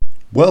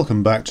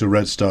Welcome back to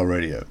Red Star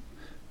Radio.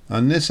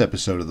 On this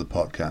episode of the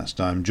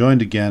podcast, I'm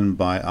joined again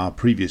by our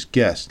previous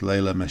guest,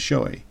 Leila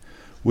Meshoei.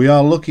 We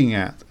are looking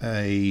at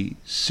a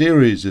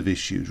series of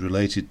issues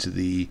related to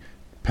the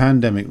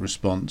pandemic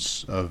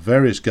response of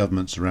various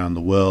governments around the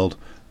world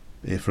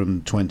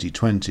from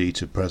 2020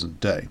 to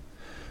present day.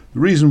 The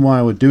reason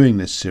why we're doing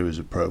this series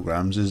of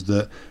programs is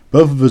that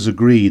both of us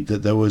agreed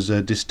that there was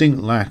a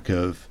distinct lack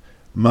of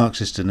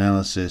Marxist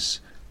analysis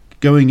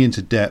going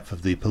into depth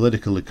of the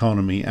political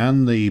economy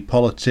and the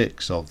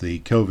politics of the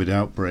COVID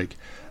outbreak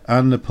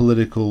and the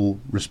political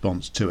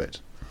response to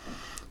it.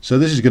 So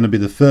this is going to be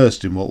the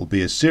first in what will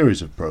be a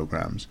series of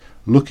programs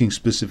looking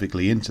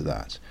specifically into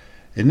that.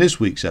 In this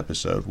week's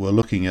episode, we're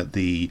looking at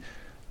the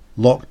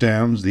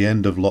lockdowns, the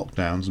end of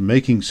lockdowns,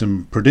 making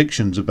some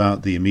predictions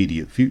about the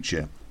immediate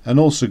future, and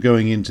also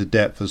going into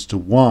depth as to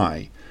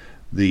why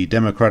the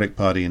Democratic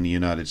Party in the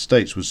United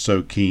States was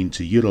so keen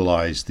to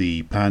utilize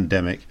the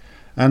pandemic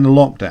and the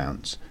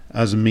lockdowns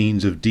as a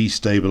means of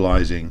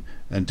destabilizing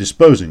and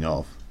disposing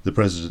of the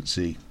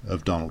presidency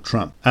of Donald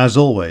Trump. As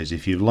always,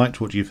 if you've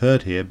liked what you've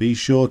heard here, be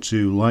sure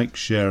to like,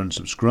 share and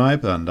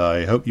subscribe, and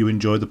I hope you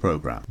enjoy the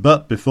program.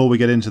 But before we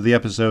get into the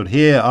episode,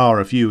 here are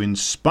a few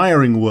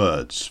inspiring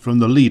words from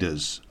the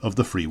leaders of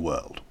the free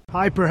world.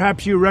 Hi,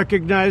 perhaps you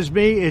recognize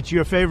me. It's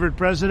your favorite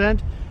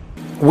president.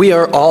 We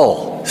are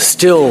all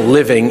still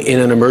living in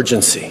an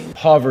emergency.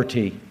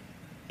 Poverty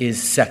is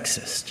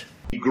sexist.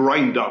 You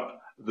grind up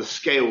the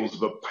scales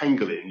of a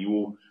pangolin, you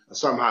will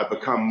somehow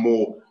become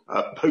more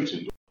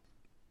potent.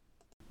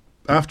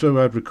 After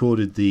I'd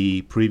recorded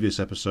the previous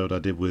episode I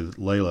did with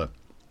Leila,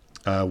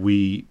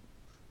 we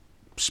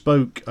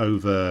spoke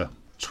over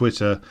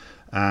Twitter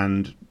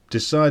and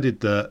decided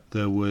that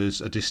there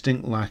was a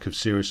distinct lack of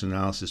serious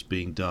analysis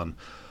being done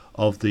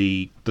of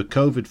the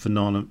COVID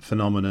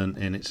phenomenon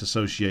and its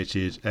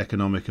associated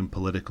economic and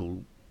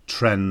political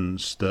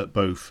trends that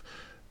both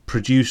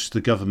produced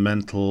the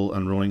governmental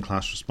and ruling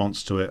class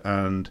response to it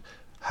and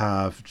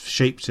have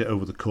shaped it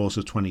over the course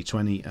of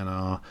 2020 and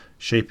are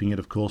shaping it,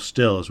 of course,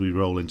 still as we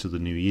roll into the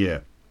new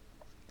year.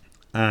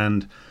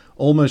 And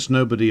almost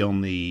nobody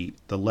on the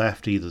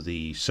left, either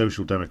the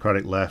social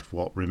democratic left,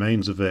 what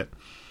remains of it,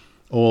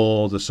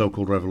 or the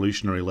so-called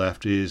revolutionary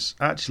left, is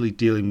actually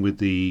dealing with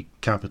the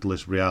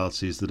capitalist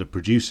realities that are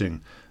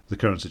producing the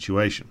current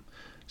situation.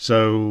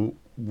 So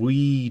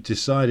we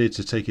decided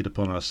to take it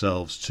upon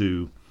ourselves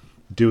to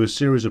do a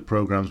series of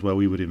programs where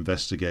we would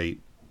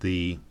investigate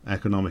the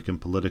economic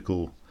and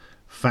political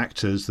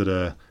factors that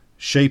are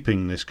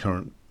shaping this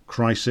current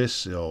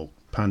crisis or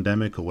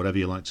pandemic or whatever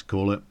you like to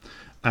call it,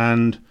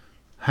 and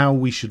how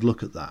we should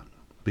look at that.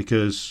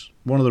 Because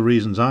one of the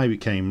reasons I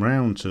came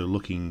round to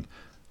looking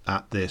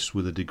at this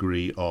with a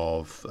degree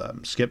of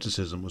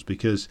skepticism was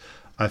because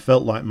I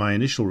felt like my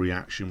initial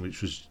reaction,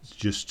 which was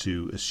just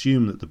to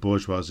assume that the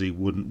bourgeoisie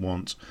wouldn't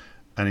want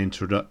an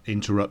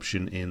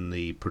interruption in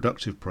the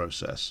productive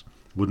process,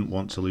 wouldn't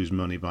want to lose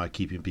money by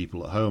keeping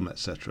people at home,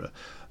 etc.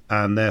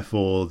 And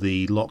therefore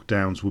the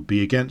lockdowns would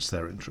be against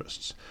their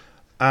interests.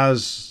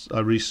 As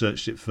I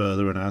researched it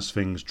further and as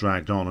things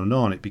dragged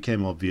on, it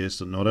became obvious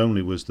that not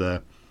only was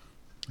there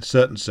a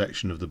certain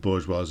section of the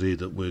bourgeoisie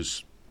that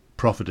was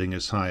profiting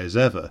as high as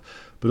ever,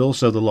 but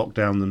also the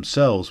lockdown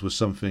themselves was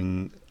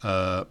something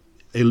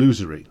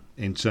illusory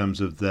in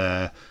terms of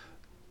their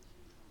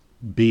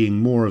being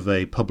more of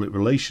a public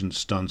relations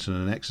stunt and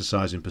an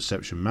exercise in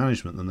perception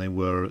management than they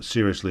were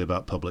seriously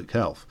about public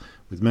health,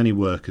 with many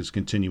workers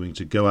continuing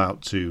to go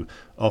out to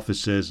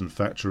offices and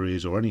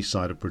factories or any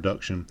site of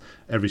production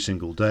every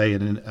single day,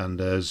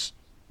 and as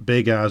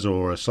big as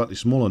or a slightly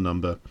smaller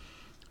number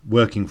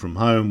working from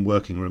home,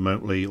 working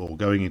remotely, or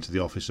going into the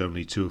office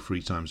only 2 or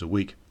 3 times a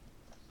week.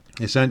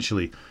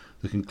 Essentially,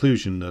 the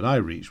conclusion that I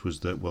reached was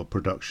that, well,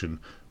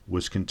 production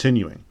was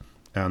continuing,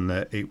 and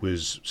that it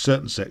was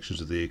certain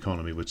sections of the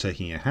economy were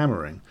taking a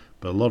hammering,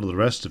 but a lot of the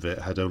rest of it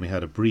had only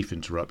had a brief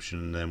interruption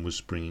and then was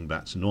springing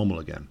back to normal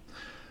again.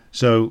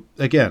 So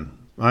again,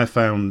 I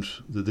found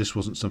that this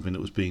wasn't something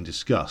that was being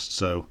discussed,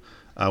 so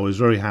I was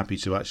very happy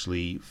to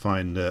actually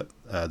find that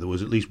there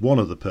was at least one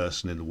other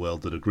person in the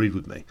world that agreed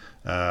with me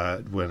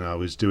when I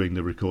was doing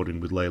the recording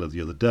with Leila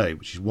the other day,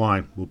 which is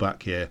why we're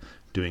back here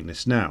doing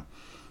this now.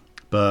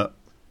 But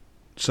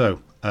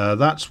so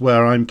that's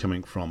where I'm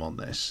coming from on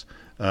this.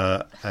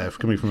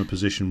 Coming from a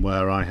position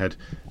where I had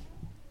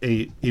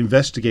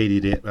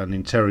investigated it and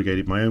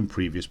interrogated my own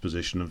previous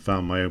position and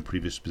found my own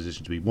previous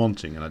position to be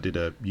wanting, and I did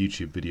a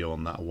YouTube video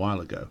on that a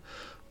while ago.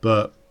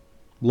 But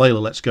Leila,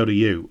 let's go to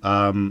you.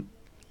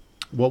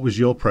 What was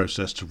your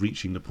process to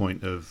reaching the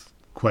point of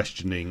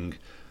questioning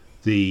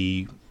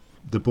the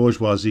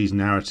bourgeoisie's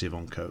narrative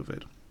on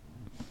COVID?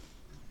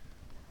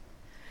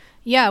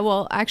 Yeah,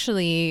 well,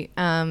 actually,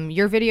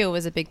 your video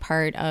was a big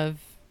part of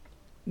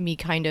me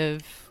kind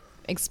of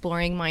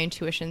exploring my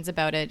intuitions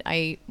about it.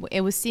 I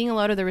was seeing a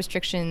lot of the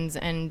restrictions,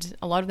 and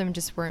a lot of them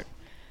just weren't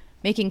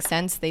making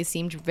sense. They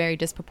seemed very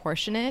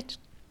disproportionate.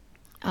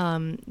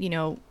 What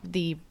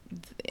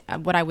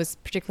I was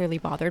particularly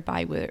bothered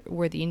by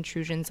were the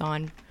intrusions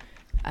on,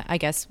 I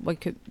guess,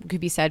 what could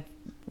be said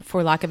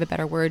for lack of a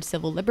better word,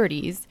 civil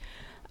liberties,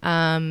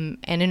 and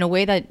in a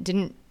way that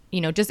didn't,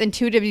 just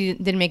intuitively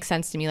didn't make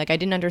sense to me. Like, I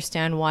didn't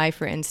understand why,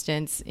 for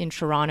instance, in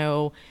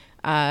Toronto,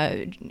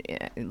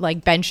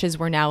 like benches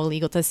were now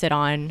illegal to sit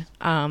on,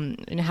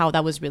 and how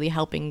that was really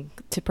helping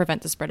to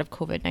prevent the spread of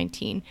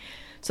COVID-19.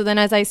 So then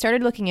as I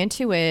started looking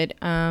into it,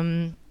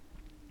 I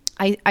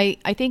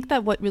think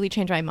that what really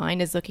changed my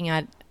mind is looking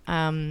at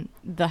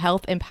the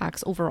health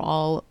impacts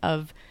overall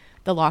of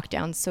the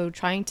lockdowns. So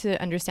trying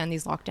to understand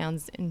these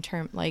lockdowns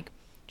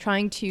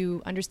trying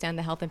to understand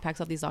the health impacts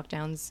of these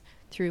lockdowns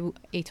through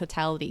a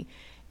totality,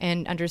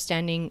 and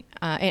understanding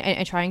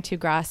and trying to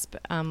grasp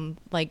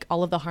like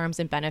all of the harms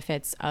and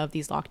benefits of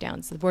these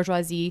lockdowns. The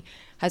bourgeoisie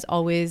has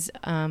always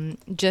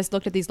just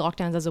looked at these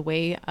lockdowns as a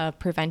way of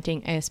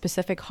preventing a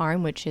specific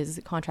harm, which is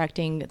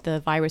contracting the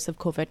virus of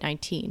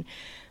COVID-19.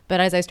 But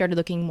as I started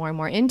looking more and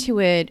more into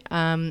it,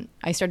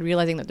 I started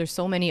realizing that there's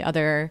so many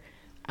other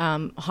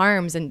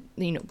harms and,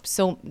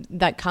 so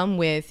that come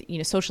with,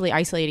 socially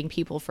isolating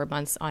people for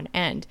months on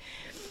end.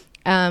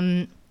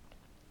 And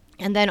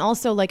then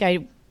also, like,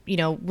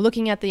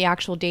 looking at the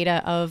actual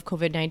data of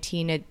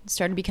COVID-19, it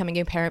started becoming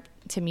apparent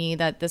to me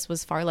that this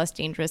was far less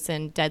dangerous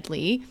and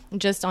deadly,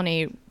 just on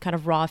a kind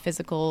of raw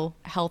physical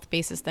health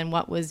basis, than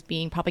what was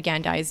being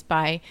propagandized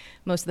by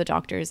most of the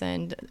doctors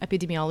and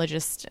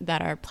epidemiologists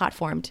that are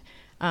platformed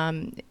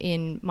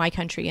in my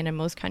country and in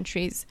most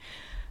countries.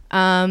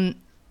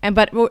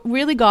 But what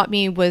really got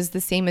me was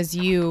the same as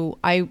you.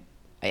 I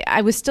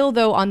was still,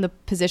 though, on the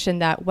position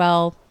that,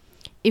 well,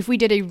 if we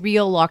did a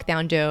real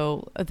lockdown,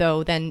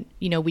 though, then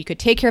we could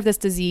take care of this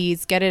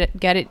disease, get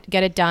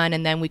it done,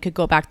 and then we could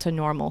go back to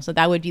normal. So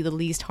that would be the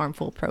least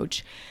harmful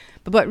approach.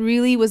 But what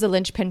really was a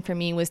linchpin for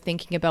me was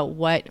thinking about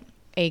what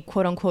a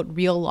quote unquote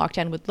real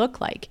lockdown would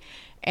look like.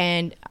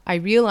 And I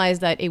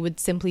realized that it would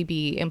simply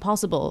be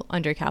impossible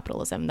under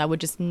capitalism. That would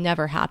just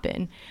never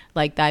happen.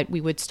 Like, that we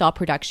would stop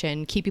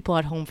production, keep people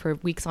at home for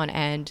weeks on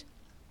end,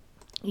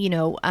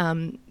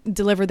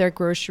 deliver their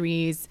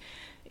groceries,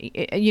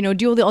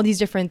 do all these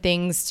different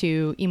things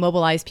to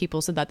immobilize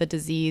people so that the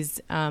disease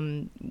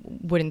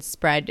wouldn't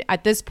spread.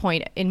 At this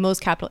point, in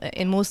most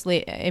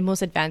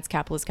advanced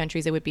capitalist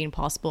countries, it would be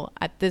impossible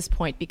at this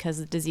point because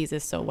the disease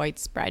is so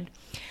widespread.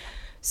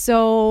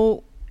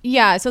 So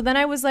then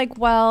I was like,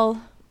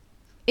 well,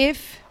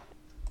 if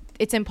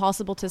it's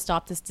impossible to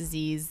stop this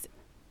disease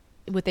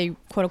with a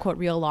quote unquote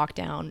real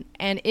lockdown,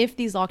 and if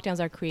these lockdowns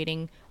are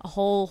creating a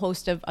whole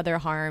host of other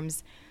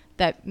harms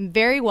that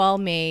very well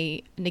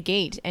may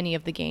negate any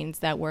of the gains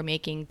that we're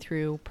making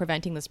through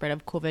preventing the spread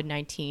of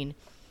COVID-19,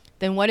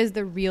 then what is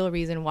the real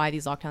reason why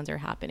these lockdowns are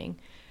happening?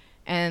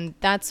 And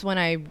that's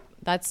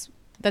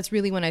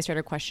really when I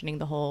started questioning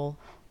the whole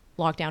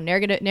lockdown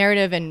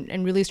narrative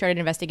and really started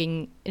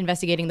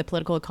investigating the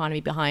political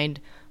economy behind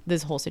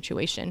this whole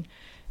situation.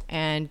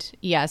 And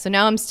so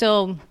now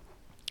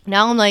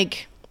I'm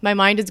like, my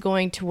mind is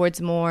going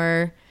towards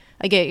more,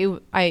 like,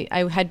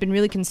 I had been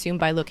really consumed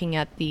by looking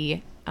at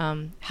the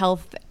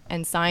health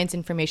and science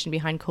information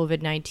behind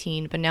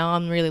COVID-19, but now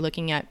I'm really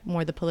looking at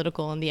more the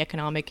political and the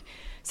economic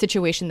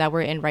situation that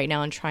we're in right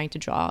now and trying to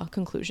draw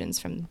conclusions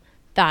from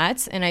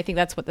that. And I think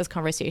that's what this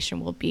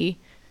conversation will be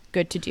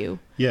good to do.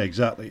 Yeah,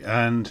 exactly.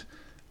 And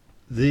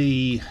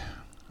the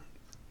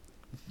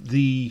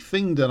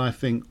thing that I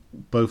think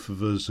both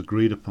of us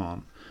agreed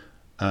upon,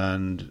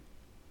 and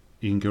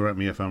you can correct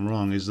me if I'm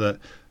wrong, is that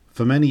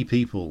for many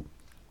people,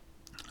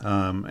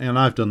 and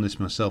I've done this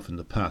myself in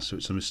the past, so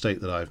it's a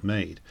mistake that I've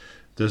made,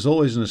 there's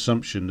always an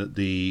assumption that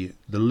the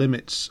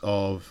limits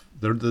of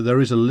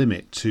there is a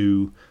limit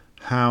to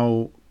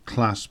how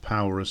class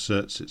power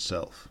asserts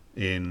itself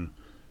in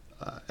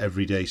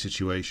everyday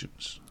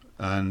situations.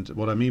 And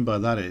what I mean by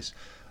that is,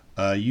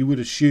 you would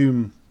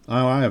assume,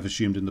 I have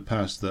assumed in the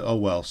past,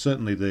 that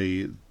certainly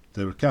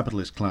the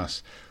capitalist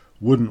class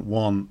wouldn't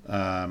want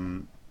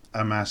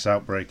a mass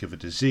outbreak of a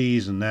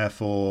disease, and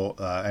therefore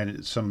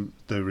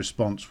the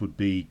response would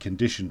be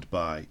conditioned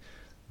by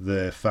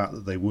the fact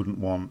that they wouldn't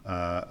want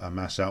a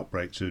mass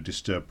outbreak to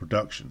disturb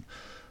production.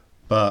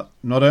 But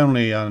not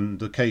only, and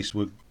the case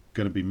we're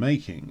going to be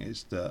making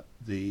is that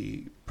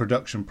the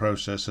production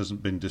process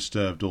hasn't been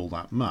disturbed all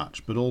that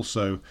much, but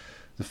also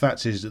the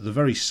fact is that the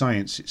very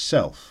science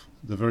itself,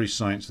 the very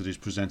science that is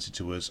presented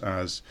to us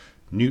as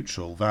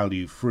neutral,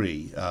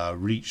 value-free,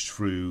 reached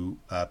through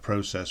a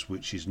process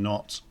which is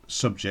not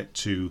subject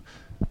to,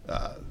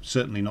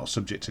 certainly not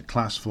subject to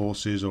class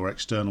forces or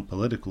external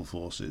political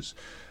forces,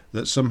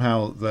 that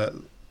somehow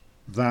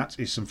that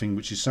is something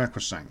which is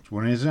sacrosanct,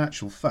 when in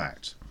actual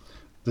fact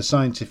the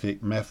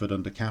scientific method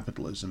under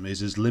capitalism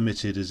is as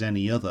limited as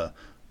any other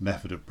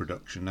method of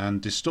production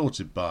and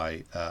distorted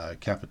by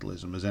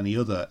capitalism as any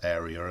other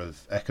area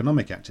of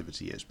economic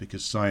activity is,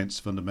 because science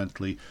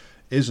fundamentally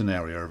is an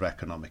area of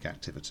economic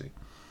activity.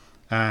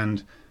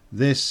 And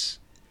this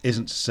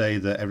isn't to say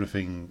that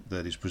everything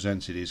that is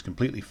presented is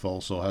completely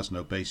false or has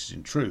no basis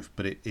in truth,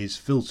 but it is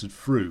filtered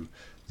through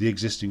the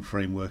existing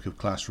framework of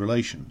class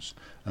relations.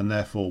 And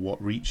therefore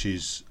what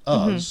reaches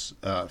us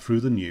through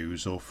the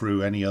news or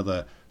through any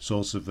other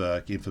source of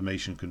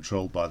information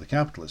controlled by the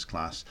capitalist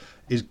class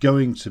is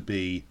going to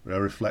be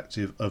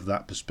reflective of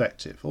that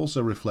perspective.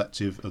 Also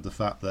reflective of the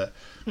fact that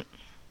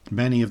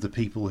many of the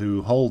people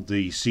who hold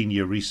the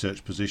senior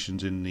research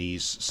positions in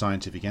these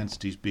scientific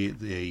entities, be it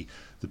the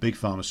big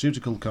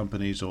pharmaceutical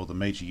companies or the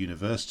major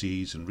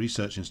universities and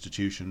research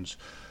institutions,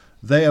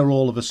 they are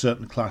all of a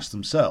certain class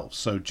themselves.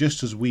 So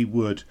just as we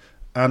would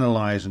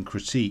analyze and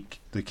critique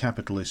the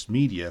capitalist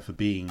media for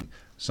being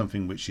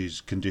something which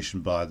is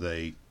conditioned by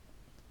the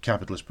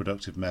capitalist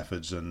productive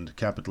methods and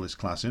capitalist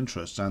class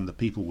interests, and the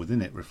people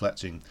within it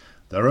reflecting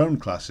their own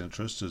class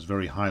interests as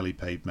very highly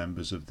paid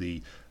members of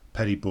the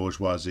petty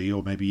bourgeoisie,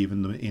 or maybe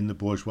even in the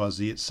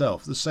bourgeoisie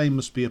itself, the same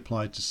must be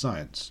applied to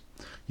science.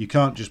 You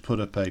can't just put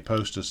up a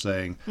poster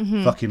saying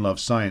fucking love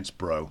science,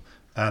 bro,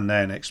 and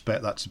then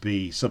expect that to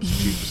be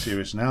substitute for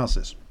serious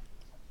analysis.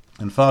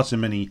 And far too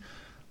many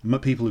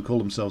people who call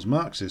themselves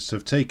Marxists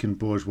have taken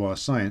bourgeois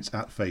science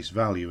at face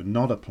value and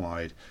not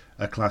applied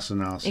a class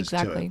analysis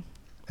to it.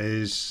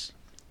 Is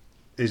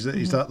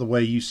that the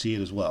way you see it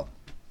as well?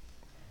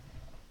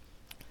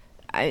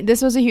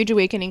 This was a huge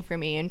awakening for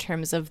me in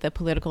terms of the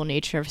political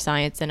nature of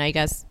science. And I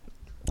guess,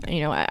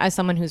 as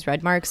someone who's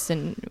read Marx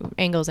and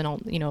Engels and all,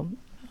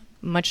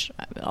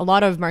 a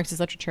lot of Marxist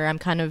literature, I'm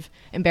kind of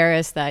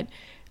embarrassed that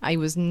I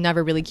was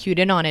never really cued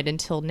in on it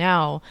until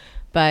now.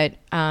 But,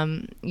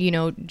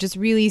 just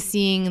really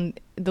seeing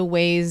the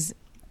ways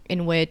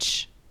in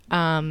which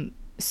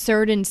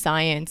certain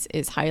science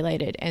is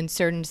highlighted and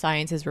certain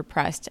science is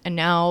repressed. And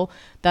now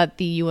that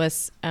the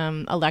U.S.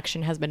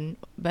 Election has been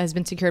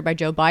secured by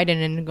Joe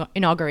Biden and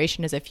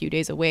inauguration is a few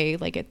days away,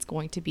 like it's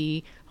going to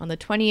be on the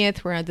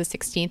 20th, we're on the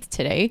 16th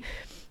today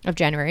of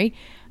January,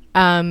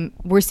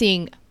 we're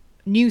seeing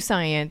new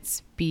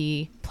science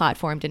be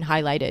platformed and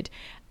highlighted.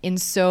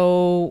 And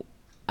so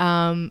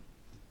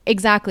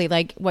exactly,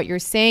 like what you're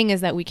saying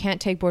is that we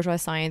can't take bourgeois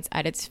science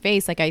at its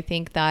face. Like I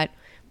think that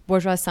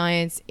bourgeois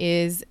science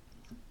is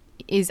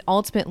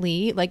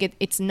ultimately, like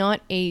it's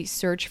not a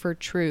search for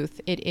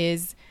truth. It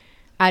is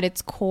at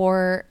its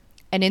core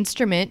an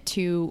instrument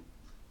to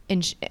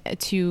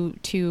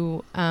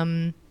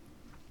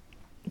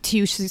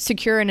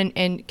secure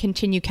and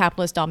continue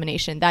capitalist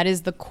domination. That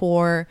is the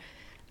core.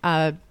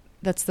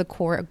 That's the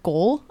core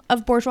goal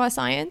of bourgeois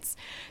science.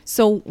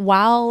 So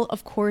while,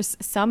 of course,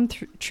 some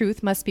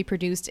truth must be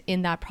produced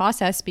in that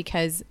process,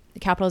 because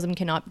capitalism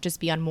cannot just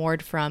be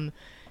unmoored from,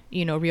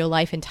 real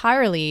life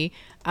entirely,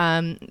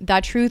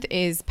 that truth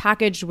is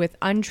packaged with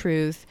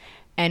untruth,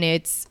 and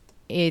it's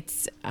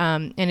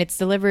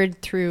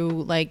delivered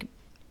through, like,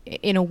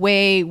 in a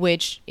way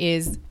which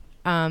is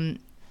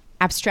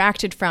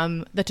abstracted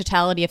from the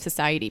totality of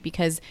society,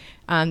 because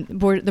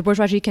the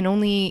bourgeoisie can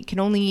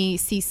only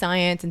see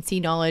science and see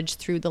knowledge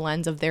through the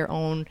lens of their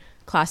own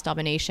class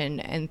domination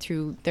and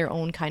through their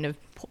own kind of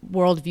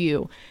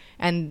worldview,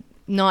 and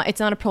it's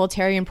not a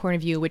proletarian point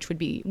of view,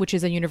 which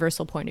is a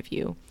universal point of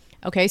view.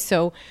 Okay,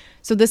 so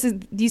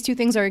these two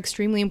things are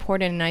extremely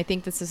important, and I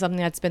think this is something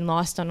that's been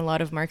lost on a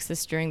lot of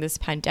Marxists during this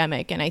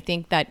pandemic, and I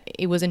think that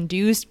it was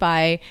induced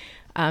by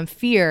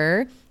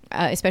fear.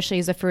 Especially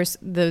as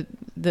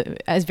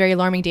as very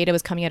alarming data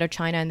was coming out of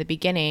China in the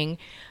beginning.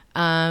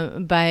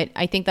 But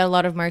I think that a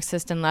lot of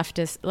Marxists and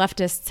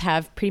leftists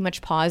have pretty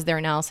much paused their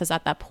analysis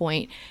at that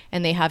point,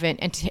 and they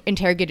haven't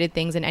interrogated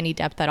things in any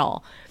depth at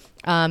all.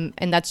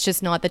 And that's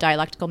just not the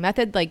dialectical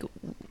method. Like,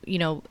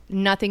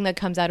 nothing that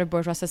comes out of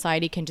bourgeois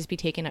society can just be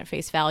taken at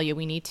face value.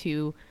 We need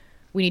to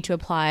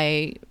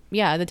apply,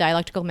 the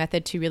dialectical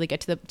method to really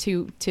get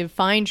to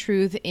find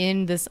truth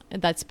in this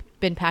that's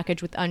been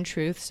packaged with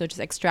untruth. So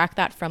just extract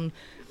that from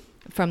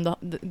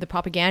the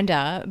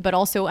propaganda, but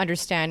also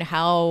understand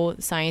how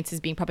science is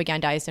being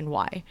propagandized and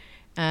why.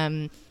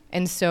 And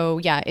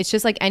so, it's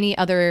just like any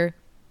other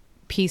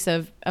piece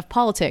of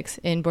politics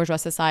in bourgeois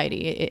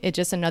society. It's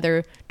just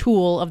another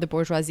tool of the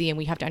bourgeoisie, and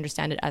we have to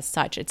understand it as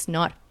such. It's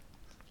not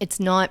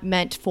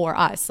meant for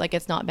us. Like,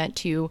 it's not meant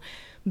to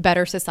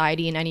better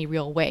society in any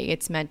real way.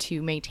 It's meant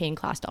to maintain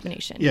class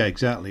domination. Yeah,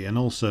 exactly. And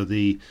also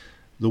the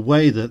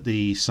way that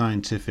the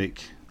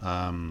scientific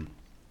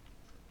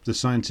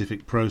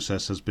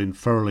process has been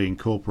thoroughly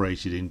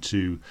incorporated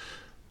into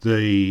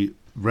the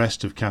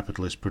rest of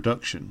capitalist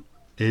production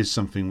is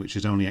something which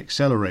has only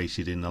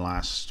accelerated in the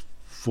last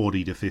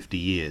 40 to 50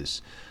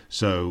 years.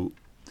 So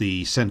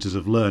the centers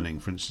of learning,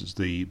 for instance,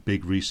 the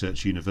big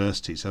research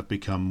universities, have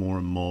become more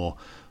and more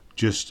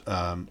just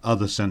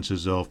other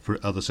centers of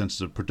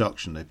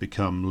production. They've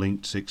become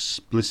linked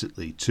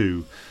explicitly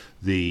to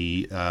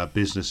the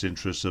business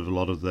interests of a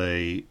lot of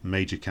the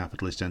major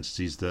capitalist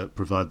entities that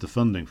provide the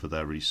funding for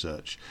their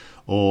research,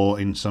 or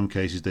in some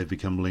cases they've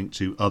become linked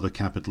to other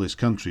capitalist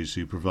countries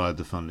who provide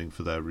the funding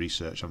for their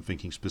research. I'm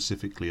thinking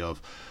specifically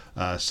of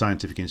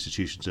scientific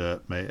institutions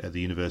at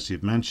the University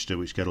of Manchester,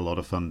 which get a lot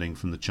of funding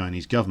from the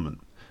Chinese government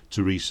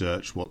to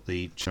research what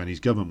the Chinese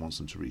government wants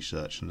them to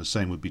research. And the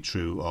same would be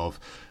true of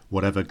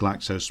whatever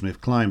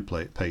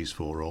GlaxoSmithKline pays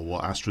for, or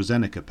what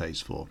AstraZeneca pays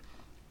for.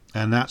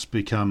 And that's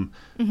become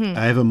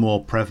ever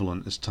more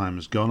prevalent as time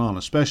has gone on,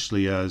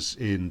 especially as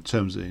in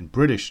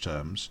British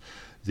terms,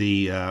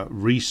 the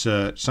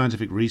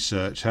scientific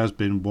research has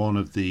been one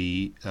of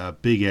the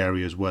big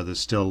areas where there's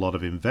still a lot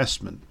of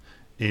investment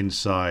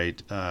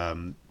inside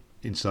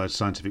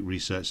scientific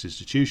research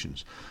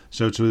institutions.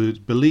 So to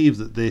believe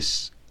that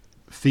this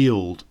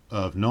field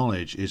of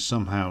knowledge is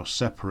somehow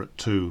separate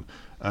to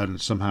and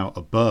somehow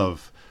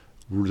above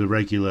the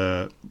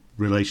regular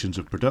relations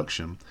of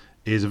production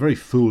is a very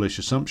foolish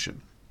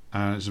assumption.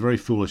 And it's a very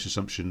foolish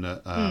assumption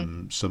that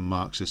some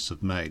Marxists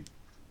have made,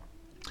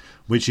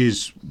 which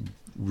is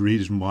the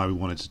reason why we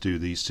wanted to do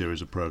these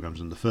series of programs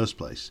in the first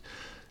place.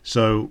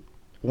 So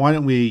why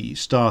don't we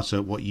start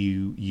at what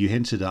you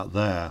hinted at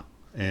there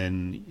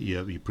in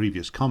your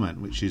previous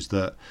comment, which is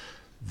that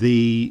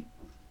the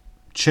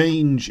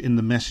change in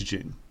the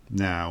messaging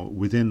now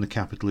within the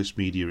capitalist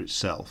media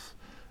itself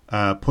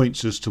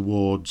points us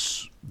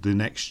towards the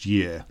next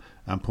year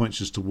and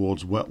points us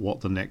towards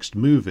what the next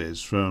move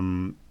is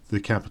from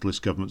the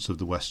capitalist governments of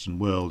the Western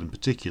world in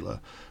particular,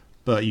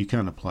 but you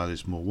can apply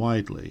this more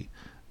widely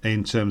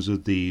in terms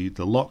of the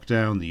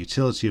lockdown, the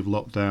utility of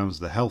lockdowns,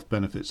 the health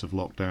benefits of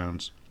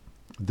lockdowns.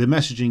 The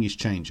messaging is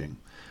changing.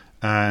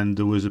 And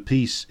there was a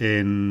piece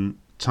in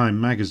Time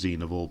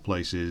magazine, of all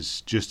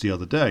places, just the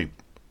other day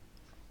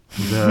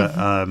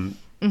that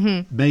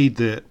made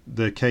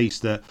the case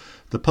that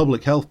the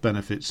public health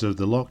benefits of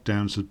the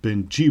lockdowns have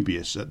been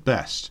dubious at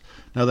best.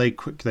 Now, they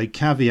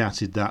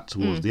caveated that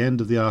towards the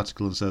end of the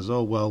article and says,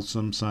 oh, well,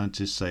 some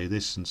scientists say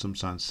this and some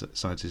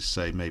scientists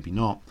say maybe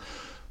not.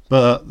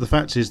 But the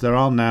fact is there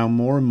are now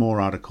more and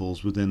more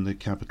articles within the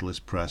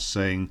capitalist press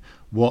saying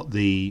what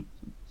the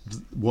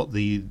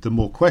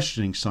more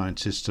questioning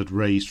scientists had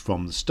raised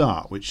from the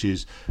start, which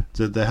is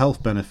that the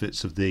health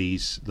benefits of the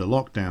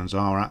lockdowns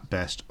are at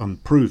best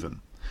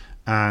unproven.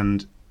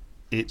 And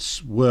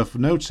it's worth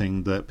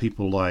noting that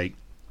people like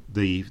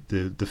the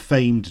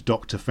famed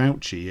Dr.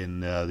 Fauci in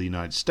the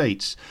United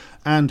States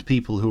and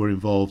people who are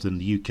involved in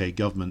the UK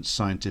government's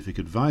scientific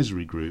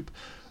advisory group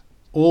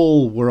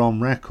all were on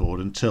record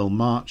until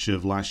March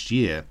of last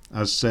year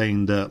as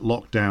saying that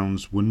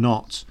lockdowns were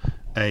not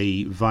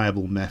a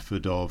viable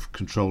method of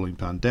controlling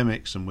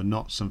pandemics and were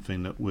not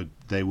something that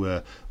they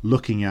were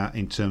looking at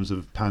in terms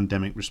of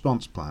pandemic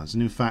response plans.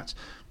 And in fact,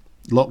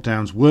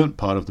 lockdowns weren't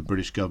part of the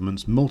British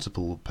government's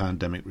multiple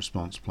pandemic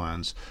response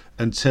plans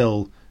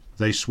until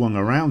they swung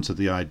around to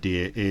the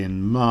idea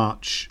in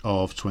March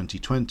of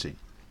 2020.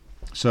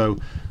 So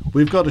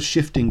we've got a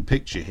shifting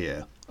picture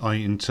here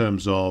in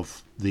terms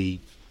of the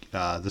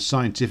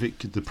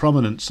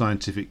prominent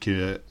scientific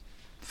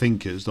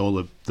thinkers,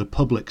 or the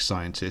public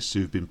scientists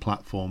who've been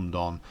platformed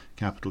on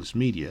capitalist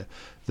media.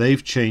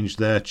 They've changed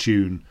their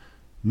tune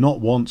not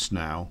once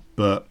now,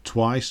 but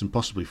twice and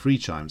possibly 3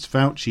 times.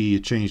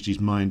 Fauci changed his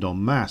mind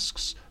on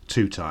masks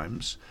 2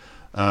 times.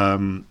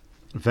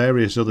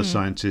 Various other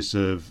scientists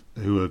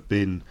who have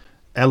been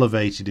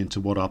elevated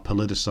into what are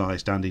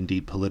politicized and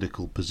indeed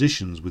political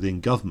positions within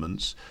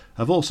governments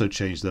have also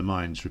changed their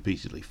minds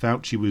repeatedly.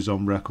 Fauci was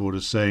on record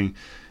as saying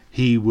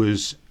he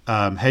was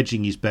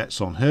hedging his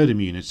bets on herd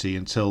immunity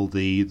until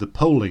the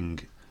polling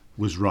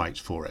was right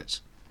for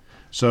it.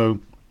 So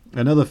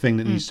another thing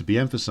that needs to be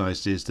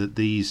emphasized is that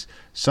these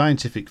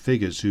scientific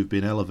figures who've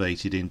been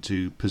elevated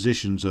into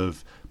positions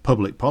of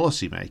public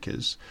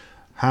policymakers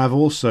have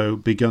also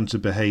begun to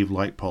behave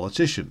like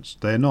politicians.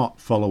 They're not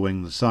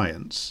following the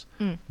science.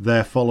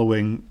 They're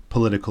following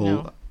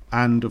political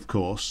and, of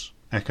course,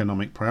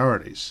 economic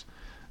priorities.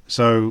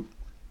 So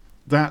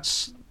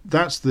that's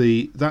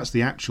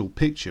the actual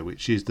picture,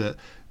 which is that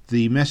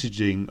the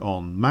messaging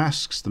on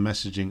masks, the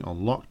messaging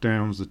on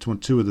lockdowns, the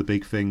two of the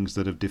big things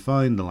that have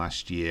defined the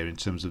last year in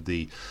terms of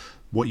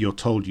what you're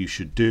told you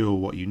should do or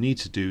what you need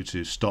to do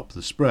to stop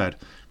the spread,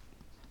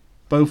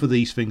 both of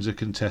these things are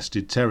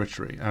contested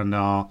territory and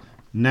are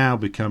now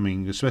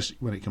becoming, especially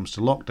when it comes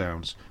to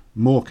lockdowns,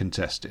 more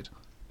contested.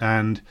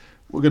 And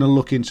we're going to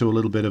look into a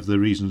little bit of the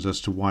reasons as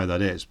to why that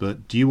is.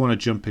 But do you want to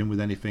jump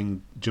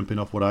in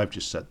off what I've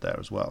just said there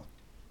as well?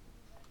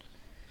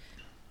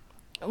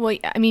 Well,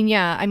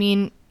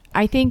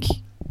 I think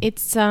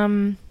it's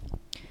I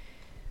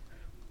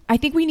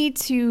think we need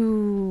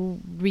to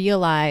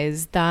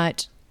realize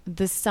that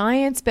the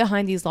science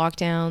behind these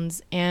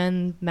lockdowns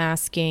and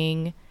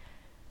masking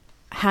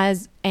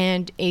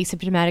and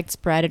asymptomatic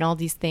spread and all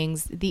these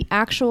things, the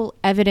actual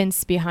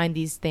evidence behind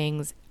these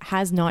things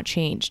has not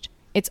changed.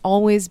 It's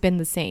always been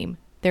the same.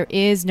 There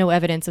is no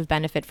evidence of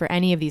benefit for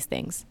any of these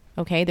things.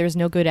 Okay, there's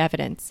no good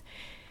evidence.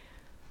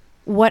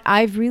 What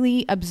I've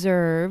really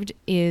observed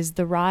is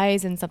the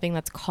rise in something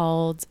that's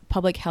called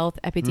public health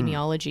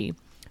epidemiology,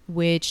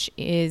 which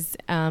is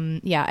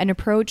an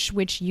approach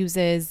which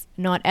uses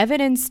not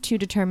evidence to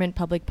determine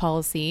public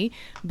policy,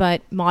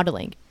 but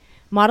modeling.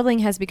 Modeling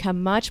has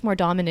become much more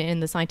dominant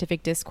in the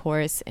scientific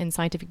discourse and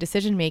scientific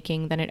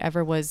decision-making than it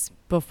ever was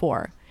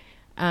before.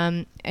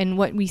 And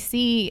what we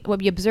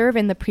observe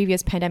in the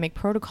previous pandemic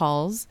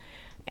protocols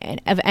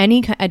of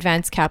any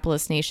advanced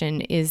capitalist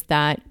nation is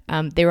that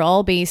they're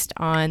all based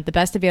on the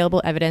best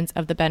available evidence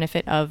of the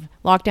benefit of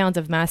lockdowns,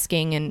 of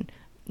masking, and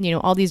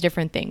all these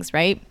different things,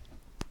 right?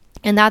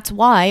 And that's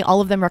why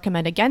all of them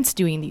recommend against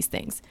doing these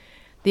things.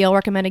 They all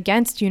recommend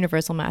against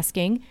universal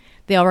masking.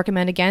 They all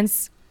recommend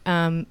against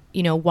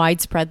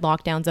widespread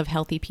lockdowns of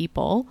healthy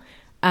people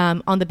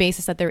on the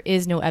basis that there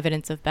is no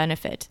evidence of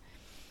benefit.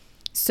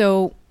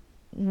 So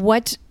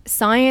what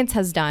science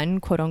has done,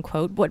 quote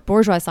unquote, what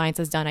bourgeois science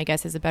has done, I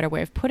guess is a better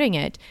way of putting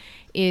it,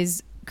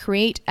 is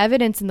create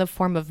evidence in the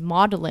form of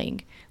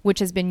modeling, which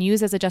has been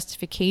used as a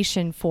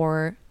justification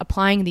for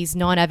applying these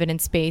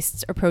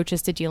non-evidence-based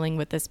approaches to dealing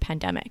with this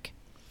pandemic.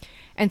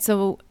 And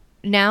so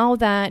now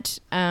that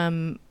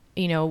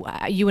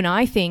you and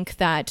I think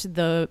that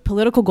the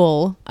political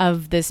goal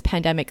of this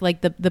pandemic,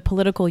 like the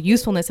political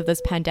usefulness of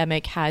this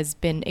pandemic, has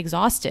been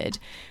exhausted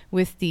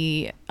with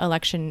the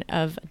election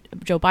of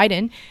Joe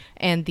Biden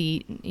and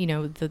the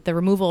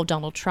removal of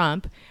Donald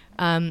Trump.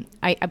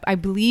 I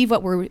believe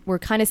what we're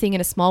kind of seeing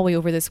in a small way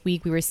over this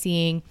week, we were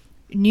seeing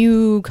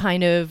new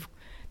kind of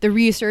the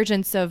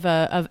resurgence of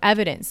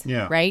evidence,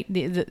 right?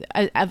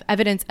 Of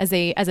evidence as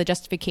a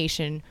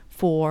justification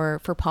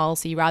for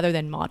policy rather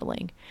than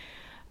modeling.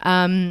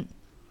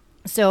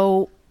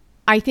 So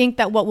I think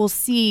that what we'll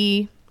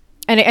see,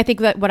 and I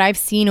think that what I've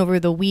seen over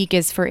the week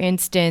is, for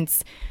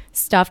instance,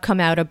 stuff come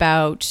out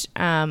about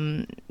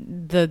the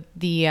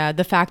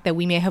fact that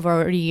we may have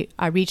already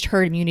reached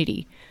herd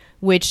immunity,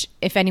 which,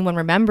 if anyone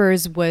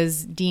remembers,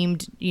 was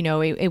deemed,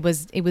 it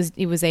was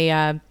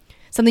a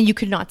something you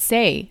could not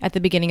say at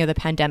the beginning of the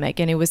pandemic,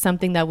 and it was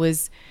something that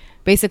was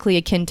basically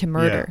akin to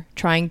murder,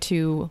 trying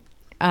to.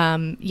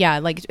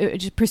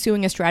 Just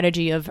pursuing a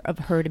strategy of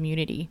herd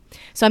immunity.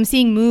 So I'm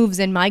seeing moves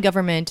in my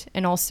government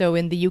and also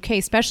in the UK,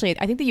 especially.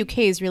 I think the UK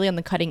is really on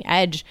the cutting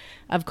edge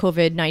of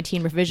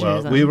COVID-19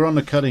 revisionism. Well, we were on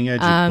the cutting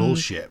edge of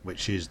bullshit,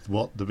 which is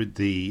what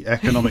the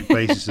economic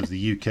basis of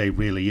the UK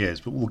really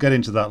is. But we'll get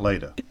into that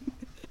later.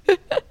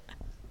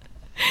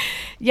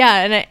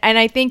 Yeah, and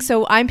I think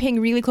so. I'm paying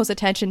really close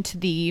attention to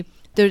the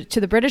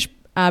British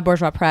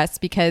bourgeois press,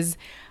 because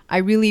I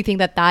really think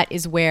that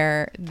is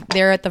where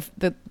they're at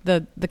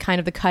the kind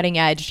of the cutting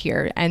edge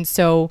here. And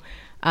so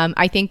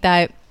I think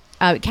that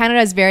Canada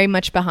is very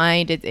much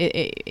behind it.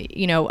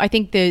 I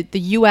think the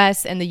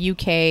US and the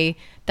UK,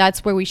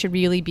 that's where we should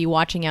really be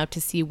watching out to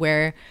see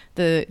where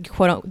the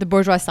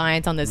bourgeois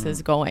science on this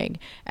is going.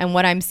 And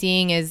what I'm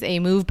seeing is a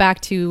move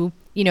back to,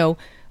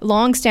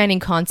 long-standing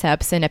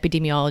concepts in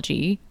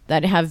epidemiology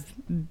that have,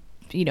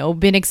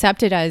 been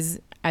accepted as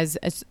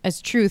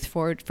truth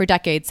for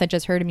decades, such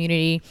as herd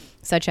immunity,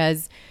 such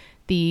as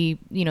the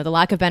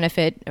lack of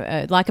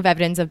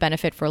evidence of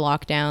benefit for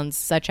lockdowns,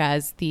 such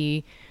as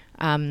the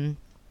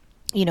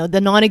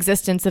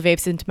non-existence of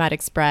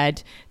asymptomatic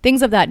spread,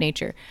 things of that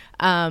nature,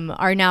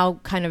 are now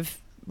kind of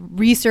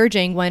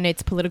resurging when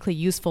it's politically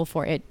useful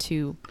for it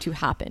to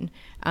happen.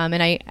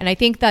 And I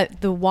think that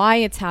the why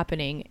it's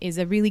happening is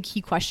a really key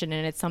question,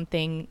 and it's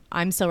something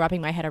I'm still wrapping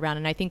my head around.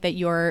 And I think that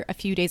you're a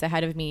few days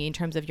ahead of me in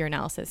terms of your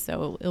analysis,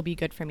 so it'll be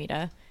good for me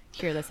to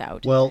hear this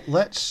out. Well,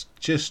 let's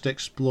just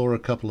explore a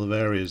couple of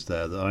areas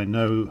there that I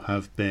know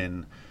have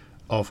been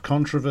of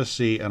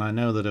controversy, and I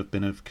know that have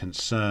been of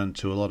concern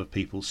to a lot of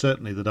people,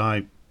 certainly that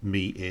I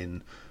meet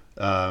in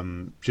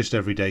just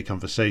everyday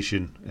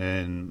conversation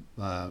in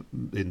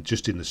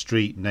the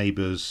street,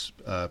 neighbours,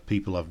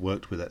 people I've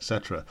worked with,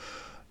 etc.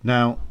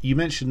 Now, you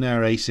mentioned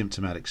there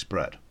asymptomatic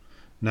spread.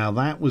 Now,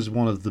 that was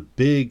one of the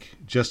big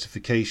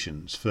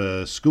justifications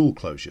for school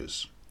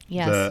closures.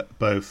 Yes.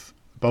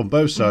 On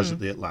both sides of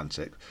the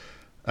Atlantic.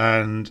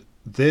 And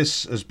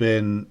this has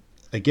been,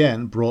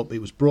 again,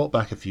 brought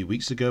back a few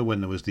weeks ago when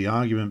there was the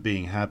argument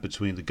being had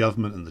between the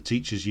government and the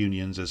teachers'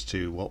 unions as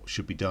to what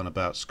should be done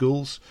about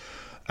schools.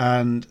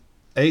 And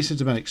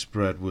asymptomatic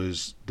spread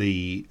was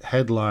the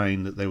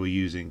headline that they were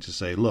using to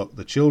say, look,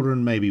 the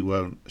children maybe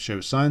won't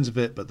show signs of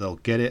it, but they'll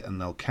get it and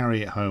they'll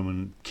carry it home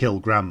and kill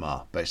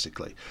grandma,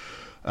 basically.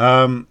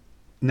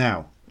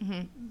 Now,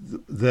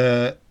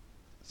 the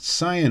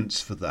science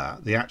for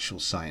that, the actual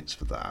science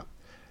for that,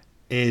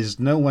 is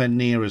nowhere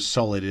near as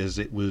solid as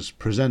it was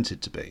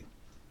presented to be.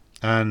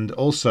 And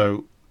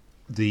also,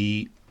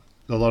 a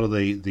lot of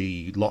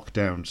the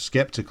lockdown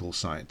skeptical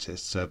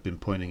scientists have been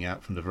pointing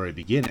out from the very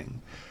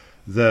beginning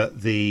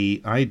that the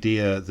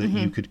idea that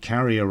you could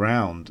carry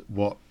around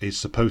what is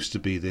supposed to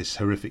be this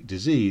horrific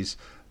disease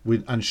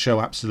and show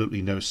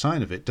absolutely no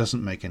sign of it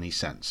doesn't make any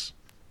sense.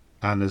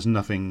 And there's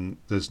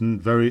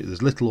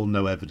little or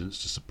no evidence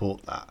to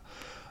support that.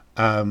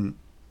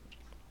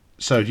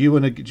 So do you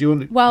want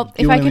to? Well,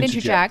 if I could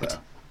interject.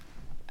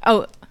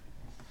 Oh,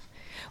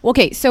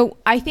 okay. So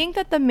I think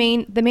that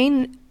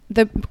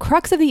the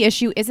crux of the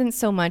issue isn't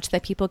so much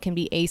that people can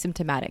be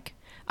asymptomatic.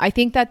 I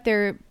think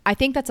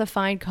that's a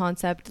fine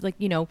concept. Like,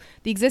 the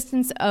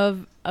existence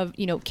of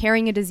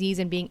carrying a disease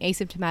and being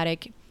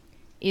asymptomatic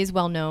is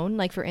well known.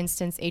 Like, for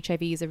instance,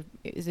 HIV is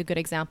a good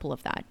example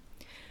of that.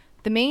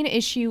 The main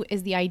issue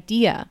is the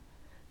idea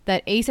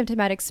that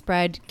asymptomatic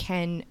spread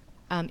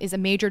is a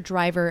major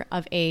driver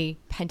of a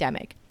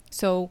pandemic.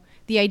 So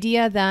the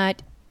idea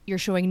that you're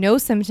showing no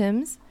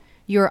symptoms,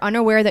 you're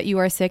unaware that you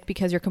are sick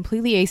because you're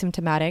completely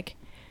asymptomatic,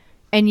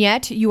 and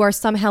yet you are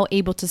somehow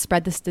able to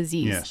spread this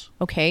disease. Yes.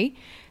 Okay.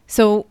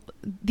 So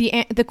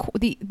it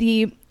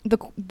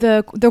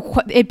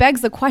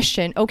begs the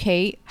question,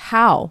 okay,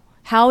 how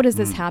does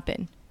this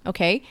happen?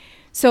 Okay.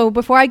 So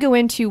before I go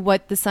into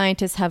what the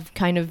scientists have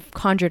kind of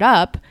conjured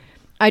up,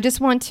 I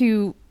just want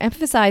to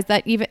emphasize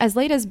that even as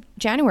late as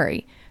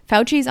January,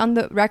 Fauci's on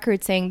the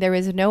record saying there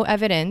is no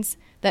evidence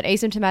that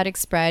asymptomatic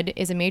spread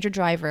is a major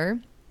driver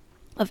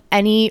of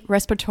any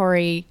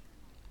respiratory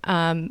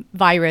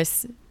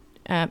virus.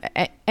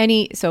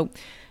 So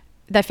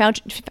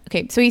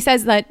he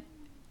says that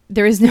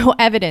there is no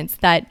evidence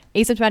that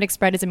asymptomatic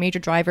spread is a major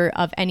driver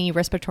of any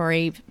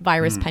respiratory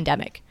virus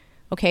pandemic.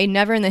 Okay,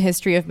 never in the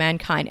history of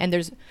mankind, and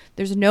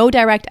there's no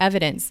direct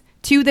evidence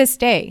to this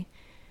day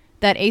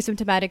that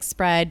asymptomatic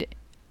spread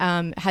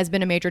has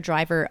been a major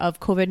driver of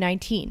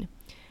COVID-19.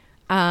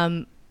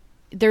 I'm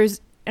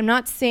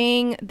not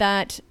saying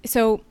that.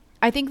 So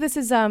I think this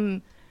is.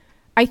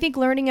 I think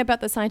learning about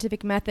the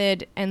scientific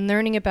method and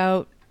learning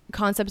about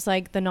concepts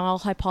like the null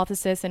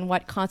hypothesis and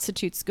what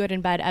constitutes good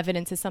and bad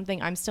evidence is something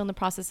I'm still in the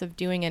process of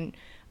doing, and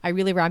I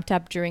really ramped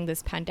up during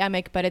this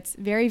pandemic, but it's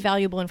very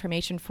valuable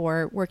information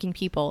for working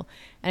people.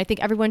 And I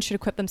think everyone should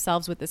equip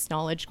themselves with this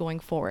knowledge going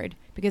forward,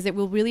 because it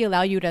will really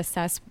allow you to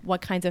assess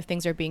what kinds of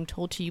things are being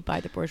told to you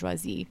by the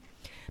bourgeoisie.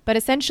 But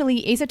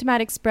essentially,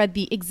 asymptomatic spread,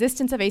 the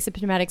existence of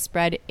asymptomatic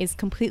spread is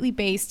completely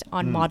based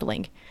on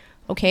modeling.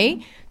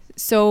 Okay?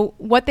 So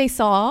what they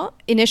saw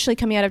initially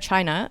coming out of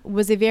China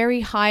was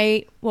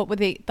what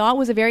they thought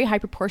was a very high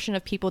proportion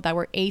of people that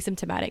were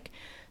asymptomatic.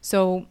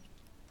 So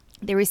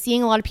they were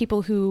seeing a lot of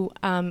people who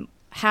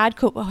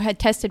had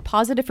tested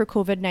positive for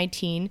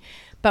COVID-19,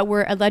 but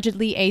were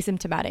allegedly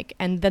asymptomatic.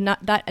 And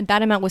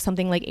that amount was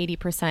something like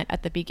 80%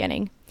 at the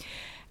beginning.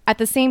 At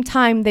the same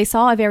time, they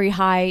saw a very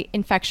high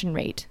infection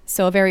rate,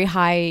 so a very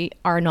high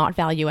R0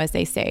 value, as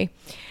they say.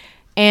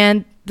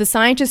 And the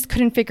scientists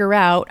couldn't figure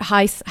out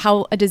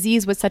how a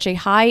disease with such a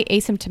high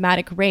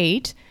asymptomatic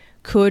rate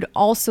could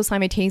also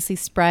simultaneously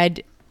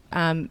spread,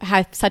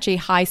 have such a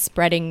high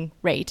spreading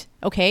rate.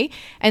 Okay,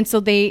 and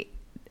so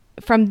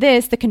from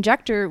this, the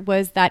conjecture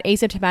was that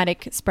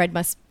asymptomatic spread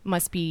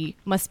must be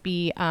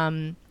a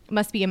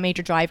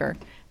major driver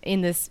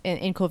in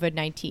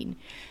COVID-19.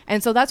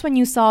 And so that's when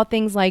you saw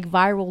things like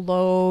viral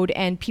load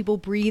and people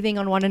breathing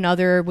on one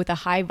another with a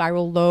high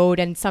viral load,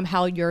 and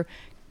somehow you're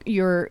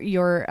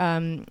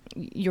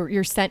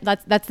sent,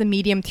 that's the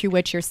medium through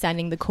which you're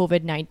sending the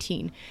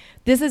COVID-19.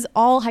 This is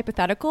all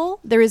hypothetical.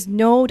 There is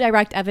no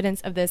direct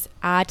evidence of this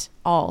at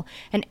all.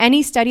 And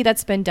any study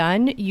that's been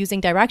done using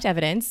direct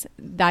evidence,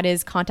 that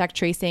is contact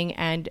tracing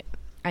and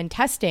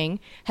testing,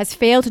 has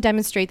failed to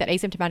demonstrate that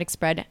asymptomatic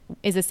spread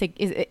is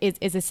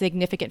a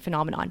significant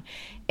phenomenon.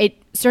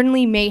 It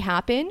certainly may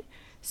happen.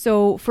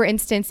 So, for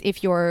instance,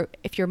 if you're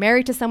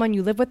married to someone,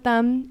 you live with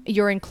them,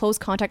 you're in close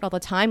contact all the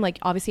time. Like,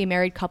 obviously, a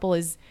married couple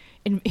is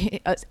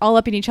all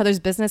up in each other's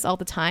business all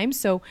the time.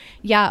 So,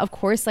 yeah, of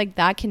course, like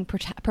that can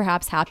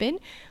perhaps happen.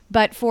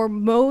 But for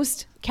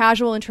most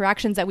casual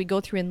interactions that we go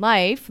through in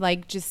life,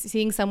 like just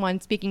seeing someone,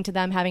 speaking to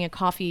them, having a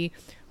coffee,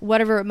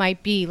 whatever it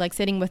might be, like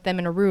sitting with them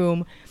in a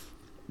room,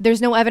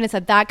 there's no evidence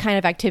that kind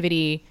of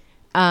activity,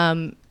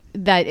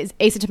 that is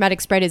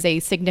asymptomatic spread, is a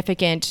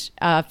significant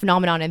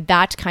phenomenon in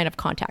that kind of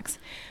context.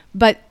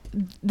 But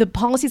the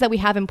policies that we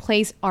have in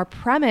place are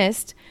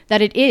premised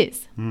that it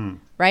is,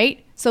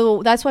 right?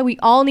 So that's why we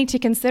all need to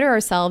consider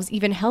ourselves,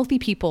 even healthy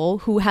people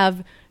who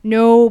have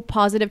no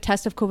positive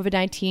test of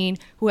COVID-19,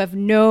 who have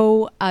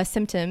no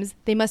symptoms,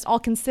 they must all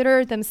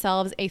consider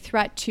themselves a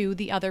threat to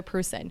the other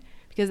person,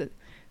 because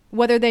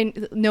whether they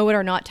know it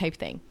or not type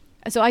thing.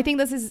 So I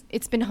think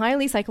it's been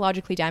highly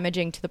psychologically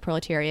damaging to the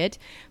proletariat,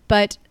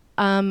 but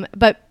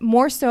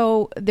more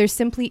so, there's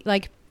simply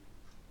like,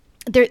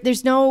 there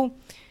is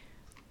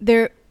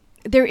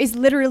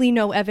literally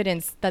no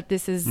evidence that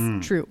this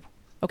is true.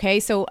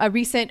 Okay, so a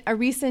recent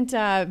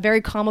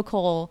very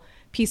comical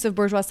piece of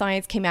bourgeois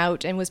science came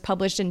out and was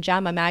published in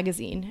JAMA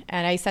magazine,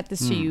 and I sent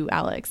this to you,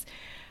 Alex.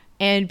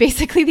 And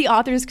basically, the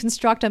authors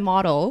construct a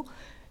model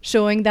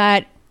showing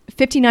that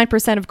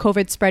 59% of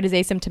COVID spread is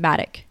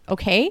asymptomatic.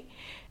 Okay,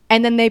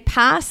 and then they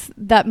pass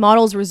that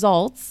model's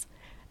results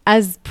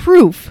as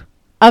proof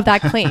of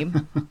that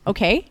claim.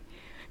 Okay.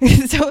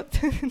 So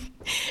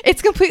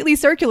it's completely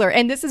circular.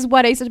 And this is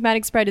what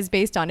asymptomatic spread is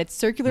based on. It's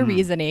circular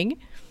reasoning,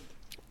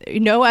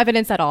 no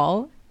evidence at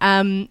all.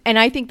 And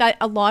I think that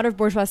a lot of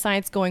bourgeois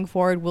science going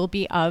forward will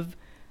be of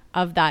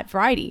that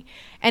variety.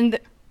 And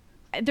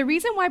the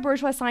reason why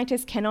bourgeois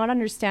scientists cannot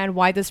understand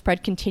why the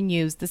spread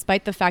continues,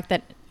 despite the fact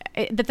that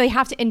they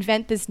have to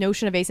invent this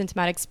notion of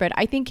asymptomatic spread,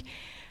 I think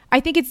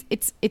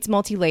it's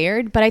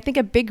multi-layered, but I think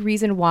a big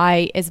reason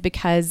why is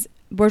because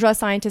bourgeois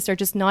scientists are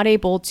just not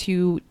able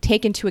to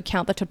take into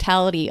account the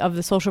totality of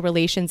the social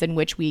relations in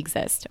which we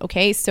exist.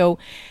 Okay, so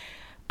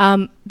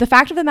the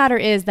fact of the matter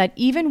is that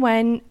even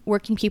when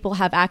working people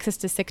have access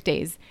to sick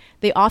days,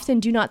 they often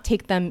do not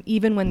take them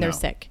even when they're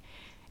sick.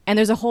 And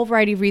there's a whole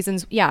variety of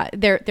reasons. Yeah,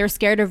 they're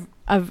scared of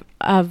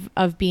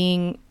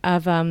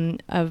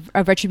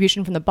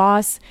retribution from the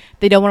boss.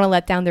 They don't want to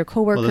let down their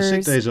coworkers. Well,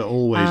 the sick days are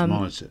always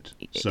monitored.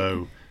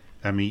 So,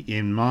 I mean,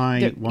 in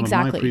one of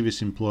my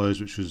previous employers,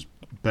 which was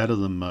better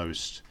than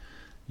most,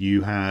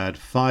 you had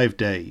 5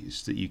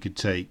 days that you could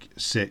take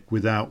sick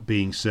without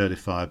being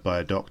certified by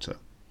a doctor.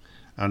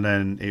 And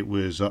then it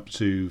was up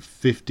to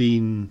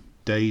 15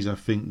 days, I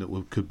think,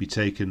 that could be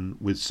taken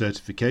with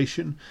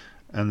certification.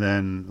 And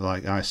then,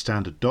 like, a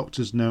standard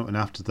doctor's note. And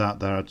after that,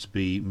 there had to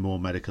be more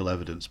medical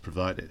evidence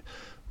provided.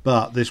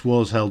 But this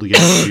was held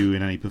against you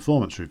in any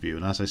performance review.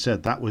 And as I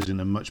said, that was in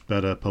a much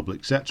better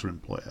public sector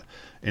employer.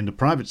 In the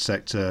private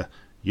sector,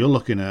 you're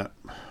looking at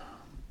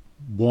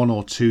 1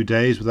 or 2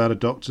 days without a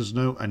doctor's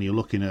note, and you're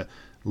looking at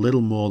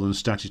little more than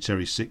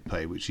statutory sick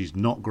pay, which is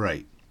not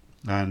great.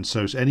 And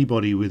so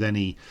anybody with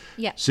any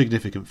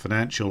significant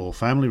financial or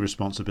family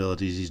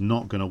responsibilities is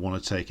not going to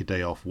want to take a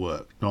day off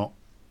work.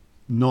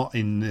 Not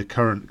in the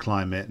current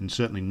climate, and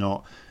certainly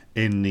not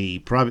in the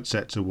private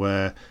sector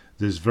where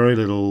there's very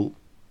little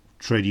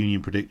trade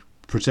union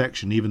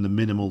protection, even the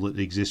minimal that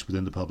exists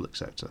within the public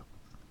sector.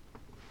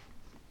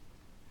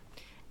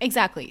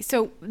 Exactly.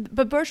 So,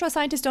 but bourgeois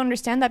scientists don't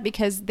understand that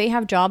because they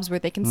have jobs where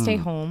they can stay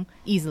home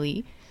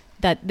easily.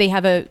 That they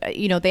have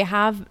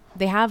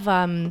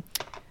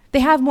they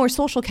have more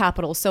social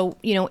capital. So,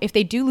 if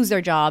they do lose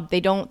their job,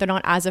 they're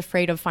not as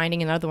afraid of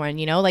finding another one.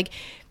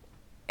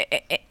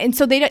 And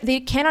so they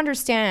can't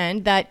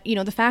understand that,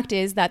 the fact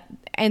is that,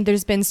 and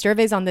there's been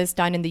surveys on this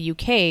done in the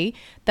UK,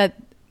 that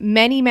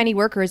many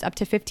workers, up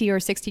to 50 or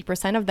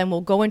 60% of them,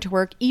 will go into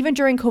work even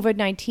during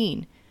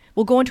COVID-19,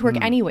 will go into work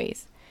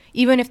anyways,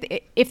 even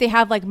if they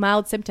have like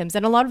mild symptoms.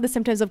 And a lot of the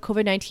symptoms of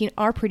COVID-19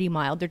 are pretty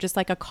mild. They're just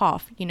like a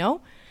cough,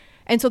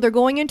 And so they're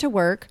going into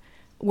work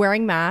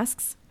wearing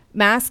masks.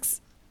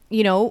 Masks,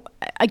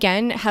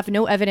 again, have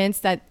no evidence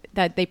that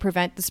they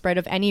prevent the spread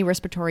of any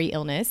respiratory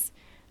illness.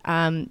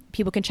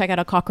 People can check out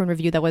a Cochrane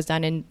review that was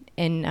done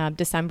in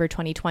December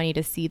 2020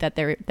 to see that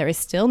there is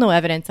still no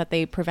evidence that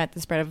they prevent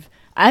the spread of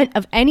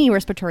any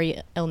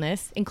respiratory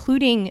illness,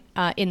 including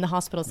in the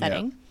hospital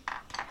setting. Yeah.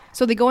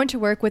 So they go into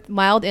work with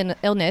mild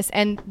illness,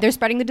 and they're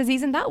spreading the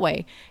disease in that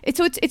way.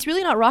 It's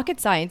really not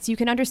rocket science. You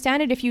can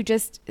understand it if you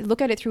just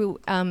look at it through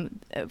I'm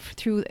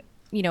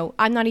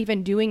not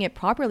even doing it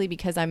properly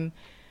because I'm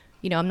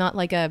not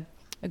like a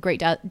great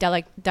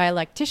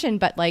dialectician,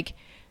 but like,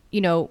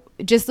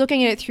 just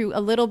looking at it through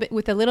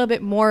with a little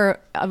bit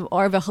more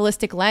of a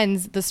holistic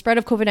lens, the spread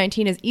of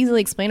COVID-19 is easily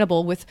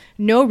explainable with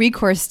no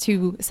recourse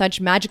to such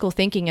magical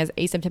thinking as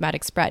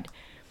asymptomatic spread.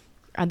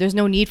 There's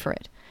no need for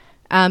it.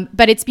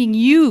 But it's being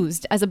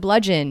used as a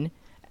bludgeon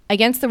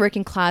against the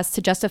working class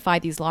to justify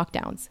these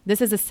lockdowns. This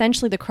is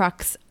essentially the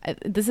crux.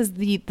 This is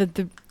the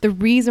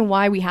reason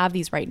why we have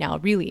these right now,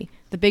 really.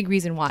 The big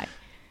reason why.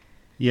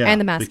 Yeah,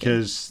 and the masking.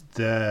 Because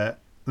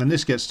and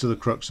this gets to the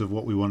crux of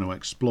what we want to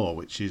explore,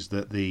 which is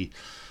that the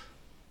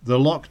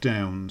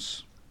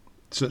lockdowns,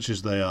 such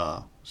as they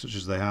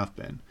have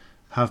been,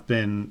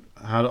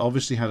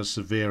 obviously had a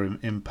severe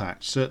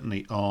impact,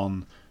 certainly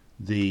on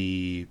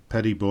the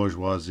petty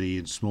bourgeoisie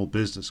and small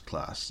business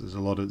class.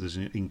 There's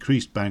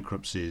increased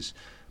bankruptcies,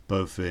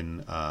 both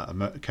in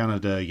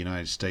Canada,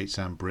 United States,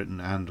 and Britain,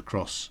 and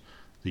across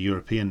the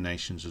European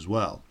nations as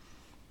well.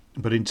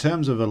 But in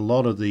terms of a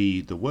lot of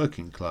the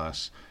working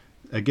class,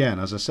 again,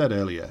 as I said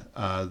earlier,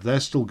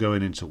 they're still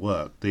going into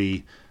work.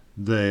 The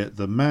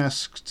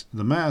masks,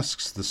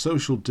 the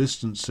social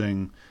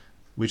distancing,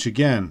 which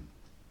again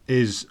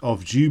is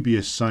of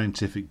dubious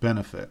scientific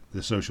benefit,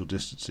 the social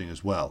distancing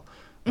as well.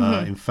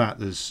 In fact,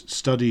 there's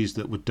studies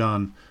that were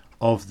done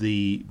of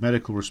the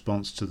medical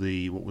response to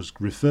what was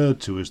referred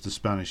to as the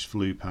Spanish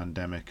flu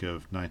pandemic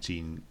of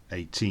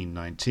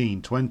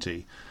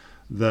 1918-1920,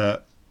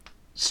 that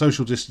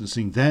social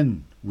distancing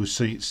then was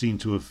seen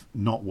to have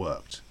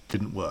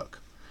didn't work.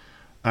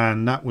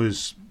 And there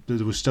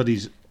were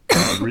studies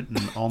written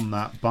on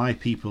that by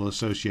people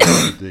associated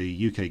with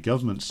the UK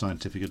government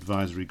scientific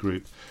advisory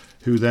group,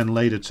 who then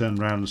later turned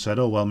around and said,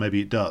 oh, well,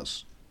 maybe it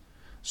does.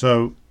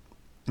 So,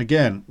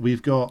 again,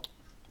 we've got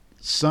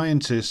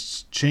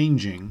scientists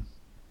changing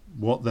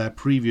what their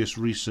previous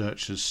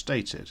research has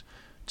stated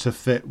to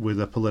fit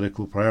with a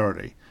political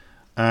priority.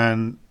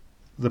 And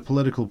the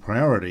political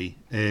priority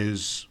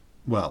is,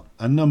 well,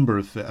 a number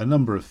of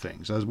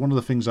things. As one of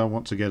the things I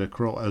want to get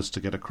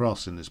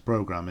across in this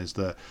program is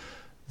that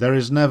there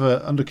is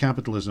never, under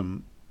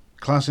capitalism,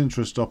 class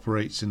interest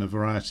operates in a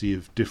variety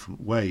of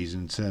different ways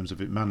in terms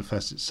of it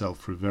manifests itself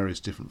through various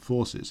different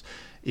forces.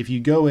 If you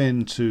go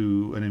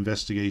into an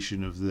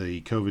investigation of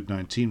the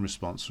COVID-19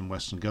 response from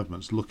Western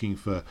governments looking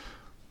for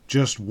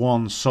just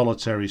one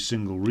solitary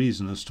single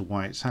reason as to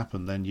why it's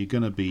happened, then you're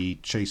going to be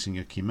chasing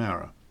a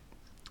chimera.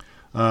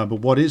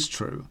 But what is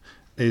true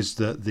is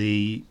that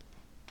the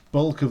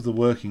bulk of the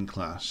working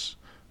class,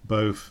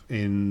 both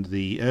in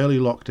the early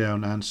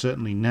lockdown and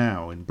certainly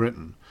now in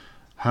Britain,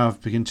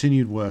 have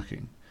continued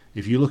working.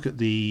 If you look at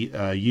the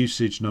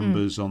usage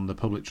numbers on the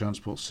public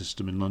transport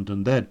system in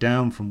London, they're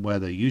down from where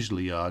they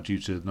usually are due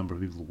to the number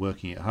of people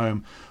working at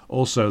home.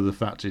 Also, the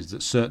fact is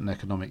that certain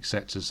economic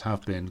sectors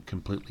have been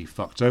completely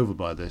fucked over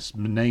by this,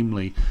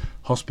 namely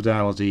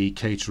hospitality,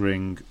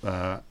 catering,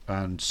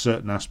 and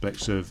certain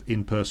aspects of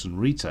in-person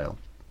retail.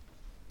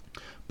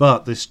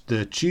 But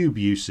the tube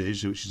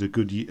usage, which is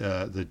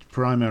the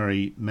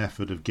primary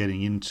method of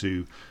getting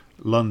into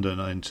London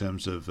in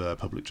terms of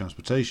public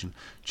transportation,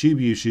 tube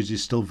usage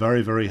is still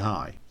very, very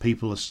high.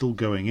 People are still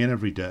going in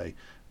every day.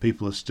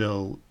 People are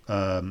still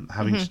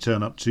having to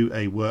turn up to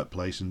a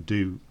workplace and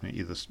do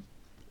either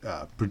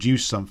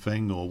produce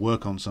something or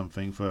work on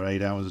something for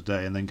 8 hours a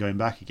day and then going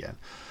back again.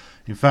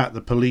 In fact,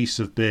 the police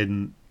have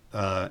been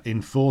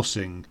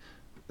enforcing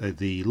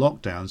the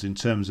lockdowns in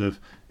terms of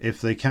if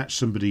they catch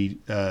somebody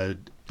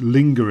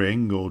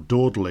lingering or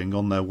dawdling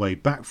on their way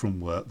back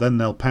from work, then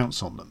they'll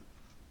pounce on them.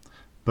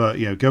 But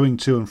going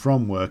to and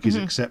from work is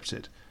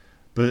accepted,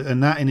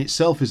 and that in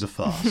itself is a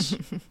farce.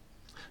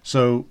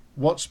 So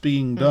what's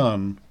being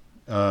done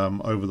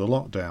over the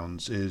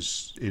lockdowns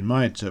is, in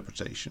my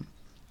interpretation,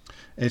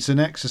 it's an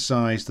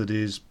exercise that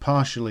is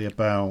partially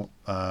about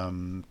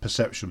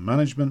perception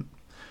management.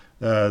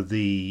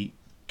 The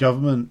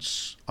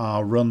governments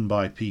are run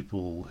by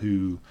people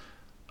who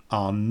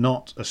are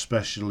not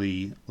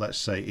especially, let's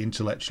say,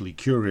 intellectually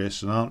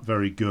curious and aren't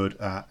very good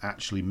at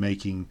actually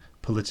making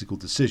political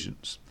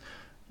decisions.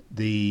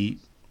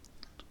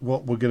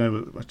 What we're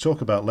going to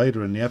talk about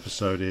later in the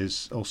episode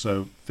is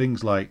also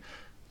things like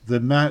the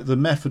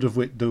method of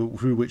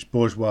through which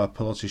bourgeois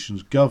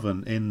politicians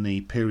govern in the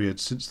period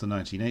since the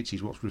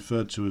 1980s, what's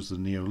referred to as the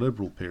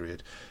neoliberal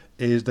period,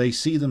 is they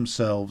see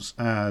themselves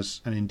as,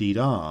 and indeed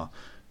are,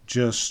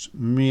 just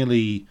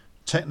merely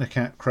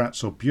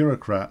technocrats or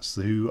bureaucrats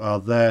who are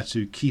there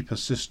to keep a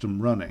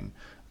system running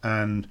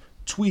and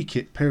tweak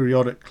it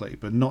periodically,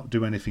 but not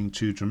do anything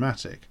too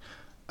dramatic.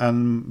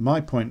 And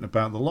my point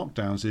about the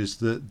lockdowns is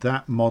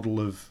that model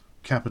of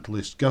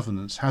capitalist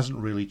governance hasn't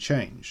really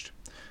changed,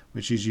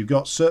 which is you've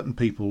got certain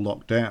people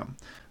locked down,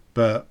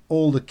 but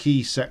all the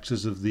key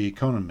sectors of the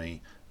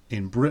economy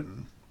in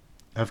Britain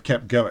have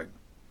kept going.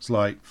 It's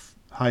like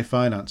high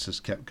finance has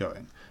kept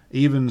going.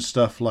 Even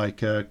stuff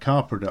like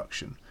car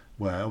production,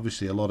 where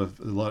obviously you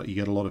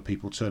get a lot of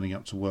people turning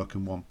up to work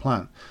in one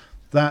plant.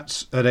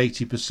 That's at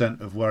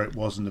 80% of where it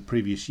was in the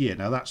previous year.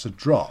 Now that's a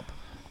drop,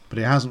 but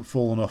it hasn't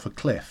fallen off a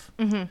cliff.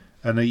 Mm-hmm.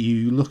 And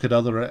you look at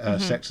other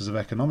sectors of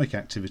economic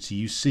activity,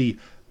 you see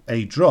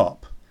a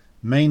drop,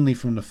 mainly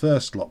from the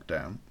first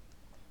lockdown,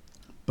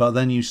 but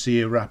then you see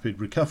a rapid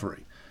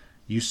recovery.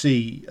 You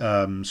see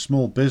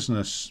small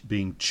business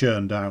being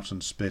churned out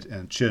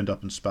and churned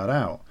up and spat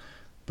out,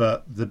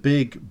 but the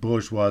big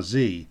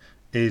bourgeoisie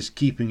is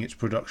keeping its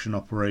production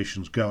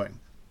operations going.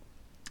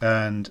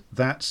 And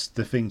that's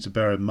the thing to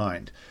bear in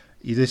mind.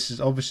 This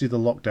is obviously, the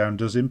lockdown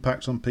does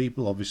impact on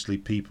people. Obviously,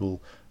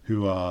 people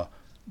who are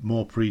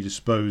more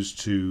predisposed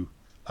to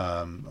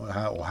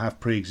or have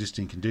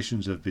pre-existing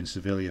conditions have been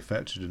severely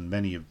affected, and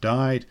many have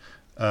died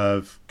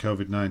of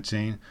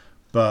COVID-19.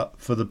 But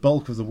for the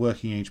bulk of the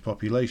working age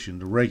population,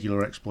 the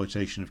regular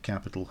exploitation of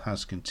capital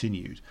has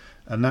continued.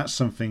 And that's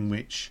something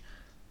which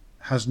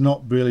has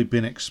not really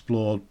been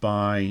explored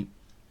by,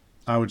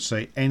 I would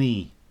say,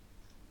 any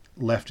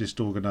leftist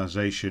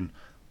organisation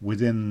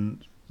within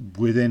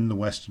the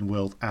Western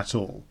world at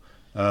all.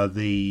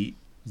 The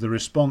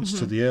response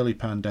to the early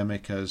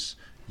pandemic, as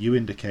you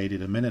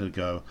indicated a minute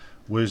ago,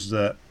 was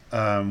that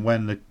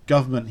when the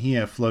government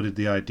here floated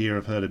the idea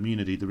of herd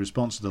immunity, the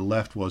response of the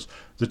left was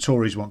the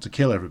Tories want to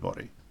kill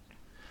everybody,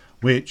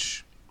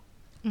 which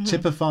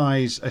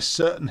typifies a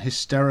certain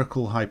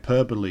hysterical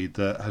hyperbole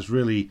that has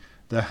really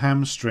the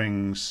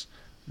hamstrings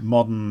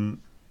modern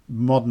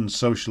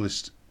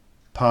socialist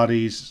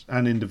parties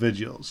and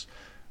individuals,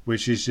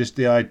 which is just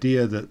the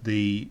idea that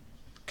the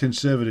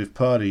Conservative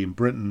Party in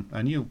Britain,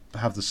 and you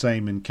have the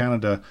same in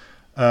Canada,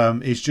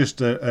 is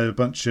just a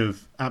bunch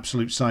of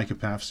absolute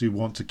psychopaths who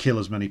want to kill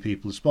as many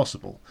people as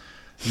possible.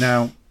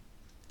 Now,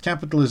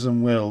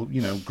 capitalism will,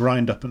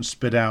 grind up and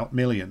spit out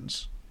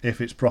millions if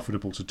it's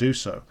profitable to do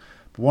so.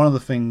 But one of the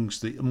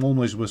things that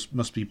always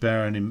must be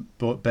borne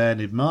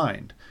in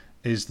mind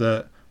is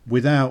that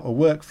without a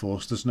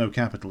workforce, there's no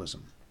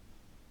capitalism.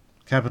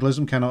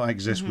 Capitalism cannot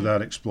exist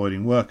without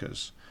exploiting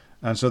workers.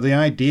 And so the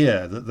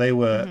idea that they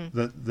were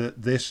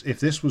if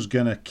this was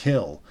going to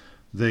kill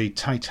the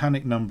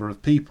titanic number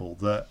of people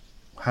that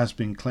has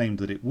been claimed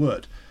that it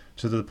would,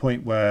 to the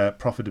point where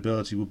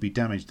profitability would be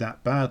damaged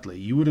that badly,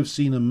 you would have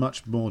seen a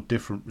much more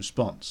different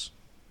response.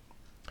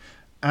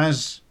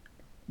 As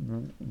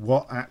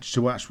what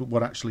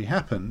actually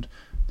happened,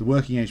 the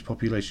working age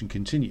population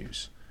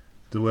continues,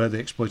 the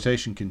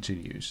exploitation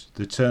continues,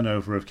 the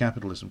turnover of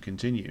capitalism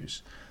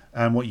continues,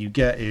 and what you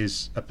get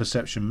is a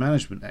perception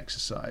management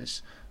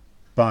exercise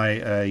by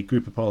a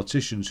group of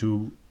politicians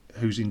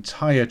whose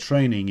entire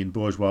training in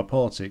bourgeois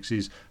politics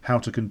is how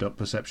to conduct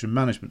perception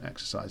management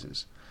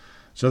exercises.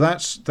 So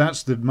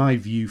that's my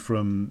view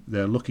from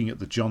looking at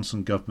the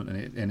Johnson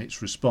government and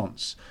its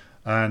response,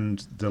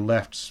 and the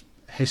left's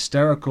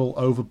hysterical,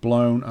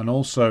 overblown, and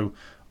also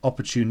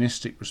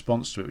opportunistic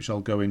response to it, which I'll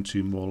go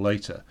into more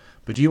later.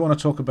 But do you want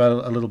to talk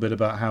about a little bit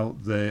about how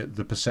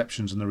the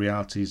perceptions and the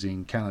realities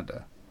in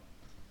Canada?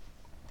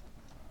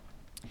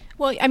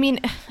 Well, I mean,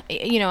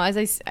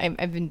 as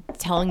I've been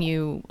telling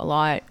you a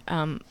lot,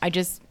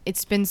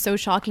 it's been so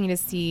shocking to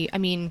see. I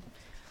mean,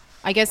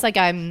 I guess I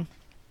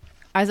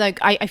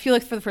feel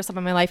like for the first time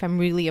in my life, I'm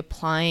really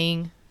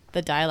applying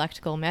the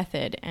dialectical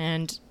method,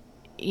 and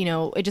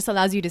it just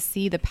allows you to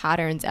see the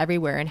patterns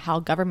everywhere and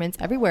how governments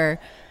everywhere,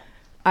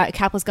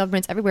 capitalist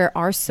governments everywhere,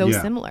 are so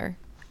similar.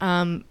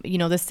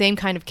 The same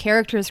kind of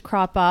characters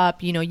crop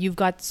up. You've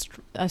got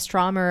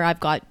Stromer, I've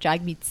got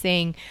Jagmeet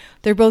Singh.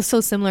 They're both so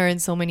similar in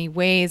so many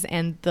ways,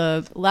 and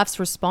the left's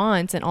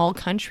response in all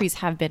countries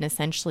have been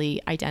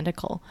essentially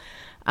identical.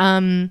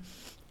 I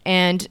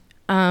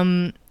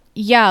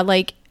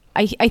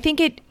think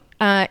it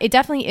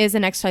definitely is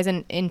an exercise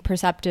in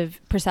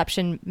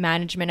perception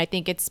management. I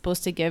think it's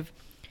supposed to give,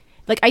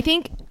 I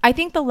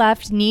think the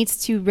left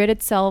needs to rid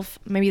itself,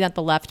 maybe not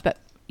the left, but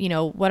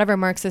whatever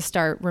Marxists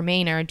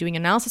remain are doing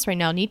analysis right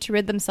now, need to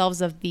rid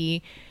themselves of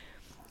the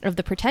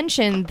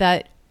pretension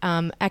that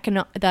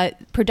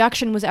that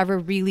production was ever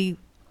really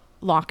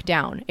locked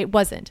down. It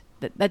wasn't.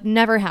 That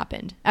never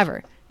happened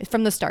ever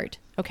from the start.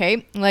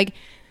 Okay,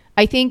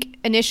 I think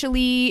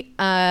initially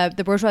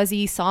the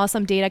bourgeoisie saw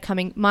some data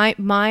coming. My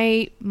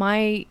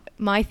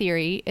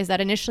theory is that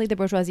initially the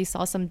bourgeoisie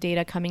saw some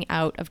data coming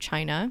out of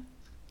China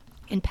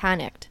and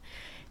panicked.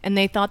 And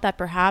they thought that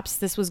perhaps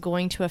this was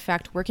going to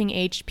affect working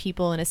age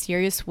people in a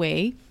serious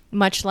way,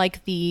 much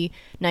like the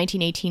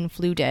 1918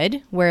 flu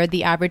did, where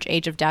the average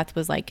age of death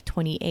was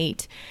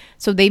 28.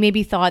 So they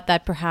maybe thought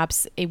that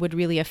perhaps it would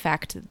really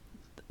affect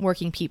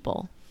working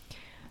people.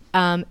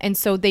 And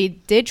so they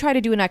did try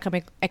to do an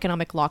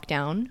economic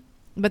lockdown,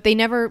 but they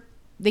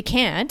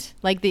can't.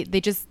 If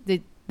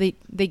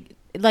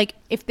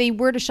they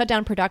were to shut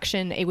down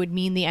production, it would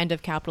mean the end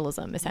of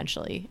capitalism,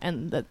 essentially.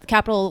 And the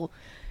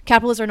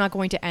capitalists are not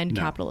going to end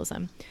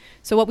capitalism.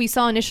 So what we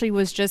saw initially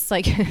was just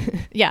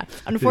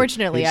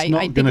unfortunately, I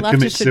think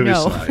leftists should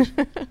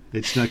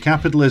know.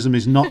 Capitalism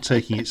is not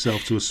taking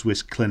itself to a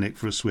Swiss clinic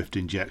for a swift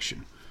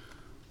injection.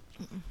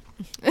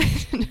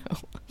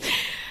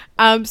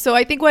 No. So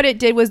I think what it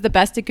did was the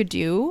best it could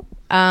do.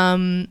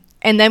 And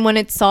then when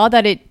it saw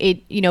that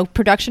it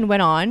production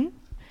went on,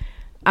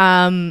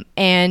 the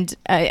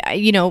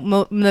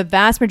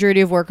vast majority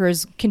of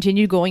workers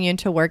continued going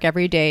into work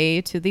every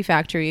day, to the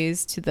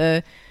factories, to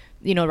the,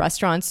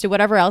 restaurants, to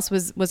whatever else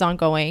was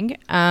ongoing.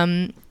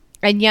 And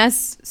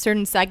yes,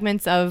 certain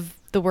segments of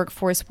the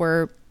workforce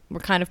were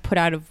kind of put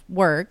out of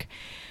work.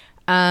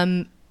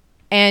 And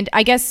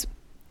I guess,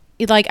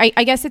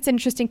 I guess it's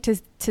interesting to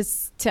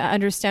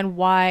understand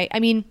why. I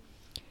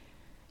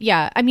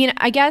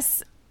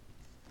guess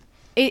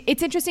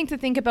it's interesting to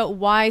think about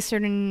why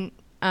certain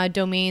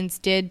domains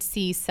did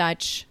see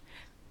such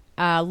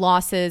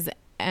losses,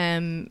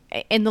 and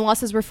the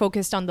losses were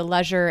focused on the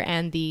leisure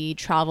and the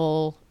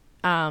travel,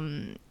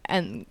 and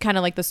kind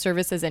of the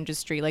services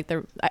industry.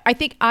 I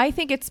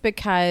think it's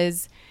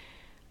because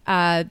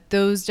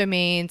those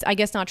domains, I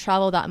guess not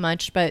travel that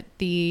much, but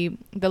the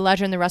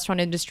leisure and the restaurant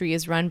industry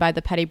is run by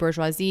the petty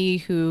bourgeoisie,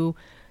 who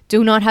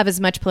do not have as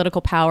much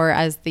political power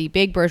as the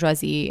big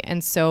bourgeoisie.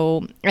 And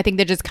so I think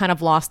they just kind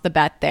of lost the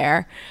bet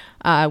there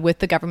with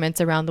the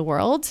governments around the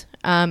world.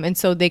 And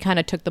so they kind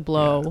of took the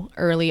blow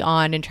early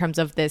on in terms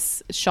of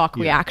this shock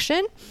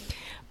reaction.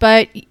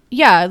 But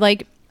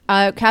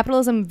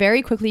capitalism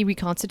very quickly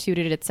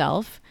reconstituted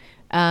itself.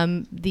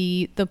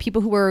 The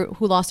people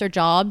who lost their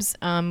jobs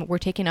were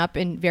taken up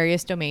in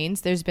various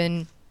domains. There's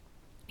been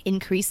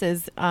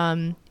increases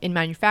in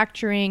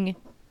manufacturing,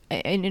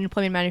 in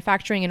employment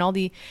manufacturing,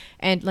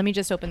 and let me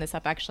just open this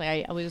up.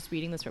 Actually, I was just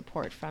reading this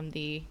report from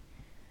the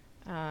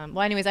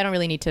anyways, I don't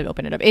really need to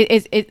open it up.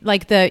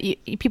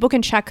 People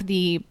can check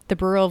the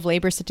Bureau of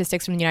Labor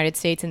Statistics from the United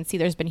States and see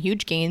there's been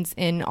huge gains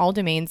in all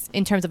domains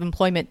in terms of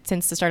employment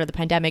since the start of the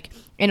pandemic,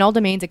 in all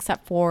domains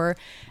except for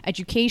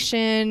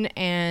education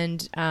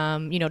and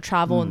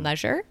travel and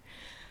leisure.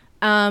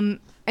 And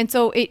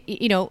so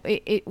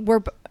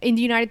we're in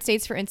the United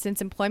States, for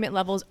instance, employment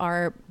levels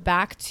are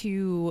back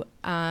to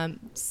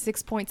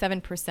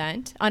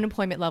 6.7%.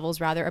 Unemployment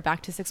levels rather are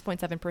back to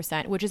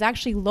 6.7%, which is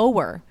actually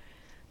lower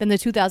than the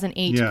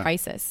 2008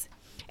 crisis.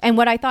 And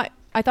what I thought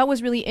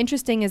was really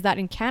interesting is that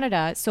in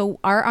Canada, so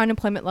our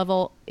unemployment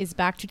level is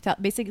back to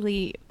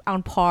basically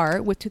on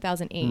par with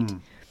 2008.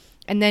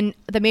 And then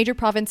the major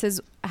provinces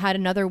had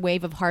another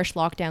wave of harsh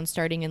lockdowns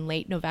starting in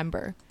late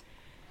November.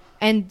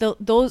 And they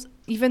were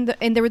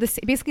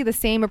basically the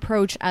same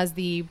approach as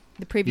the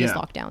previous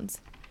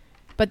lockdowns,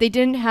 but they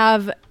didn't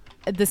have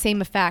the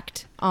same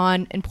effect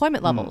on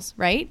employment levels,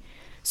 right?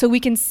 So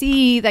we can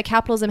see that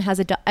capitalism has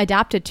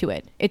adapted to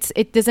it.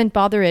 It doesn't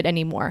bother it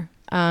anymore.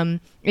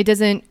 It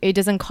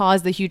doesn't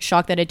cause the huge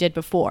shock that it did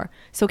before.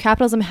 So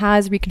capitalism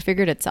has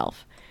reconfigured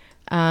itself.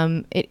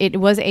 It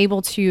was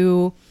able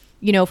to,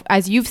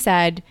 as you've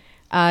said,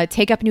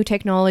 take up new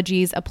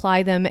technologies,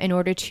 apply them in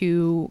order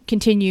to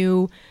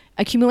continue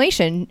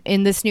accumulation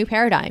in this new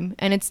paradigm,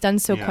 and it's done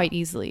so quite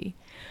easily.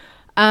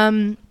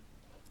 So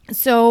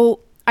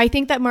I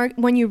think that, Mark,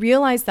 when you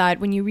realize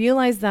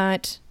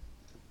that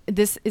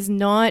this is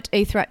not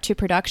a threat to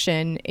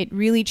production, it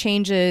really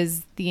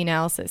changes the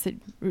analysis. It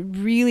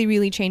really,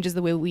 really changes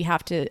the way we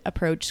have to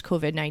approach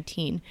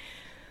COVID-19.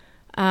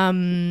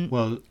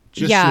 Well,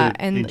 just to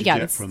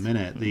interject for a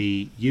minute,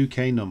 the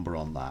UK number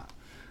on that,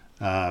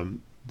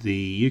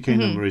 the UK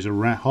number is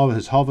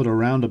has hovered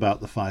around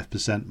about the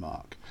 5%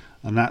 mark,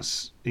 and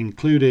that's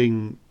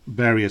including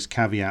various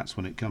caveats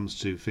when it comes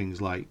to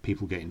things like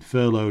people getting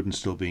furloughed and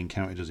still being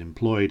counted as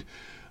employed.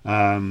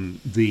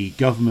 The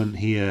government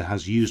here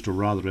has used a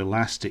rather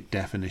elastic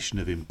definition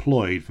of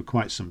employed for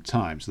quite some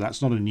time, so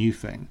that's not a new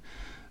thing.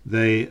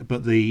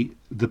 But the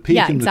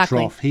peak and the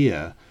trough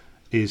here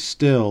is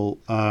still,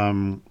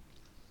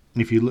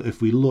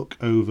 if we look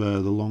over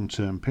the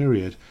long-term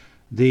period,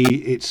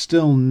 it's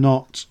still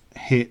not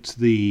hit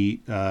the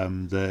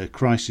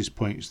crisis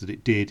points that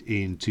it did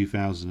in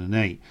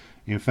 2008.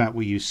 In fact,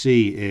 what you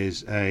see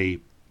is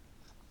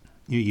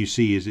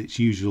its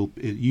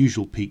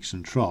usual peaks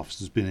and troughs.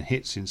 There's been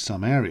hits in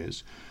some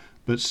areas,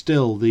 but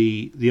still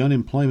the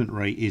unemployment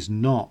rate is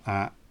not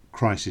at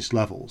crisis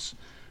levels.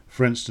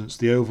 For instance,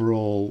 the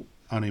overall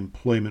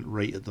unemployment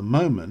rate at the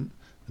moment,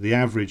 the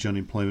average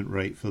unemployment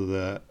rate for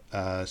the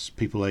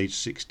people aged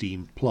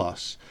 16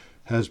 plus,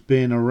 has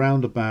been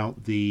around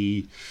about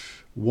the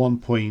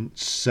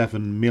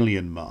 1.7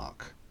 million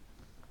mark,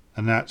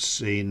 and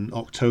that's in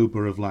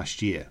October of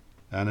last year.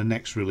 And the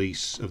next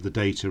release of the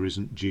data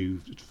isn't due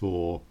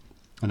for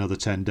another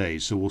 10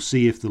 days. So we'll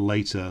see if the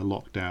later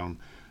lockdown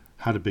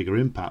had a bigger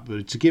impact.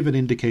 But to give an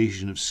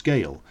indication of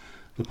scale,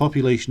 the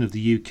population of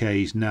the UK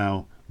is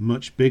now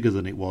much bigger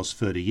than it was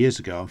 30 years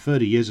ago. And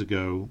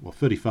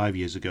 35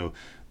 years ago,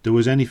 there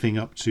was anything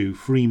up to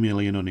 3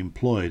 million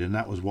unemployed, and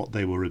that was what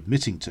they were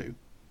admitting to.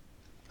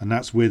 And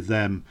that's with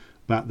them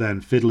back then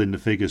fiddling the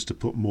figures to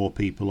put more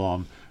people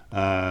on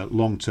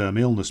long-term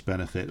illness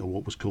benefit, or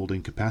what was called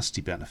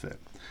incapacity benefit,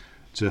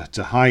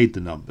 to hide the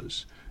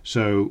numbers.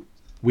 So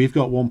we've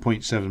got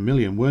 1.7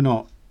 million.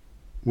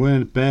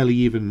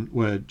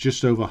 We're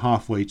just over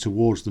halfway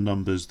towards the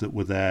numbers that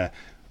were there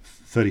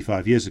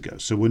 35 years ago.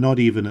 So we're not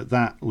even at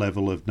that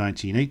level of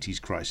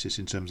 1980s crisis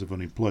in terms of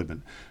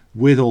unemployment,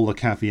 with all the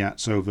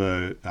caveats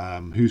over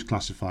who's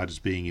classified as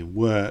being in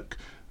work,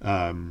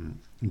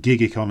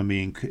 gig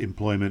economy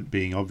employment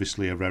being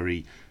obviously a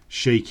very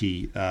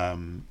shaky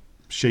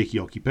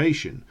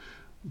occupation.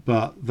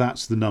 But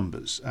that's the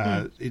numbers.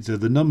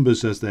 The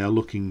numbers as they are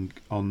looking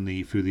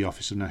through the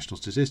Office of National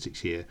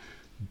Statistics here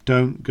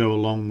don't go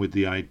along with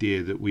the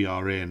idea that we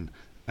are in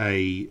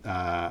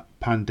a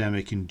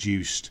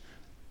pandemic-induced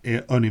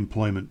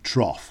unemployment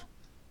trough.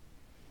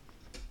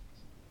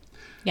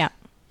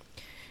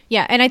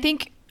 Yeah, and I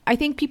think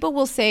people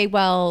will say,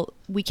 well,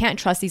 we can't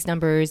trust these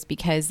numbers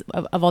because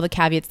of all the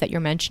caveats that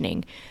you're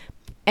mentioning.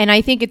 And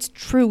I think it's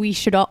true. We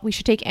should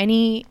take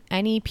any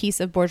piece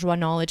of bourgeois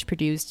knowledge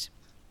produced,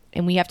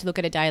 and we have to look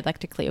at it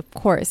dialectically, of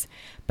course.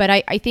 But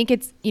I think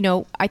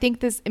I think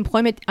this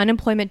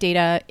unemployment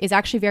data is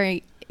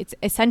actually it's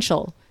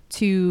essential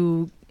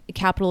to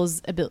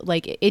capital's ability.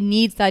 Like, it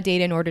needs that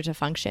data in order to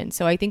function.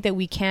 So I think that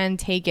we can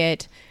take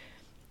it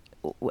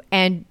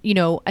and,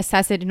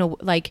 assess it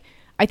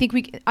I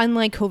think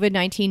unlike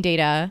COVID-19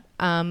 data,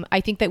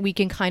 I think that we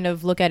can kind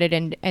of look at it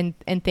and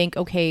think,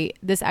 okay,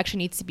 this actually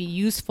needs to be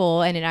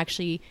useful, and it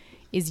actually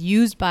is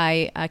used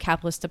by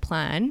capitalists to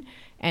plan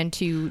and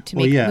to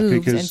make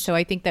moves. And so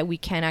I think that we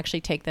can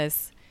actually take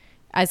this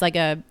as like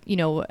a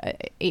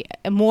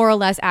more or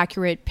less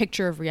accurate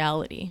picture of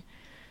reality.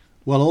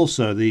 Well,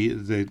 also the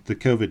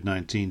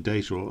COVID-19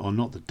 data, or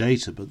not the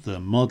data, but the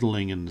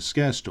modelling and the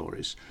scare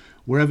stories,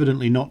 were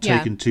evidently not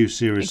taken too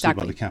seriously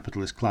by the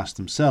capitalist class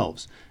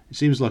themselves. It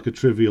seems like a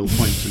trivial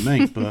point to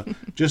make, but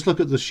just look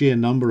at the sheer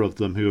number of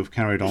them who have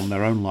carried on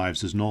their own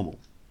lives as normal.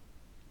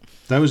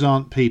 Those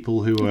aren't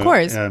people who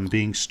are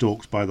being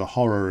stalked by the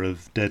horror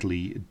of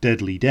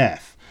deadly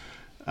death.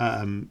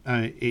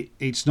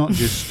 It's not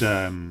just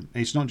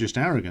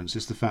arrogance.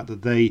 It's the fact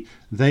that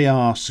they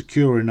are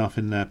secure enough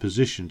in their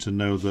position to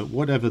know that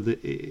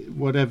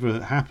whatever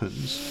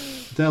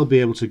happens, they'll be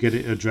able to get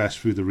it addressed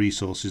through the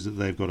resources that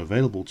they've got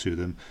available to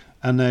them,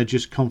 and they're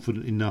just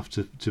confident enough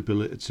to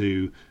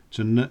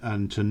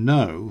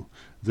know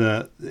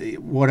that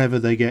whatever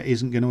they get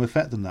isn't going to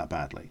affect them that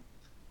badly.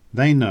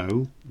 They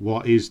know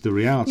what is the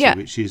reality,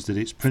 which is that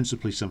it's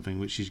principally something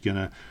which is going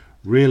to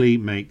really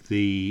make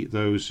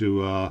those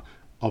who are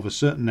of a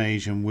certain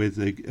age and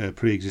with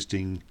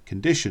pre-existing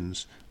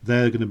conditions,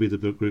 they're going to be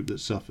the group that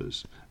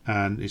suffers.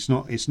 And it's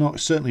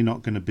certainly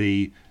not going to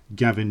be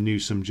Gavin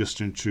Newsom,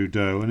 Justin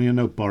Trudeau,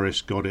 and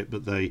Boris got it,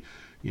 but they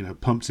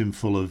pumped him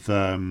full of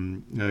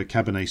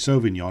Cabernet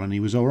Sauvignon, and he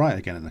was all right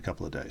again in a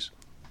couple of days.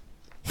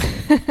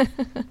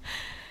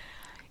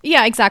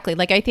 Yeah, exactly.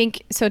 Like, I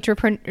think, so to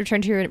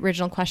return to your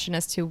original question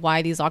as to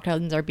why these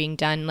lockdowns are being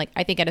done, like,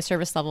 I think at a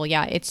service level,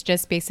 it's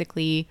just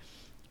basically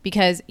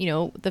because, you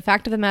know, the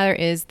fact of the matter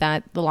is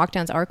that the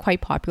lockdowns are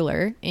quite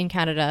popular in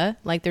Canada.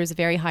 Like, there's a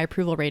very high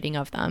approval rating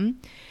of them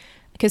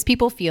because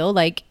people feel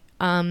like,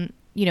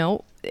 you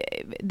know,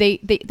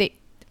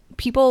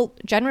 people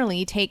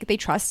generally they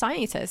trust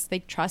scientists, they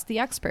trust the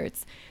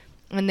experts,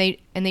 and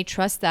they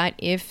trust that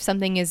if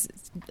something is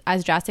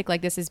as drastic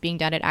like this is being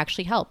done, it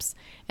actually helps.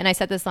 And I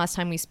said this last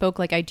time we spoke,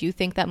 like, I do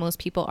think that most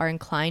people are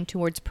inclined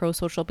towards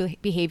pro-social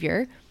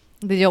behavior.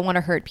 They don't want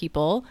to hurt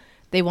people.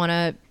 They want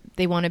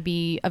to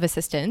be of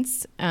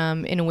assistance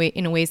in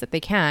ways that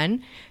they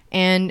can,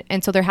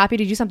 and so they're happy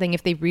to do something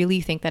if they really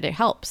think that it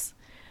helps.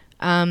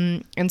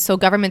 And so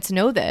governments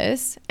know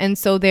this, and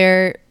so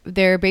they're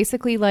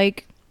basically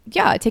like,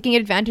 yeah, taking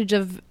advantage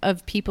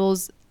of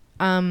people's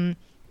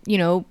you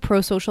know,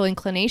 pro-social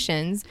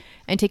inclinations,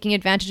 and taking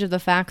advantage of the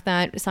fact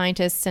that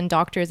scientists and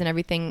doctors and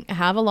everything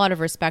have a lot of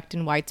respect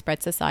in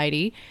widespread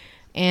society,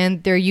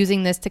 and they're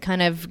using this to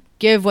kind of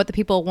give what the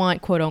people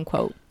want, quote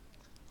unquote.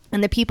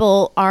 And the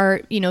people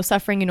are, you know,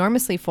 suffering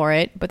enormously for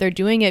it, but they're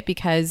doing it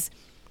because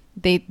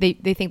they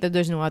think that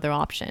there's no other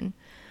option.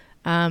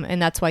 And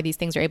that's why these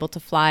things are able to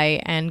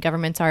fly, and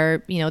governments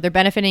are, you know, they're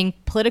benefiting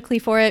politically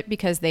for it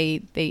because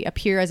they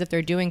appear as if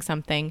they're doing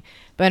something,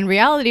 but in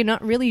reality,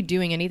 not really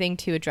doing anything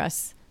to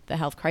address the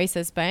health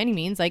crisis by any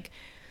means. Like,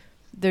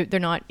 they're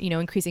not, you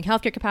know, increasing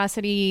healthcare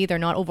capacity. They're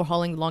not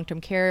overhauling the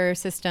long-term care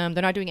system.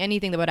 They're not doing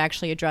anything that would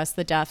actually address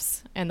the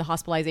deaths and the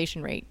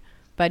hospitalization rate.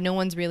 But no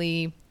one's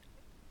really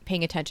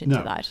paying attention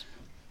to that.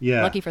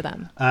 Yeah. Lucky for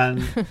them.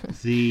 And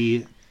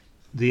the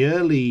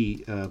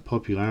early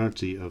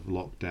popularity of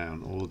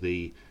lockdown, or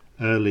the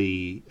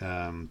early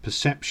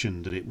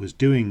perception that it was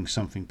doing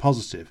something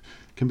positive,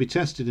 can be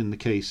tested in the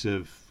case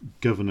of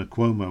Governor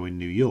Cuomo in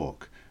New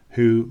York,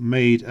 who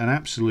made an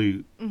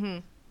absolute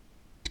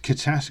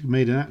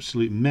made an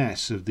absolute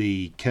mess of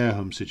the care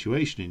home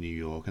situation in New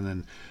York, and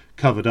then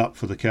covered up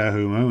for the care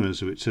home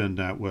owners, who it turned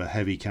out were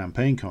heavy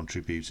campaign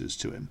contributors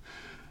to him.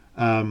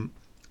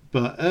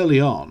 But early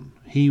on,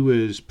 he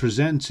was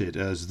presented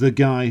as the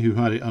guy who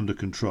had it under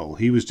control.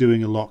 He was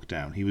doing a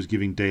lockdown. He was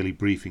giving daily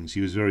briefings.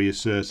 He was very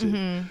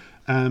assertive.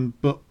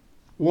 But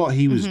what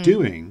he was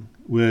doing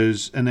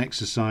was an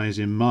exercise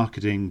in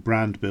marketing,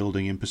 brand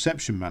building, and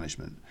perception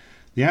management.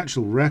 The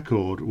actual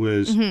record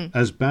was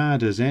as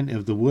bad as any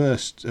of the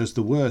worst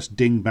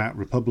dingbat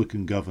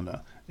Republican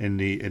governor in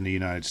the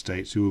United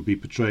States, who would be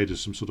portrayed as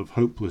some sort of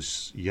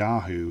hopeless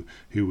yahoo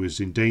who was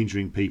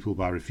endangering people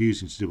by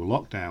refusing to do a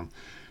lockdown.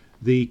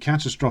 The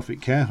catastrophic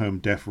care home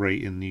death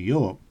rate in New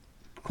York,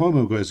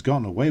 Cuomo has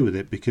gotten away with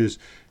it because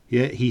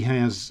he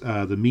has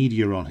the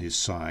media on his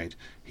side.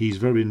 He's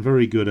been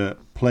very good at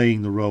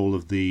playing the role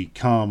of the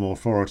calm,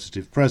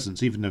 authoritative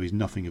presence, even though he's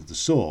nothing of the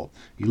sort.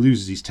 He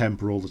loses his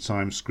temper all the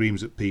time,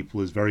 screams at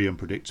people, is very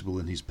unpredictable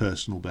in his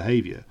personal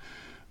behaviour.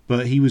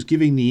 But he was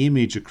giving the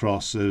image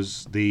across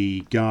as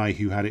the guy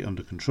who had it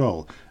under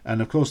control.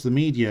 And of course the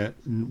media,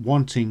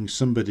 wanting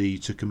somebody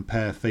to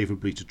compare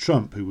favourably to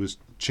Trump, who was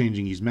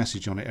changing his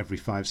message on it every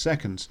 5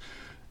 seconds,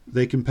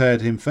 they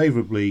compared him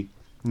favourably,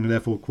 and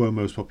therefore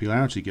Cuomo's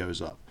popularity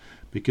goes up.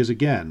 Because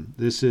again,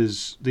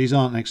 these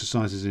aren't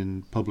exercises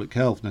in public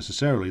health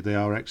necessarily, they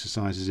are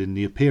exercises in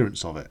the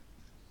appearance of it.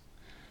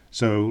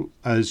 So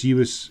as you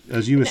were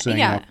saying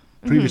in our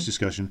previous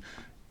discussion,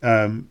 you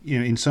know,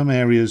 in some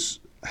areas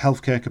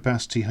healthcare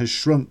capacity has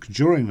shrunk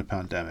during the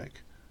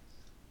pandemic.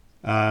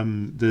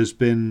 There's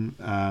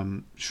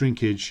been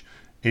shrinkage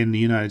in the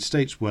United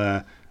States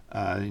where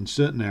in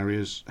certain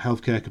areas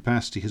healthcare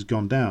capacity has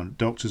gone down.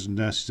 Doctors and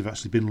nurses have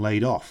actually been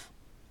laid off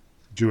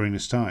during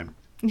this time.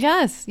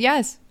 Yes.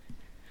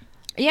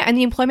 Yeah, and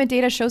the employment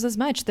data shows as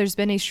much. There's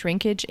been a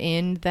shrinkage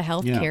in the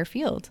healthcare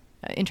field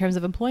in terms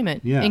of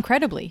employment. Yeah.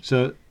 Incredibly.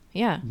 So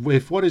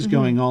if what is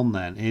going on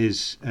then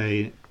is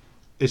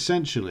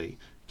essentially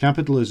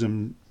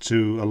capitalism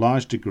to a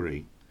large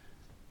degree,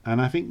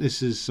 and I think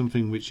this is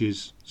something which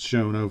is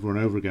shown over and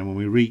over again when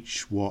we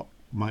reach what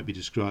would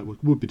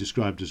be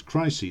described as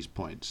crisis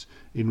points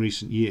in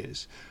recent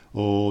years,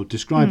 or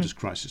described as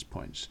crisis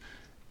points.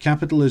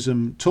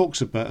 Capitalism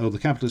talks about, or the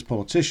capitalist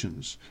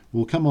politicians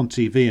will come on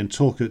TV and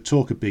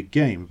talk a big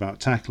game about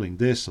tackling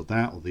this or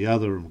that or the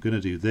other, and we're going to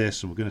do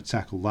this and we're going to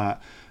tackle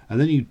that, and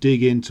then you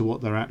dig into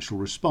what their actual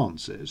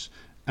response is,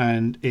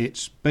 and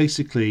it's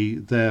basically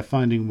they're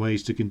finding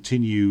ways to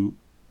continue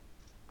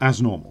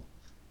as normal,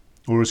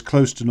 or as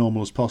close to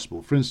normal as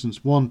possible. For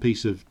instance, one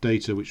piece of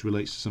data which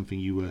relates to something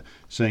you were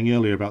saying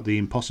earlier about the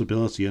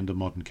impossibility under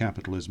modern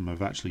capitalism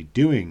of actually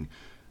doing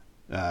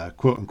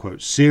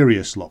quote-unquote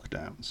serious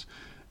lockdowns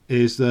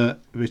is that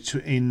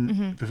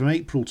from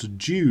April to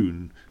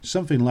June,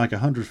 something like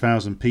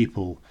 100,000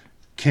 people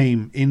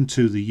came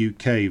into the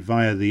UK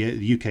via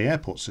the UK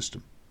airport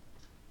system,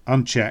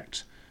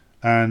 unchecked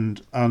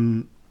and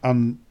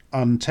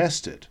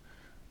untested.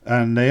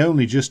 And they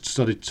only just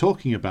started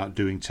talking about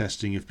doing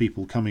testing of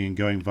people coming and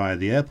going via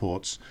the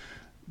airports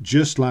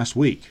just last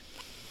week.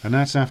 And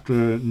that's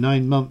after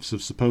 9 months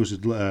of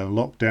supposed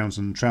lockdowns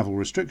and travel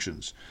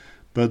restrictions.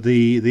 But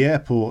the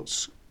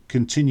airports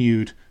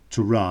continued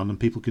to run and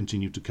people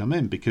continued to come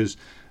in because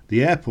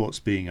the airports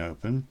being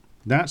open,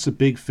 that's a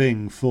big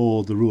thing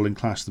for the ruling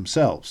class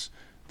themselves.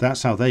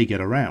 That's how they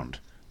get around.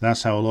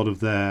 That's how a lot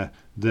of their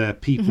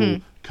people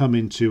come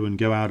into and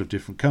go out of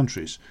different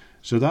countries.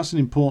 So that's an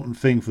important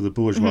thing for the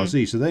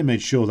bourgeoisie. So they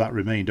made sure that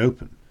remained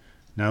open.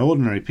 Now,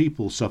 ordinary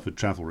people suffered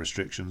travel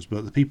restrictions,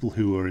 but the people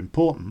who were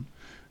important,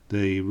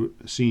 the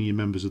senior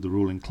members of the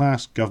ruling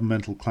class,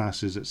 governmental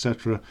classes,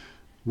 etc.,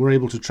 were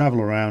able to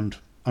travel around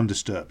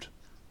undisturbed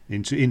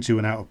into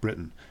and out of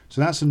Britain. So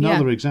that's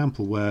another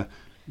example where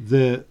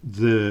the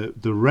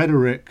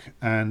rhetoric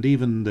and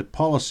even the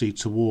policy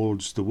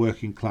towards the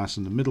working class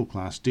and the middle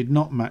class did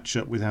not match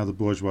up with how the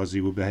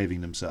bourgeoisie were behaving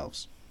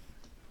themselves.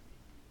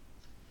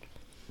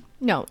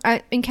 No,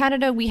 in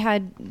Canada, we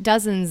had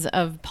dozens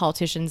of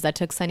politicians that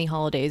took sunny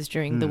holidays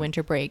during the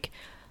winter break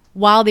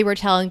while they were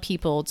telling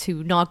people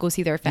to not go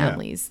see their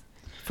families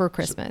for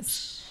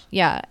Christmas.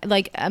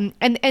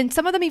 And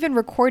some of them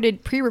even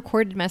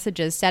pre-recorded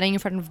messages standing in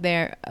front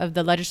of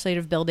the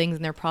legislative buildings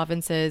in their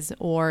provinces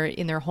or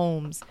in their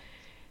homes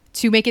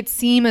to make it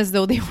seem as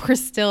though they were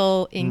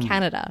still in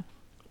Canada.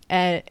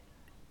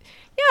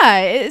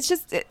 It's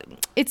just,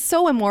 it's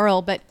so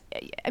immoral, but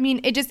I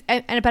mean,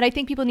 but I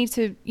think people need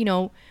to,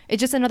 it's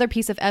just another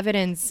piece of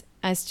evidence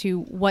as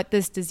to what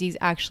this disease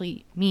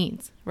actually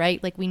means,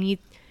 right? Like we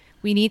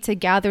need to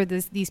gather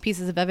these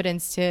pieces of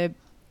evidence to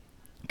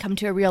come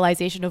to a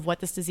realization of what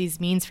this disease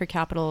means for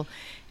capital,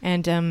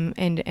 and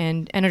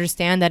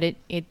understand that I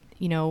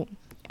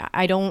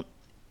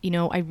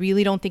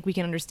really don't think we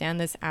can understand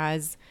this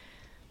as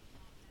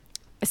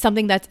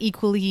something that's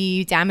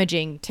equally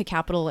damaging to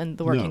capital and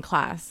the working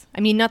class.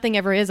 I mean, nothing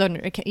ever is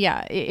under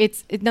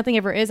nothing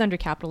ever is under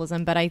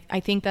capitalism, but I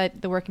think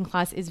that the working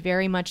class is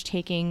very much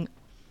taking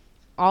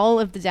all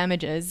of the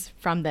damages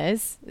from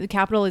this. The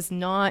capital is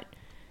not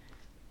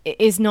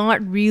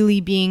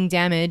really being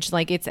damaged.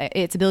 Like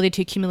its ability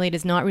to accumulate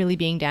is not really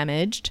being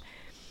damaged.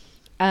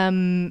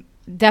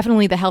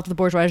 Definitely the health of the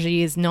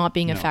bourgeoisie is not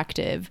being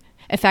affected.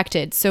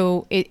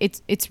 So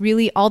it's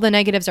really, all the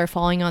negatives are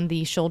falling on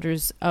the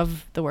shoulders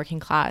of the working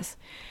class.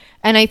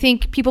 And I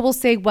think people will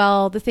say,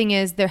 well, the thing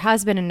is, there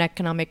has been an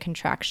economic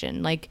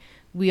contraction. Like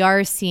we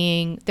are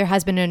seeing, there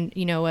has been a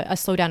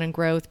slowdown in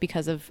growth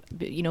because of,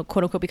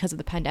 quote unquote, because of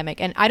the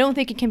pandemic. And I don't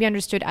think it can be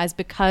understood as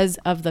because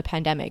of the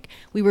pandemic.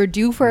 We were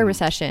due for a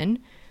recession.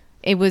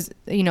 It was,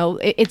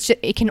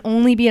 it can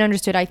only be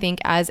understood, I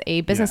think, as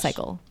a business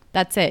cycle.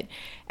 That's it.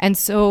 And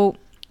so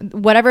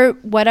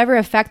whatever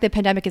effect the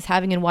pandemic is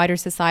having in wider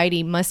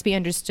society must be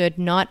understood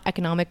not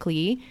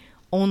economically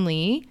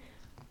only,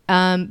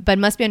 but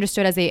must be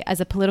understood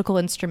as a political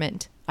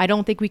instrument. I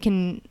don't think we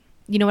can,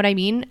 you know what I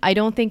mean? I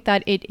don't think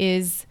that it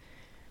is.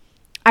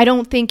 I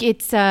don't think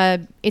it's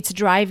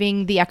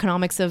driving the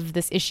economics of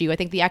this issue. I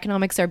think the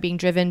economics are being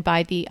driven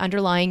by the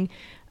underlying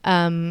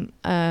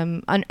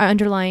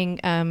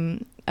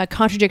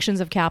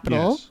contradictions of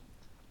capital. Yes.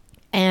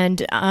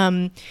 And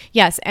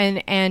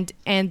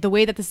and the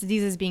way that this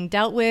disease is being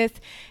dealt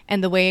with,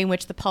 and the way in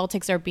which the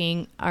politics are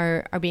being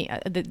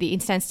the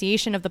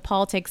instantiation of the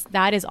politics,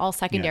 that is all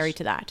secondary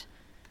to that.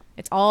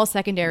 It's all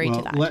secondary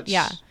to that.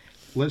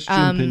 Let's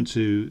jump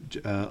into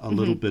a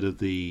little bit of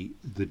the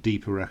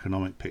deeper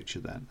economic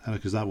picture then,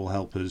 because that will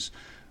help us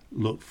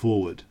look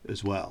forward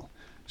as well.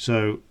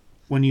 So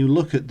when you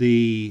look at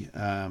the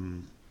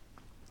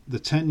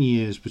 10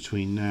 years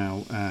between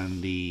now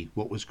and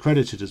what was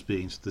credited as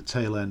being the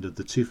tail end of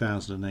the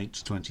 2008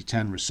 to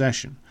 2010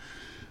 recession,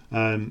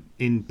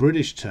 in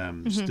British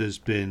terms, there's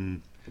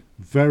been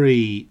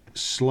very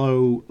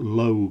slow,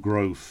 low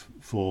growth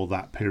for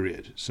that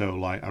period. So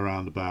like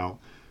around about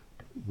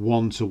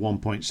 1 to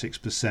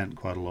 1.6%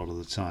 quite a lot of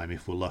the time,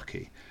 if we're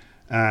lucky.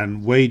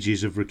 And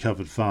wages have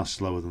recovered far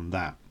slower than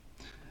that.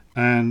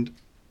 And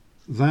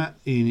that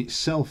in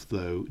itself,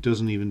 though,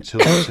 doesn't even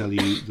tell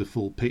you the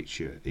full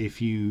picture.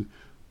 If you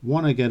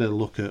want to get a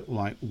look at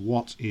like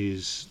what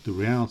is the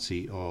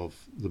reality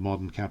of the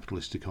modern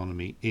capitalist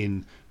economy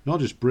in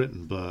not just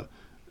Britain, but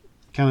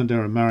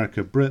Canada,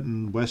 America,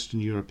 Britain, Western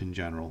Europe in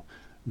general,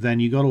 then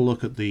you got to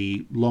look at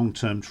the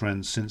long-term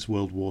trends since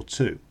World War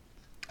II,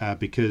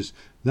 because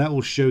that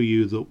will show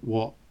you that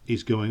what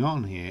is going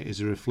on here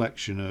is a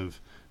reflection of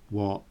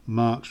what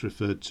Marx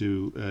referred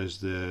to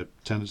as the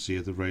tendency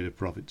of the rate of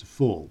profit to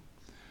fall,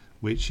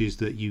 which is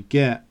that you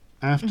get,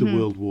 after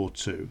World War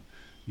II,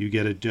 you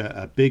get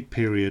a big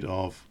period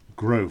of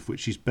growth,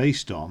 which is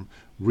based on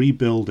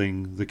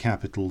rebuilding the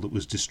capital that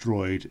was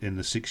destroyed in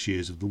the 6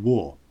 years of the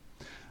war.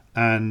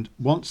 And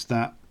once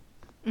that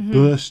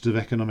burst of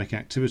economic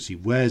activity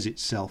wears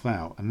itself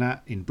out, and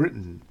that in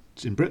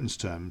Britain's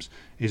terms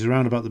is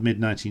around about the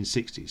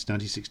mid-1960s,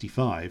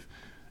 1965,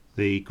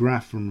 the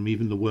graph from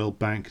even the World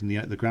Bank and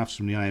the graphs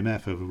from the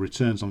IMF over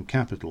returns on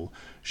capital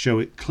show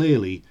it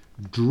clearly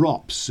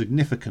drops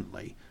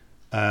significantly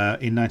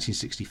in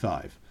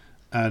 1965.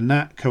 And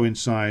that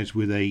coincides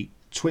with a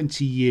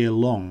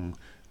 20-year-long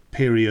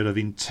period of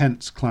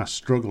intense class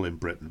struggle in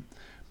Britain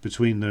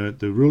between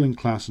the ruling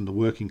class and the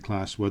working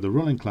class, where the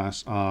ruling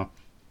class are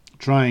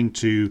trying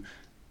to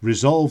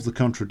resolve the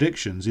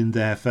contradictions in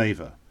their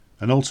favour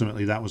And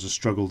ultimately, that was a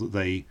struggle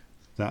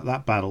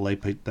that battle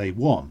they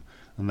won.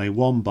 And they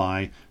won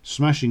by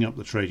smashing up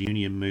the trade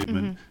union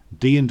movement,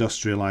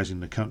 deindustrializing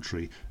the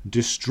country,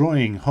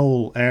 destroying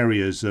whole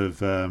areas of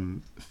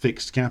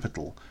fixed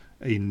capital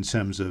in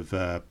terms of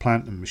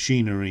plant and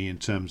machinery, in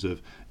terms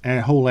of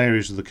whole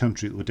areas of the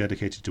country that were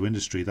dedicated to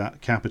industry.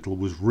 That capital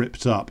was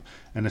ripped up,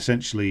 and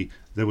essentially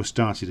they were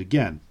started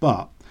again.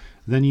 But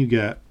then you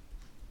get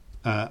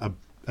a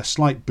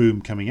slight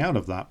boom coming out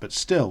of that, but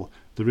still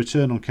the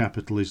return on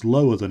capital is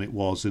lower than it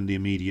was in the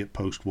immediate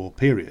post-war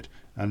period.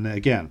 And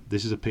again,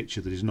 this is a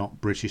picture that is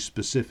not British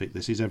specific.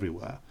 This is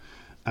everywhere.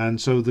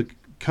 And so the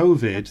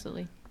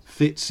COVID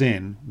fits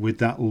in with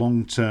that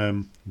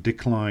long-term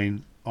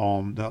decline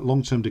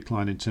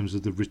in terms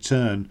of the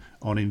return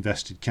on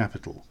invested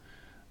capital.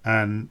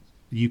 And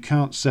you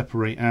can't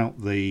separate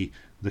out the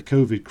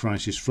COVID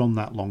crisis from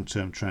that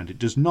long-term trend. It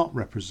does not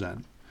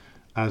represent,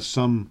 as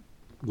some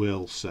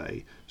will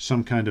say,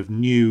 some kind of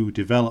new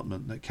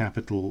development that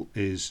capital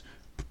is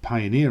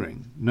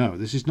pioneering. No,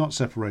 this is not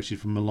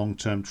separated from a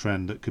long-term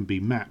trend that can be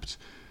mapped.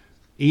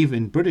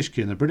 Even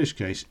in the British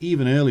case,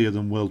 even earlier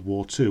than World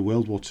War II.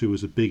 World War II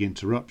was a big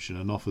interruption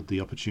and offered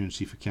the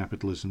opportunity for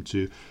capitalism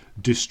to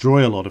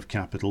destroy a lot of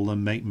capital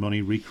and make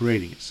money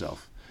recreating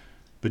itself.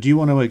 But do you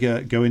want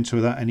to go into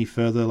that any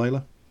further,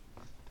 Layla?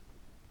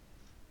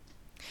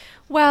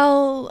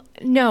 Well,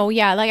 no,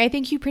 yeah, I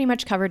think you pretty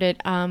much covered it.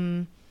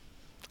 I'm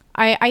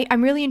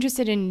really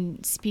interested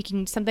in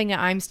speaking. Something that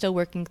I'm still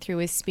working through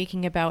is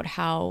speaking about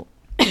how,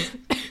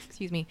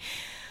 excuse me,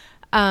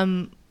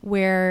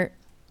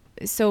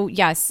 So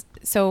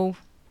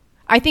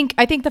I think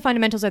the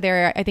fundamentals are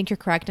there. I think you're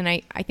correct, and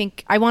I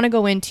think I want to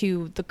go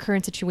into the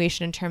current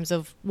situation in terms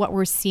of what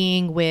we're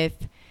seeing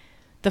with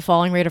the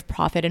falling rate of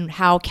profit and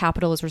how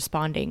capital is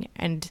responding,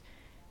 and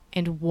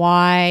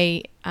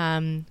why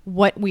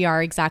what we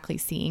are exactly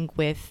seeing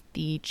with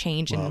the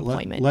change in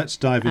employment. Let's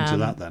dive into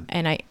that then.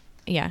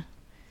 Yeah,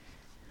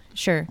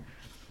 sure.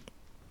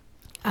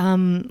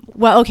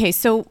 Well, okay.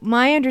 So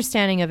my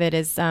understanding of it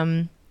is,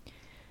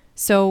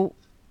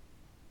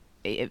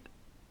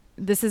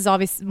 this is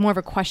obviously more of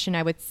a question,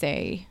 I would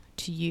say,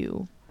 to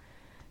you.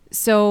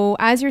 So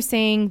as you're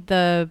saying,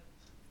 the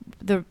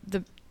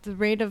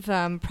rate of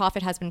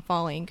profit has been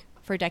falling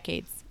for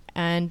decades,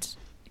 and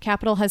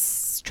capital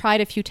has tried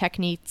a few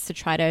techniques to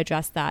try to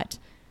address that.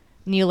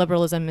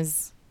 Neoliberalism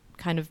is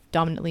kind of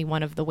dominantly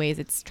one of the ways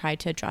it's tried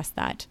to address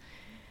that.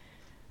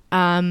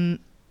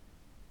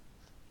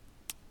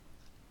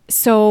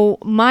 So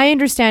my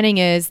understanding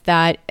is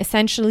that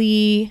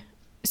essentially,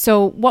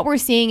 so what we're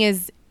seeing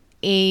is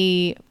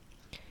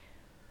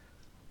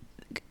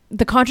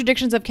the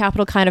contradictions of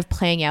capital kind of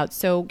playing out.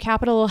 So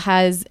capital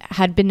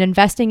had been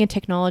investing in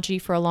technology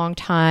for a long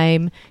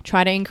time,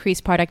 try to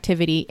increase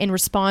productivity in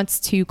response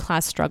to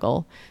class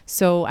struggle.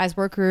 So as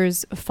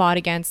workers fought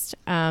against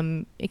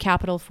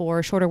capital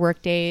for shorter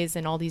work days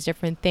and all these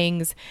different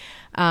things,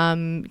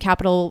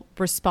 capital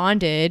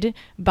responded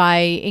by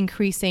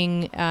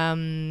increasing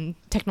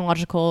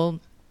technological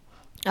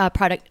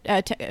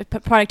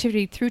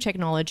productivity through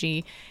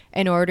technology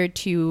in order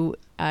to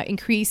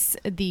increase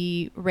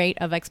the rate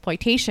of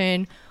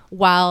exploitation,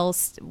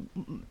 whilst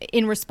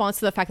in response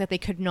to the fact that they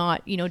could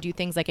not, do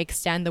things like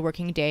extend the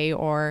working day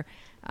or,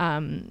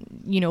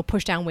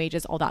 push down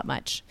wages all that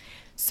much.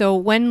 So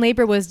when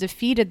labor was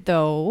defeated,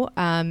 though,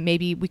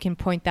 maybe we can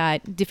point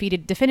that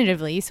defeated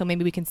definitively. So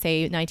maybe we can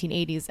say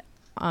 1980s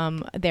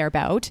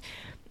thereabout.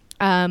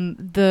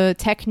 The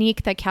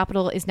technique that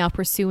capital is now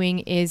pursuing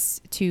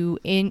is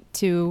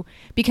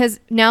because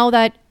now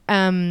that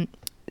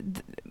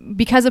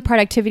because of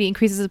productivity,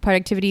 increases of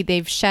productivity,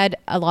 they've shed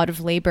a lot of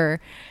labor,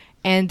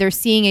 and they're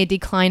seeing a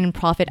decline in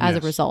profit as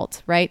a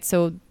result, right?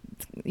 So,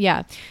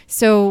 yeah.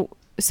 So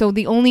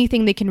the only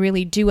thing they can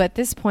really do at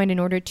this point in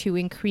order to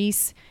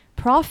increase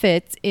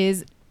profits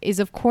is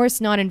of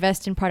course not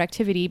invest in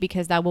productivity,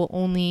 because that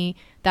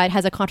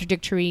has a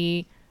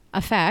contradictory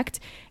effect.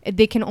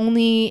 They can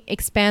only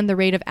expand the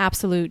rate of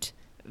absolute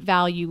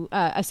value,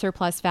 a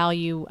surplus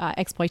value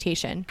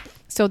exploitation.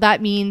 So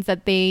that means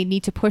that they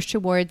need to push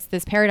towards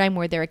this paradigm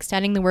where they're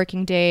extending the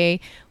working day,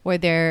 where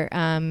they're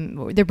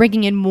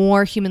bringing in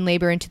more human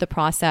labor into the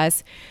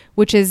process,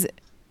 which is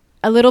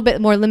a little bit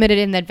more limited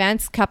in the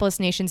advanced capitalist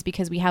nations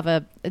because we have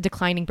a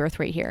declining birth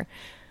rate here.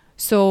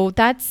 So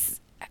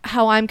that's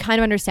how I'm kind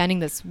of understanding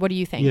this. What do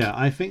you think? Yeah,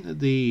 I think that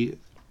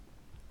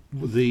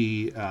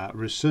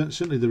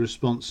certainly the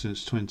response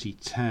since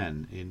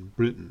 2010 in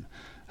Britain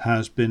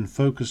has been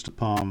focused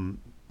upon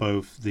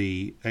both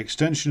the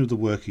extension of the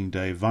working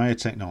day via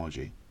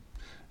technology.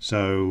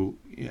 So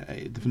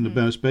from the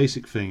most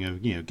basic thing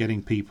of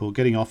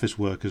getting office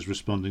workers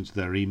responding to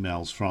their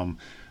emails from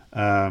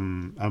a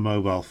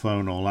mobile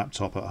phone or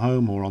laptop at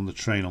home or on the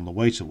train on the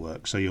way to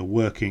work. So you're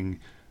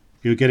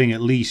getting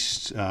at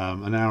least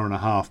an hour and a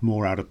half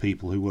more out of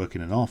people who work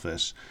in an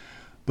office.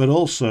 But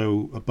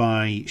also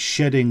by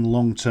shedding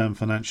long-term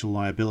financial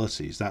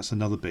liabilities. That's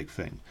another big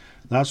thing.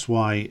 That's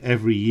why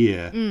every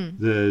year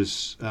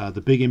there's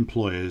the big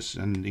employers,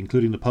 and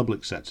including the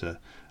public sector,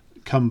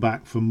 come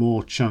back for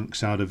more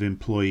chunks out of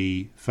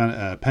employee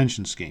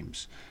pension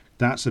schemes.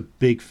 That's a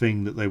big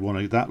thing that they want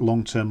to, that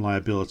long-term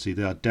liability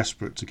they are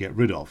desperate to get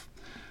rid of.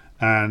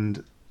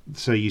 And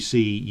so you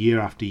see year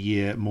after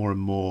year more and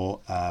more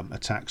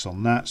attacks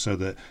on that, so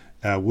that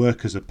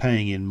workers are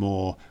paying in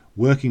more,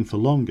 working for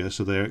longer,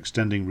 so they're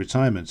extending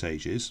retirement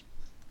ages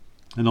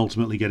and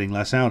ultimately getting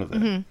less out of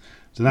it. Mm-hmm.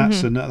 So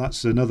that's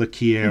that's another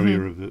key area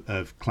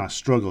of class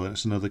struggle, and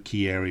it's another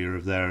key area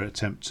of their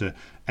attempt to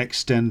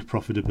extend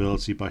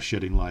profitability by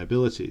shedding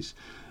liabilities.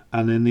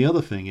 And then the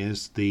other thing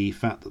is the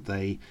fact that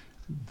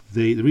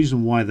the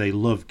reason why they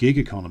love gig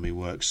economy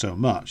work so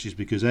much is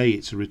because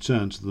it's a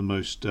return to the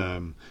most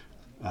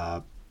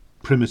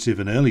primitive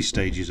and early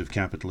stages of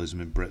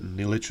capitalism in Britain.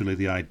 Literally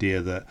the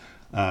idea that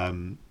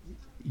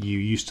you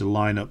used to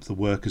line up the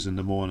workers in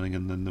the morning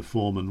and then the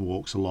foreman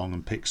walks along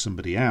and picks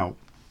somebody out.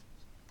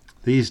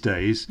 These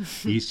days,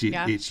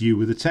 it's you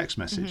with a text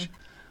message,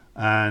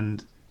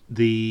 and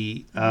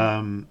the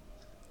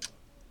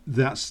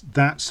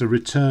that's a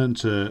return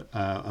to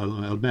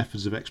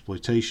methods of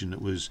exploitation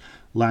that was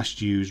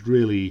last used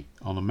really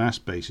on a mass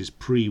basis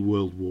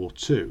pre-World War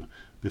II,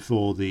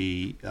 before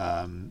the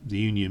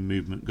union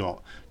movement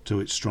got to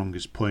its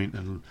strongest point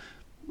and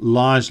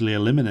largely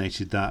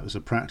eliminated that as a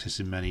practice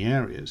in many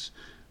areas.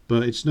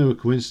 But it's no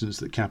coincidence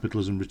that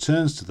capitalism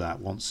returns to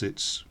that once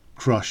it's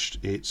crushed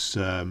its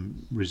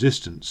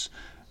resistance.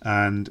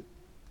 And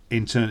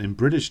in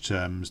British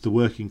terms, the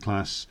working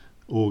class,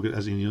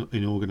 as in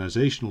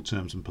organisational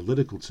terms and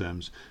political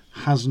terms,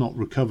 has not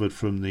recovered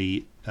from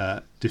the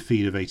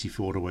defeat of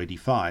 84 to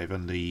 85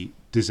 and the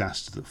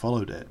disaster that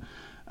followed it.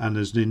 And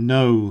there's been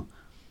no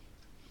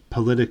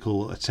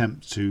political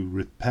attempt to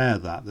repair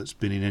that's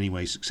been in any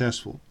way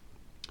successful.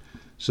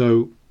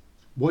 So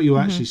what you're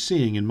actually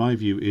seeing, in my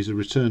view, is a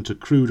return to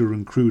cruder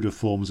and cruder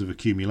forms of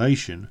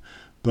accumulation,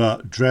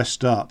 but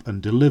dressed up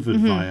and delivered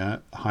via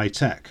high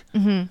tech.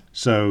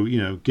 So,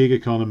 gig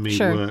economy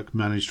work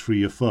managed through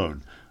your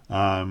phone.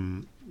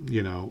 More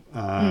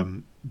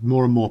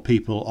and more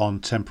people on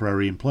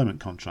temporary employment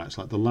contracts.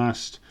 Like the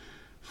last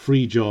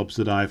 3 jobs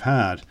that I've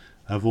had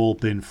have all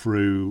been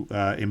through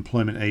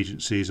employment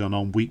agencies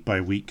on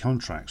week-by-week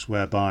contracts,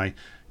 whereby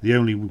the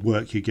only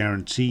work you're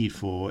guaranteed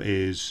for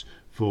is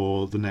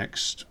for the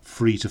next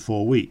 3 to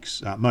 4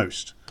 weeks at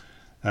most.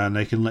 And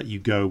they can let you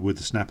go with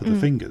the snap of the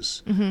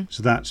fingers.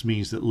 So that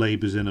means that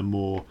labour's in a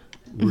more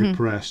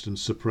repressed and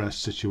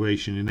suppressed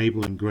situation,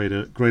 enabling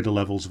greater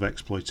levels of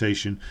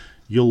exploitation.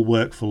 You'll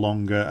work for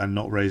longer and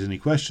not raise any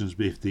questions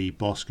if the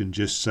boss can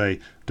just say,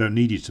 don't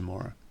need you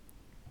tomorrow.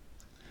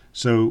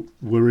 So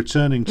we're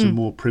returning to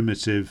more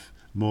primitive,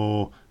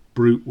 more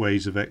brute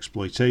ways of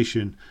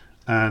exploitation,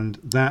 and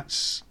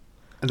that's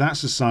a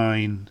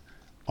sign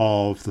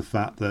of the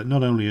fact that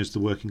not only has the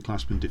working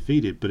class been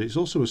defeated, but it's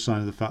also a sign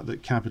of the fact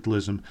that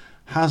capitalism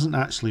hasn't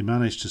actually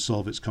managed to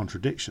solve its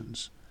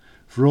contradictions.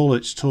 For all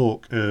its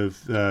talk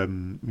of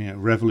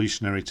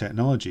revolutionary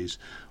technologies,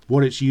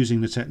 what it's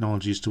using the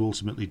technologies to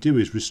ultimately do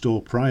is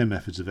restore prior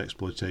methods of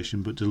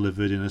exploitation, but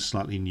delivered in a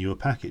slightly newer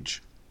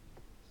package.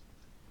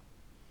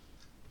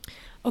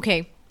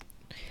 Okay,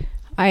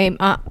 I'm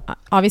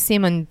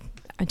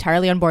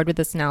entirely on board with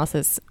this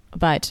analysis,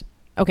 but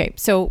okay,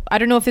 so I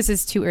don't know if this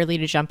is too early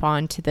to jump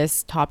on to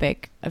this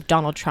topic of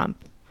Donald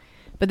Trump,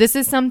 but this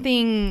is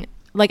something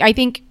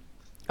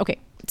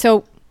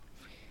so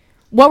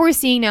what we're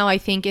seeing now, I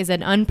think, is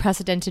an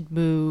unprecedented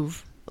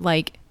move.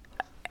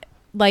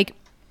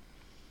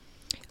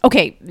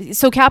 Okay,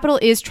 so capital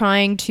is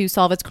trying to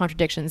solve its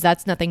contradictions.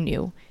 That's nothing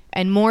new.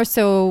 And more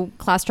so,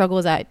 class struggle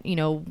is at,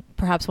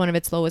 perhaps one of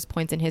its lowest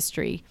points in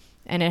history,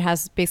 and it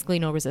has basically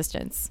no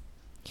resistance.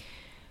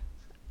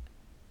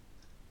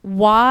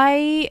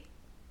 Why?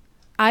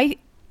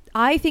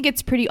 I think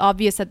it's pretty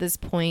obvious at this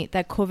point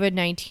that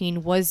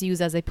COVID-19 was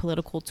used as a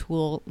political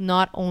tool,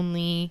 not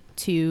only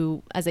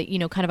as a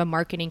kind of a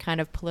marketing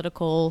kind of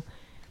political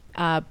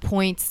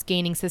points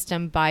gaining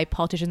system by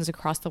politicians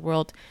across the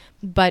world,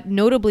 but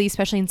notably,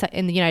 especially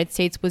in the United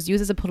States, was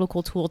used as a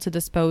political tool to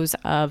dispose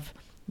of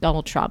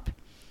Donald Trump.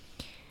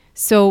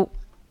 So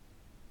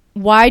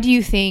why do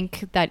you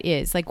think that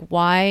is?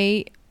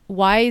 Why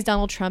is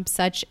Donald Trump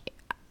such...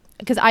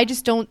 Because I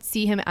just don't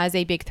see him as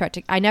a big threat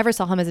I never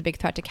saw him as a big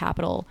threat to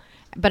capital,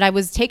 but I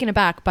was taken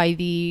aback by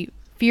the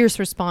fierce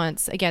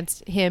response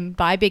against him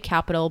by big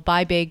capital,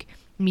 by big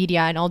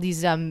media, and all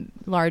these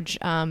large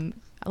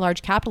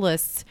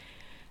capitalists,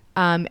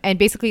 and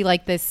basically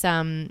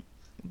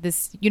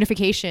this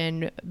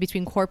unification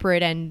between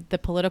corporate and the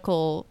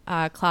political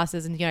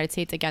classes in the United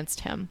States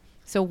against him.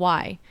 So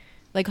why?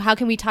 How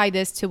can we tie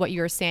this to what you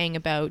were saying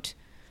about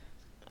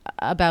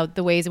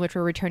the ways in which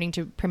we're returning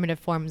to primitive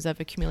forms of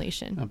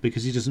accumulation?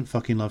 Because he doesn't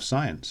fucking love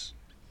science.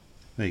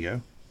 There you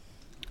go.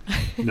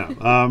 No,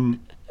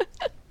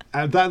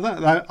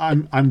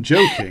 I'm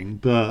joking,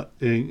 but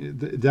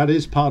that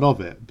is part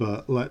of it.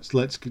 But let's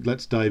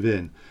dive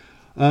in.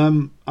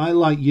 I,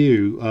 like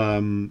you,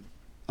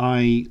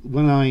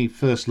 when I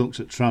first looked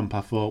at Trump,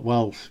 I thought,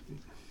 well,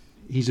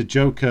 he's a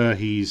joker.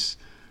 He's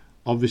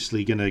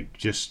obviously going to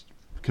just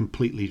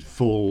completely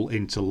fall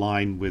into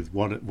line with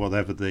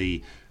whatever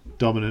the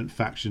dominant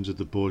factions of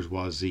the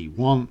bourgeoisie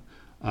want.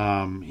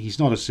 He's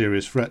not a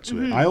serious threat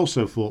to it. I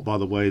also thought, by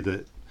the way,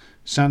 that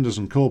Sanders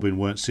and Corbyn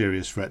weren't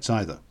serious threats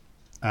either.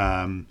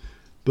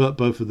 But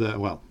both of them,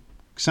 well,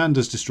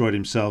 Sanders destroyed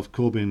himself,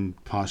 Corbyn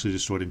partially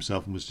destroyed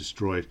himself and was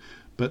destroyed.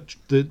 But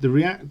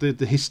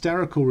the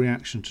hysterical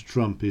reaction to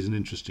Trump is an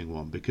interesting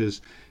one,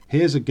 because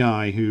here's a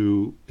guy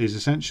who is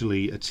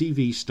essentially a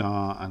TV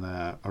star and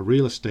a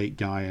real estate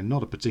guy, and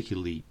not a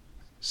particularly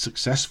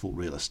successful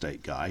real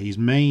estate guy. His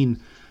main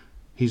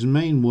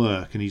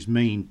work and his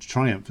main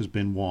triumph has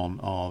been one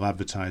of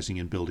advertising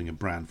and building a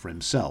brand for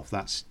himself.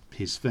 That's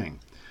his thing.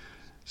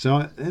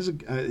 So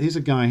here's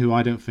a guy who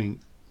I don't think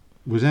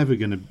was ever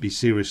going to be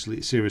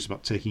serious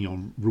about taking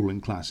on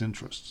ruling class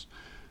interests.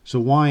 So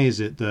why is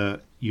it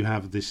that you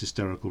have this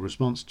hysterical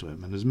response to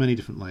him? And there's many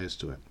different layers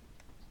to it.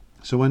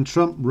 So when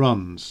Trump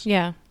runs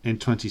in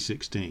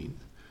 2016,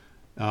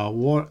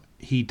 what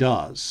he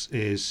does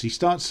is he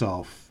starts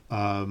off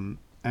and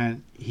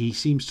he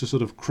seems to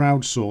sort of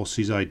crowdsource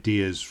his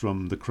ideas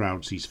from the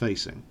crowds he's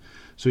facing.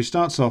 So he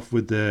starts off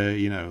with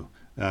we're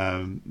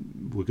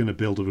going to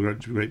build a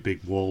great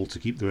big wall to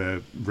keep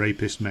the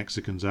rapist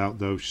Mexicans out,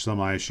 though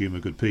some I assume are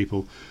good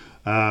people.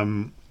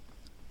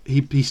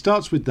 He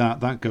starts with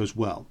that goes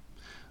well.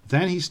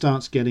 Then he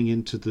starts getting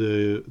into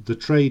the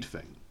trade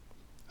thing.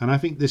 And I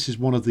think this is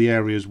one of the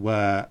areas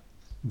where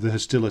the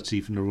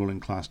hostility from the ruling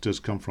class does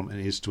come from,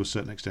 and is to a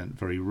certain extent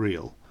very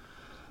real.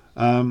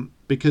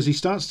 Because he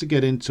starts to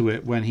get into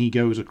it when he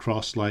goes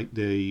across like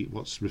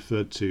what's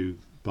referred to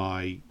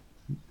by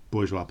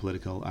bourgeois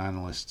political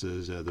analysts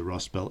as the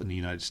Rust Belt in the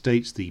United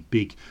States, the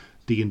big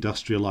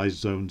deindustrialized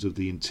zones of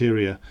the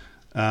interior.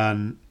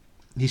 And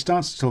he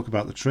starts to talk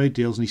about the trade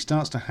deals, and he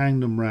starts to hang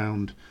them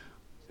round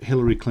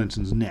Hillary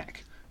Clinton's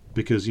neck.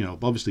 Because,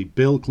 obviously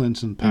Bill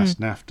Clinton passed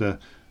NAFTA,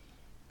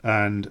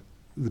 and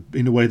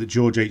in a way that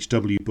George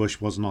H.W.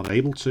 Bush was not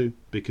able to,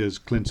 because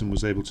Clinton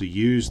was able to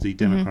use the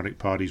Democratic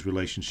Party's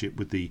relationship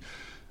with the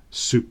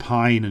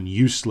supine and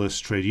useless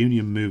trade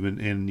union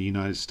movement in the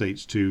United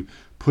States to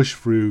push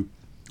through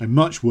a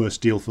much worse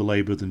deal for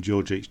labor than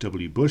George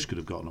H.W. Bush could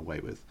have gotten away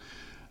with.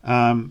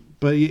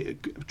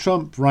 But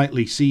Trump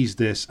rightly sees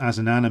this as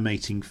an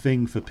animating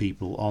thing for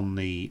people on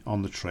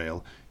the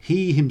trail.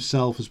 He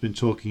himself has been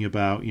talking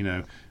about,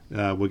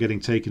 we're getting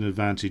taken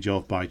advantage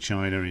of by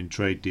China in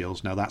trade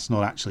deals. Now, that's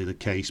not actually the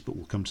case, but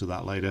we'll come to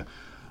that later.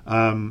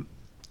 And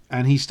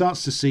he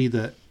starts to see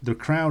that the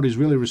crowd is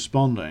really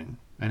responding,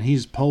 and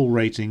his poll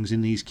ratings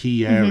in these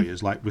key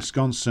areas like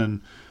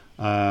Wisconsin,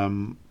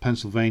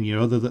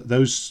 Pennsylvania,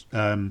 those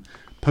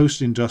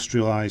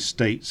post-industrialized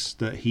states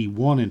that he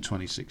won in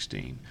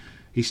 2016,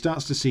 he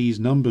starts to see his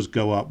numbers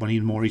go up when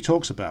he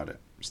talks about it.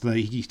 So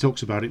he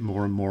talks about it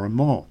more and more and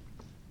more.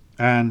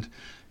 And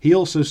he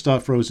also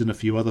throws in a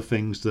few other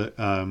things that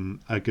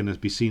are going to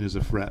be seen as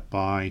a threat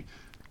by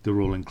the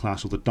ruling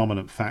class, or the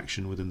dominant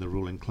faction within the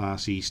ruling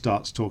class. He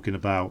starts talking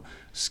about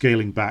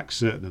scaling back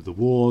certain of the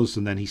wars,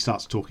 and then he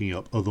starts talking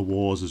up other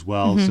wars as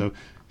well. So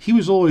he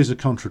was always a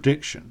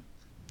contradiction.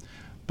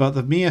 But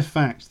the mere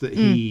fact that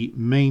he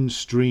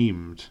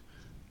mainstreamed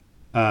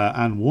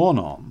and won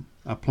on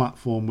a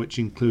platform which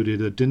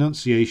included a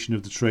denunciation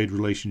of the trade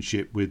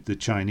relationship with the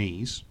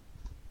Chinese,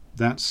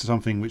 that's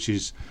something which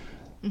is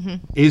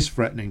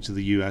threatening to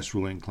the US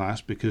ruling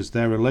class, because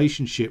their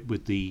relationship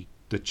with the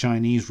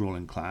Chinese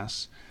ruling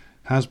class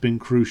has been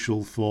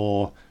crucial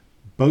for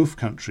both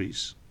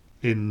countries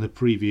in the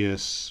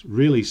previous,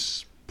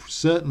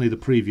 certainly the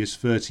previous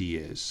 30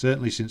 years,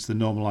 certainly since the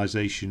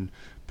normalization,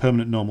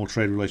 permanent normal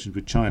trade relations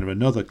with China,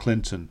 another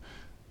Clinton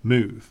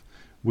move,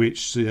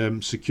 which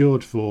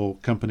secured for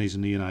companies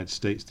in the United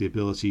States the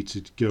ability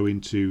to go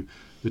into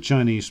the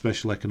Chinese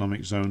special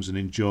economic zones and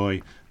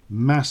enjoy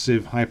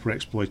massive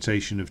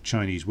hyper-exploitation of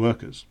Chinese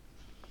workers.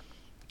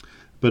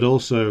 But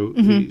also,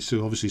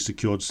 so obviously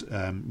secured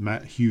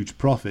huge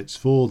profits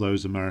for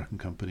those American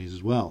companies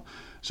as well.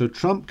 So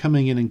Trump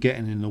coming in and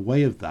getting in the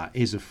way of that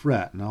is a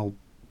threat. And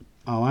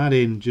I'll add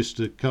in just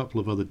a couple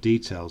of other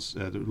details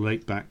that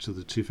relate back to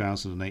the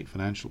 2008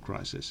 financial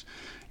crisis.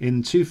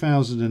 In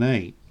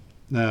 2008,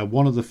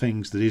 one of the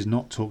things that is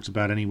not talked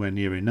about anywhere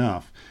near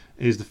enough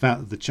is the fact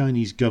that the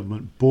Chinese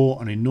government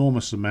bought an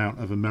enormous amount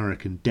of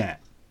American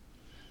debt.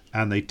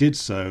 And they did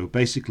so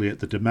basically at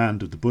the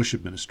demand of the Bush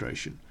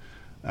administration.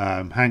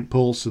 Hank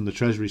Paulson, the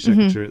Treasury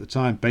Secretary at the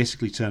time,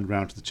 basically turned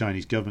around to the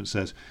Chinese government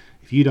and says,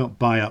 if you don't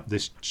buy up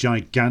this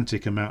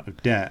gigantic amount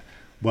of debt,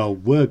 well,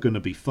 we're going to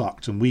be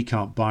fucked, and we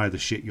can't buy the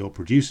shit you're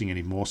producing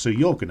anymore, so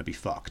you're going to be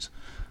fucked.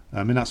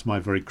 I mean, that's my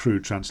very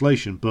crude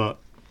translation, but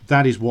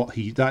that is what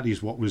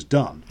was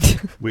done,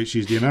 which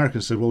is the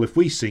Americans said, well, if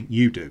we sink,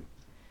 you do.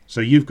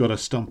 So you've got to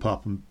stump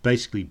up and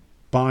basically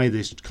buy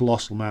this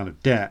colossal amount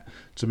of debt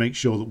to make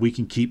sure that we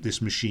can keep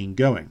this machine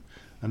going.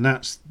 And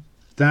that's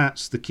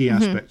the key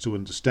aspect to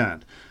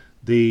understand.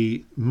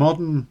 The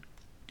modern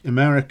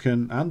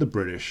American and the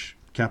British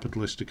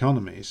capitalist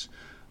economies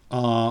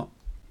are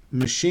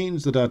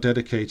machines that are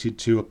dedicated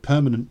to a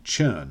permanent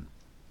churn.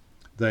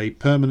 They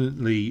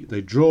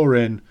draw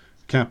in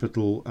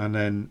capital and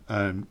then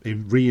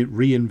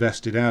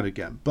reinvested out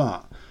again.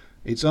 But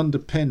it's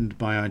underpinned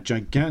by a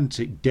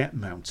gigantic debt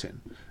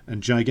mountain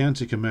and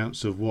gigantic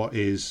amounts of what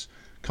is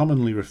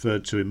commonly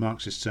referred to in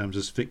Marxist terms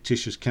as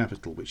fictitious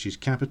capital, which is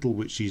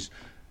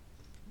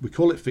we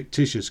call it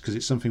fictitious because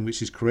it's something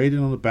which is created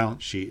on a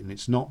balance sheet and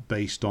it's not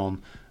based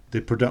on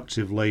the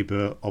productive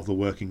labour of the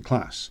working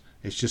class.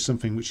 It's just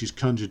something which is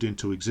conjured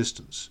into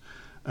existence.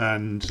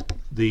 And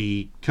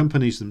the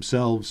companies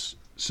themselves,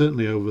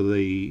 certainly over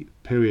the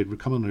period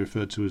commonly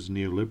referred to as the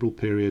neoliberal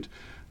period,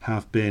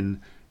 have been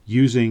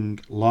using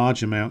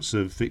large amounts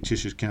of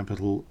fictitious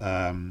capital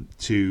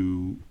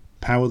to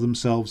power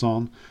themselves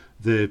on.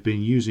 They've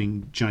been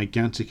using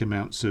gigantic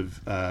amounts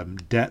of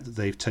debt that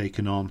they've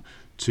taken on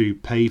to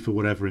pay for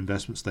whatever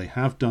investments they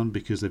have done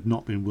because they've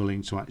not been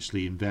willing to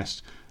actually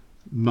invest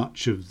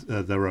much of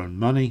their own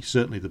money.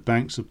 Certainly the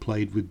banks have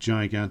played with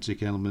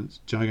gigantic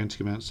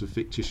amounts of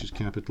fictitious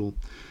capital.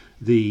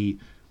 We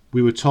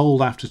were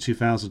told after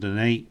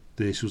 2008,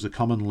 this was a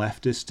common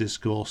leftist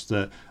discourse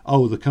that,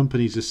 the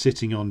companies are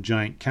sitting on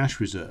giant cash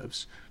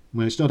reserves.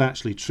 Well, it's not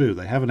actually true.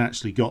 They haven't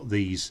actually got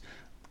these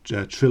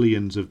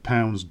trillions of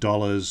pounds,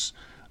 dollars,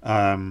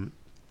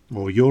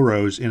 or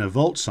euros in a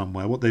vault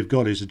somewhere. What they've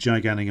got is a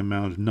gigantic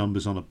amount of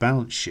numbers on a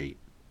balance sheet.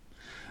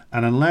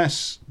 And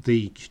unless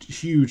the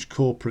huge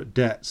corporate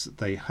debts that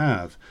they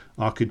have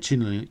are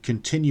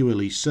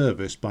continually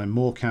serviced by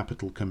more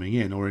capital coming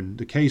in, or in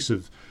the case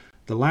of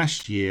the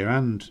last year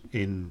and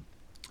in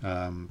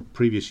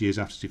previous years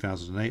after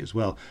 2008 as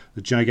well,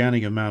 the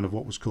gigantic amount of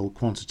what was called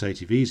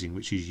quantitative easing,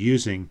 which is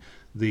using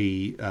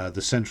the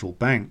central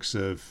banks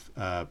of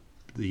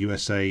the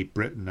USA,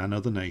 Britain and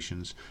other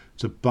nations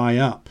to buy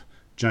up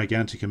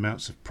gigantic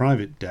amounts of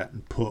private debt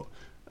and put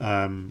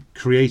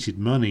created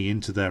money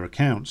into their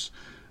accounts,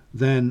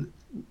 then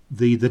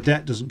the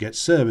debt doesn't get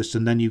serviced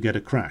and then you get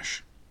a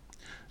crash.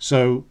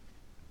 So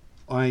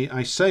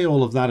I say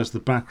all of that as the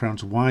background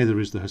to why there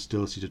is the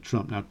hostility to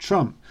Trump. Now,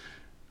 Trump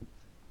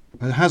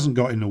hasn't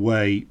got in the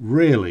way,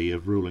 really,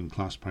 of ruling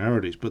class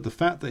priorities, but the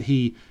fact that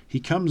he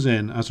comes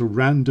in as a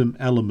random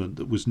element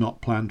that was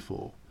not planned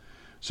for.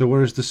 So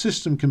whereas the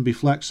system can be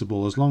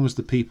flexible as long as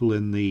the people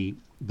in the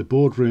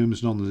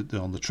boardrooms and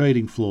on the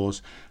trading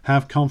floors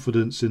have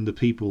confidence in the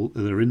people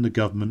that are in the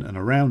government and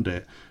around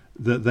it,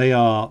 that they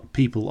are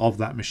people of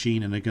that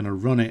machine and are going to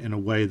run it in a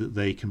way that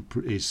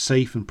is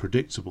safe and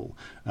predictable,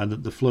 and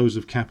that the flows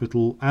of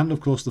capital and,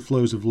 of course, the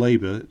flows of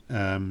labour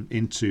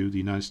into the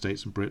United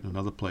States and Britain and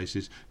other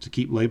places to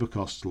keep labour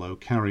costs low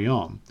carry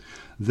on,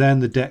 then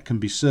the debt can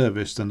be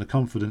serviced and the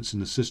confidence in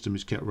the system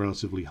is kept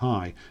relatively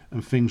high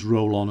and things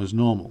roll on as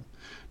normal.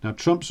 Now,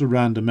 Trump's a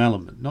random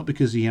element, not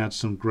because he had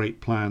some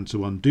great plan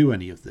to undo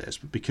any of this,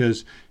 but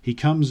because he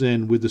comes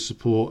in with the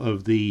support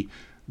of the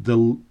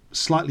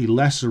slightly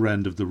lesser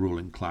end of the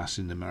ruling class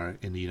in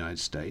the United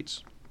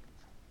States.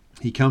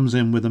 He comes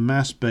in with a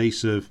mass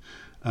base of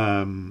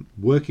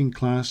working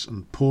class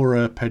and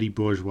poorer petty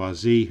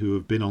bourgeoisie who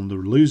have been on the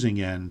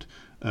losing end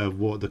of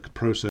what the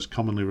process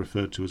commonly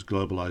referred to as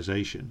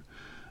globalization.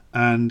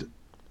 And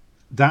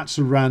that's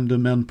a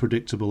random,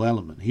 unpredictable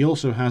element. He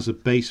also has a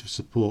base of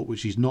support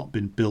which has not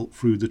been built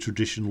through the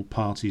traditional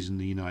parties in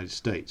the United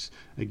States.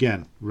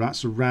 Again,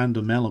 that's a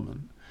random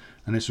element.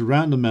 And it's a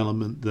random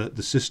element that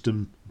the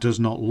system does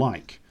not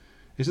like.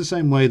 It's the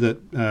same way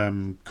that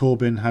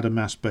Corbyn had a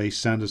mass base,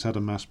 Sanders had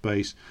a mass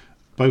base,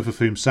 both of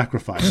whom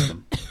sacrificed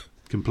them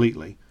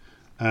completely.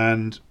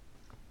 And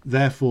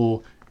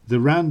therefore,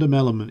 the random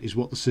element is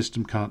what the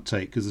system can't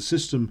take, because the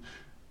system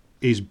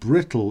is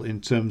brittle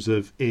in terms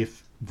of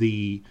if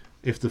the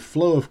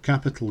flow of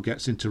capital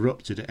gets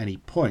interrupted at any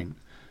point,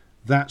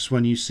 that's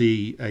when you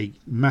see a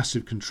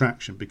massive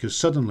contraction, because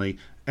suddenly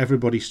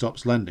everybody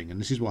stops lending. And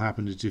this is what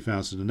happened in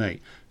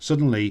 2008.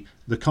 Suddenly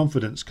the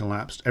confidence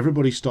collapsed,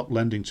 everybody stopped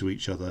lending to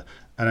each other,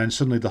 and then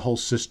suddenly the whole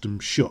system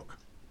shook.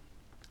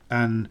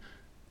 And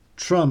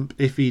Trump,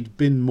 if he'd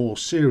been more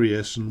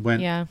serious and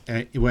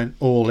went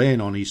all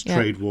in on his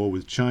trade war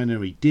with China,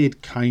 he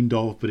did kind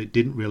of, but it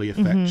didn't really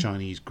affect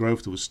Chinese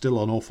growth. There was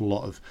still an awful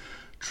lot of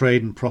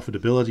trade and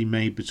profitability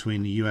made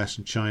between the US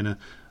and China.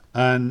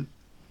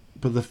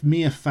 But the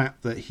mere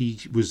fact that he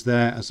was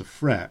there as a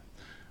threat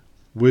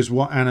was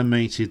what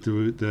animated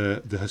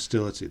the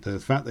hostility. The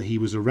fact that he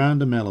was a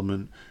random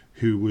element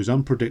who was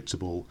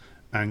unpredictable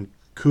and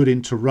could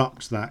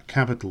interrupt that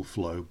capital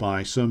flow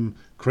by some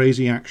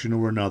crazy action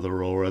or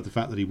another, or the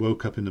fact that he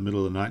woke up in the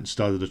middle of the night and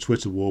started a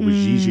Twitter war with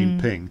Xi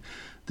Jinping.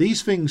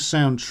 These things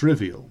sound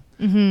trivial,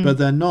 but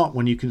they're not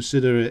when you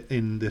consider it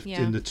in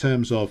the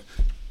terms of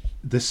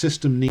the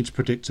system needs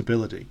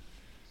predictability.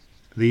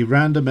 The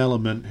random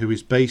element who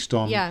is based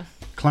on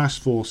class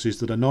forces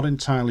that are not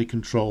entirely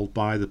controlled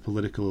by the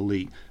political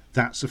elite,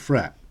 that's a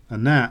threat.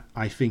 And that,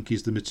 I think,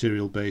 is the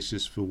material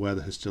basis for where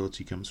the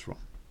hostility comes from.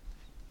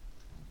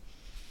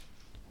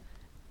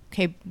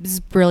 Okay, this is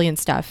brilliant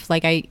stuff.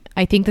 Like,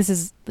 I think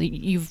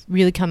you've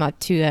really come up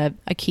to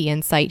a key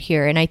insight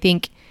here. And I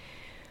think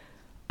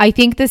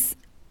this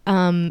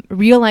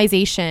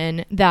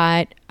realization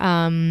that,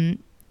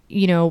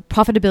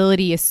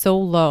 profitability is so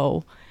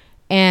low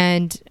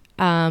And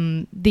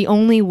the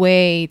only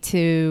way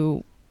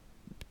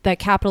that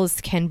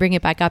capitalists can bring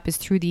it back up is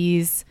through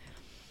these,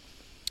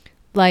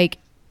 like,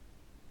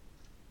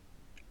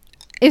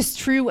 is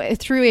through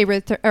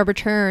a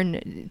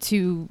return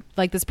to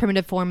like this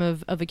primitive form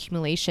of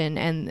accumulation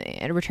and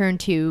a return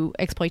to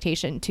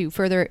exploitation, to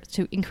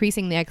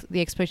increasing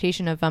the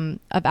exploitation of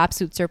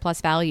absolute surplus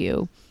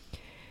value.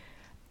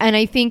 And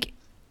I think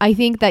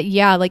that,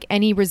 yeah, like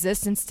any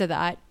resistance to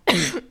that,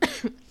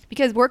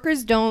 because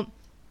workers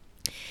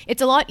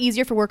it's a lot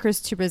easier for workers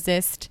to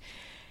resist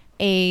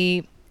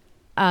an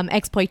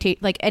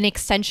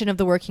extension of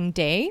the working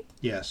day.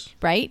 Yes.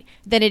 Right?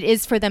 Than it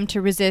is for them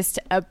to resist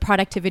a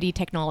productivity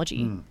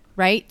technology.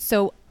 Right?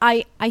 So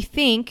I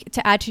think,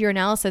 to add to your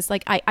analysis,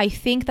 like I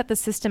think that the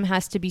system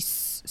has to be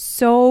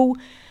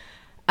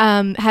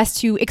has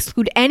to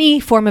exclude any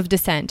form of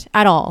dissent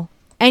at all,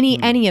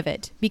 any of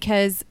it,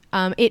 because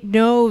it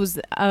knows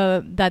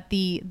that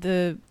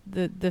the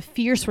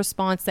fierce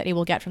response that it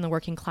will get from the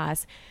working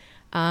class,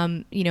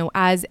 as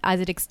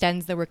it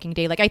extends the working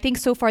day. Like, I think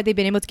so far they've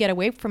been able to get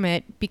away from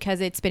it because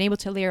it's been able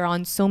to layer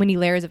on so many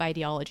layers of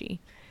ideology.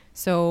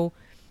 So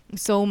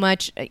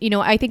much,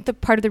 I think the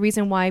part of the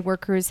reason why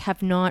workers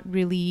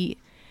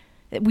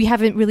we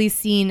haven't really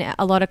seen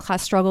a lot of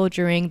class struggle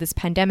during this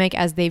pandemic,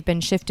 as they've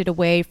been shifted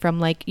away from,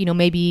 like,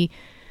 maybe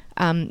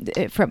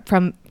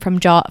from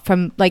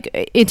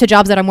into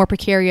jobs that are more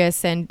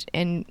precarious and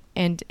kind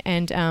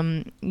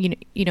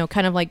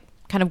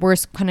of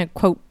worse kind of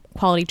quote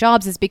quality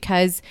jobs, is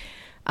because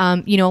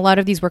a lot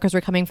of these workers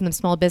were coming from the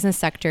small business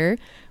sector,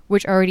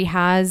 which already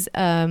has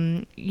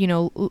low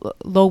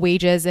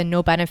wages and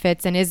no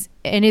benefits, and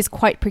is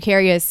quite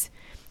precarious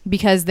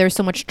because there's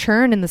so much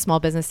churn in the small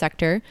business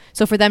sector.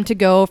 So for them to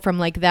go from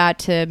like that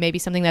to maybe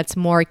something that's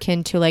more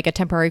akin to like a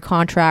temporary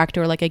contract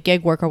or like a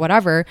gig work or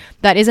whatever,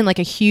 that isn't like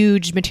a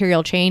huge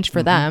material change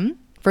for them,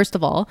 first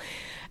of all.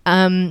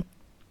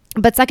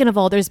 But second of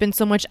all, there's been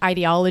so much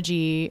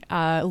ideology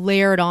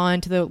layered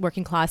on to the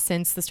working class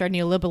since the start of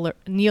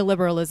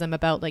neoliberalism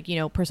about, like,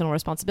 personal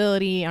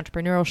responsibility,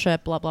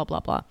 entrepreneurship, blah, blah, blah,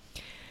 blah.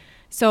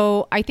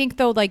 So I think,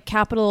 though, like,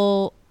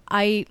 capital,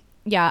 I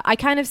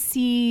kind of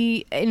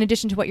see, in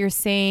addition to what you're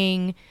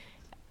saying,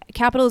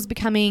 capital is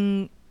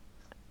becoming,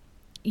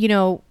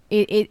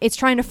 it's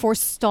trying to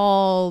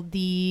forestall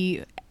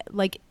the,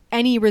 like,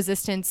 any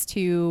resistance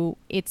to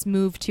its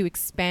move to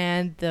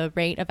expand the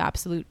rate of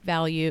absolute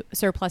value,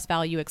 surplus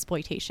value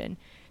exploitation.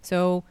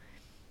 So,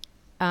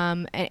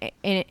 I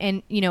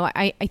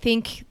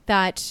think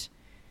that,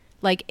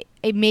 like,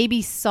 it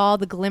maybe saw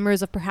the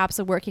glimmers of perhaps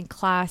a working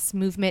class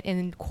movement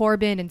in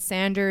Corbyn and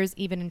Sanders,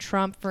 even in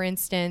Trump, for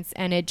instance,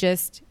 and it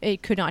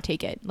could not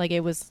take it. Like,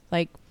 it was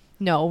like,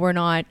 no, we're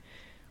not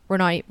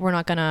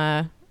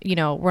gonna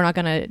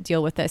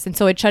deal with this. And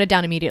so it shut it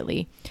down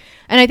immediately.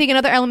 And I think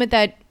another element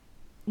that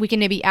we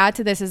can maybe add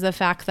to this is the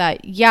fact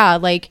that, yeah,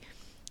 like,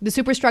 the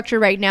superstructure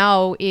right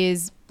now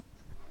is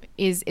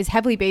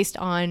heavily based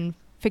on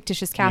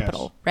fictitious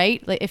capital, yes,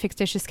 right? Like a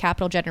fictitious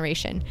capital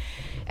generation.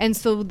 And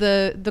so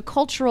the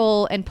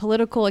cultural and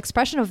political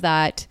expression of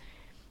that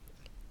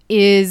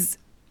is,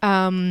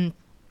 like,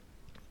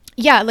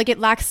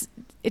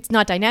 it's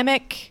not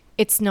dynamic.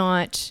 It's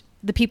not,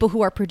 the people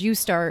who are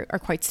produced are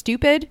quite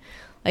stupid.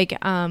 Like,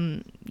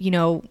 the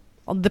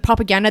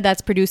propaganda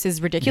that's produced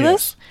is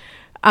ridiculous.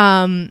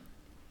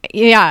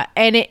 Yes.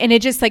 And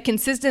it just, like,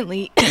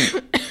 consistently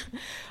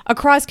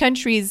across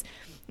countries,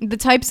 the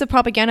types of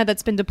propaganda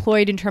that's been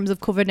deployed in terms of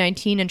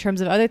COVID-19, in terms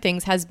of other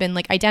things, has been,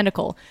 like,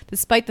 identical,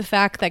 despite the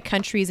fact that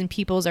countries and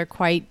peoples are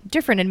quite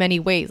different in many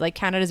ways. Like,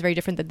 Canada is very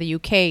different than the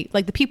UK,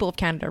 like the people of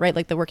Canada, right?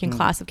 Like the working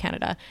class of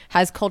Canada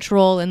has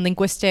cultural and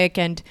linguistic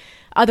and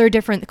other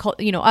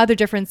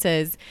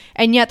differences.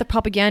 And yet the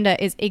propaganda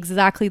is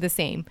exactly the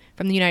same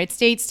from the United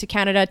States to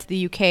Canada to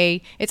the UK.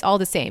 It's all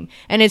the same.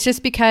 And it's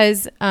just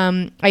because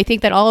I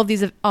think that all of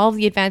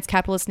the advanced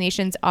capitalist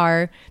nations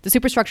the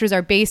superstructures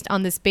are based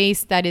on this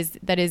base that is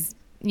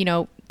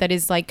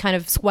like kind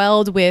of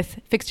swelled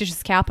with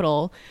fictitious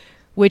capital,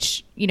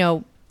 which,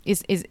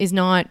 is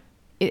not,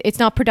 it's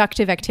not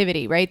productive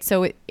activity, right?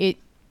 So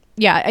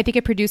I think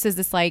it produces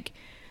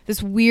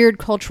this weird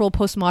cultural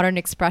postmodern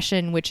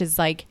expression, which is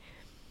like,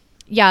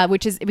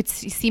 it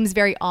seems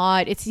very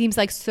odd. It seems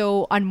like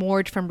so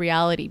unmoored from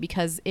reality,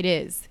 because it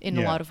is in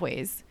a lot of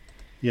ways.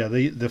 Yeah,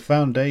 the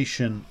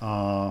foundation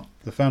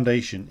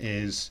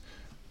is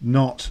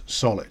not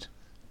solid,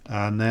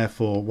 and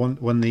therefore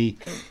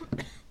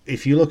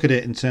if you look at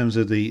it in terms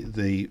of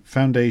the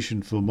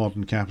foundation for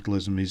modern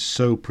capitalism is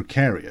so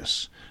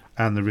precarious,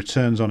 and the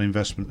returns on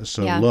investment are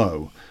so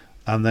low,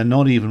 and they're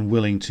not even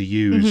willing to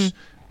use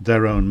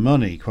their own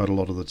money quite a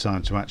lot of the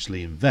time to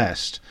actually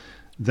invest,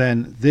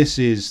 then this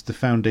is the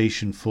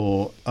foundation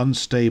for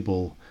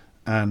unstable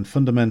and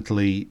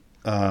fundamentally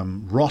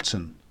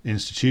rotten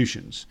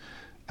institutions.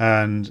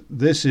 And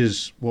this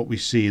is what we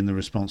see in the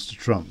response to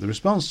Trump. The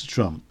response to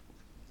Trump,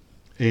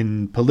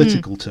 in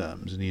political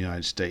terms in the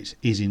United States,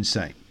 is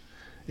insane.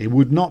 It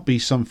would not be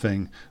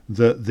something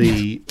that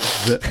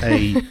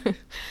a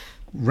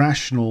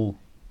rational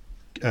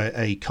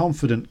a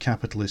confident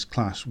capitalist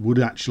class would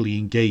actually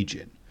engage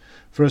in.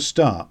 For a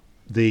start,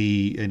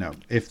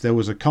 if there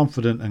was a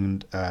confident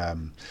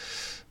and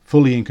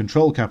fully in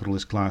control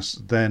capitalist class,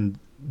 then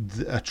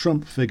a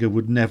Trump figure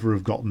would never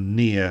have gotten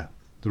near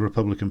the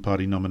Republican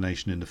Party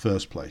nomination in the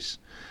first place.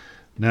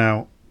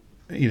 Now,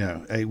 he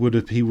would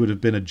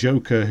have been a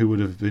joker who would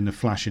have been a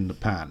flash in the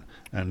pan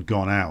and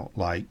gone out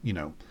like, he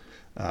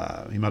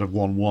might have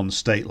won one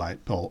state like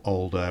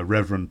old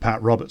Reverend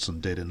Pat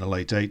Robertson did in the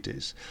late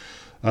 80s.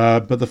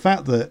 But the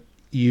fact that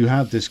you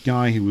had this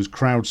guy who was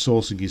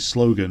crowdsourcing his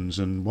slogans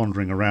and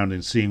wandering around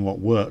and seeing what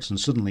works and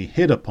suddenly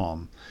hit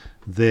upon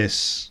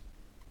this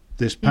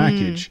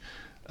package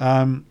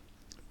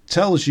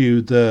tells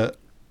you that,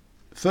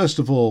 first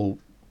of all,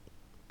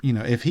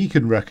 if he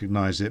could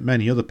recognize it,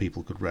 many other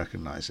people could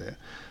recognize it.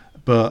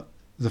 But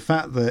the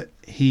fact that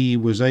he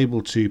was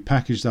able to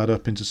package that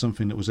up into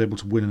something that was able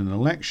to win an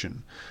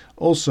election,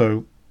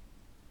 also,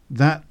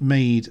 that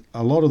made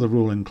a lot of the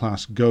ruling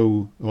class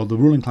the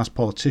ruling class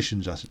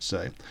politicians, I should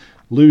say,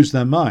 lose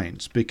their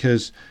minds,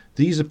 because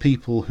these are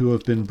people who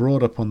have been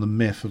brought up on the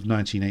myth of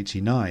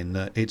 1989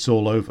 that it's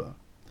all over,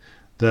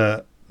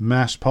 that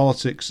mass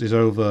politics is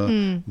over,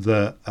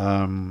 that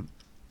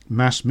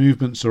mass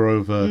movements are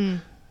over. I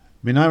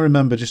mean, I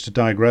remember, just to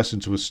digress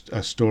into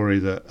a story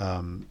that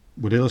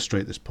would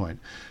illustrate this point,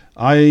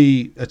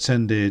 I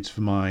attended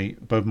for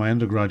both my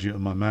undergraduate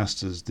and my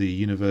master's the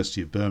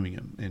University of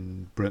Birmingham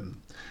in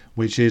Britain,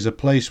 which is a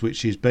place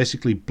which is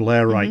basically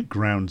Blairite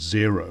ground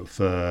zero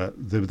for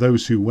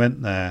those who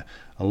went there.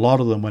 A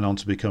lot of them went on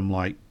to become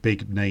like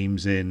big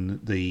names in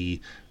the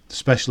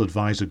special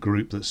advisor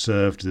group that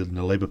served in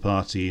the Labour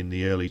Party in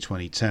the early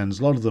 2010s.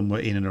 A lot of them were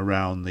in and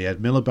around the Ed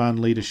Miliband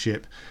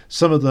leadership.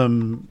 Some of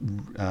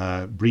them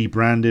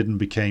rebranded and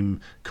became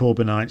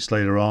Corbynites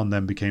later on,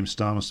 then became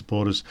Starmer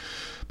supporters.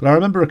 But I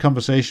remember a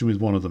conversation with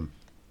one of them.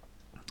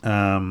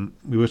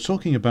 We were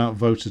talking about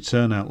voter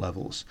turnout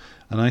levels,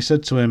 and I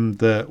said to him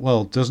that,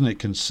 well, doesn't it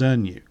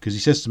concern you? Because he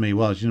says to me,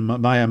 well,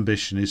 my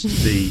ambition is to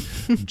be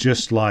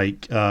just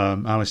like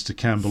Alistair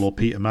Campbell or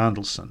Peter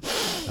Mandelson.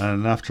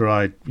 And after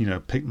I,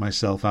 picked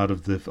myself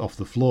off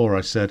the floor,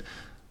 I said,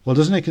 well,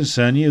 doesn't it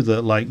concern you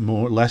that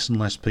less and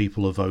less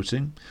people are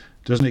voting?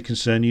 Doesn't it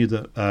concern you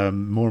that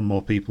more and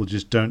more people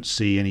just don't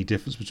see any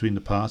difference between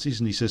the parties?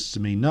 And he says to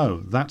me, no,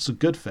 that's a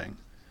good thing.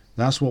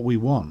 That's what we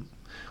want.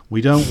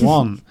 We don't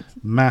want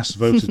mass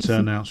voter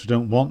turnouts. We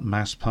don't want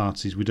mass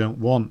parties. We don't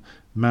want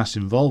mass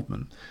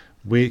involvement,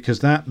 because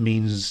that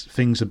means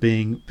things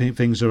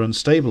are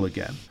unstable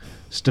again.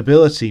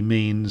 Stability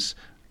means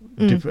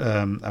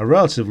a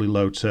relatively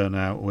low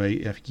turnout. Where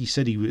he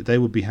said they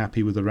would be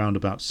happy with around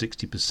about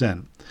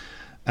 60%,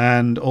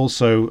 and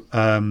also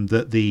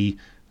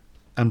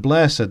and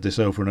Blair said this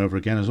over and over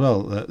again as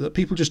well, that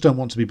people just don't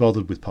want to be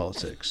bothered with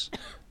politics.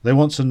 They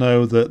want to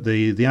know that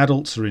the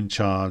adults are in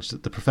charge,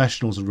 that the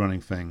professionals are running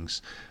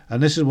things.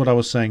 And this is what I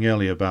was saying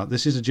earlier about,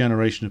 this is a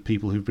generation of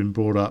people who've been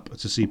brought up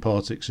to see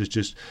politics as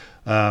just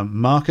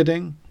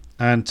marketing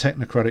and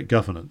technocratic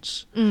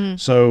governance.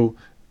 So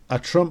a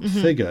Trump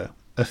figure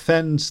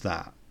offends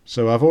that.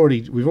 So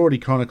we've already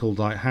chronicled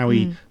how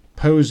he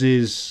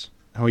poses,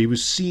 how he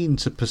was seen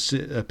to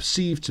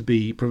perceived to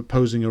be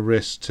proposing a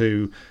risk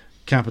to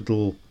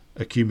capital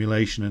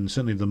accumulation, and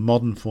certainly the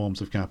modern forms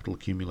of capital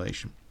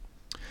accumulation.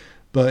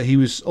 But he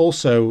was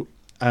also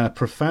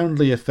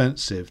profoundly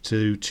offensive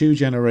to two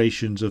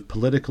generations of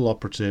political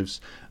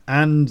operatives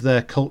and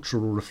their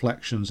cultural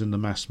reflections in the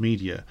mass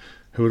media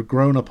who had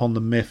grown up on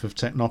the myth of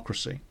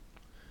technocracy.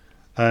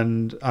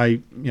 And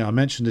I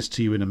mentioned this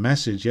to you in a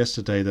message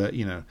yesterday that,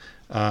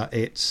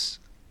 it's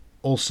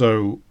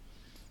also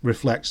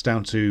reflects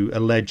down to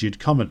alleged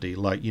comedy,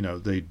 like,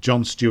 the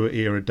Jon Stewart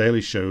era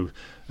Daily Show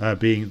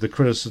being the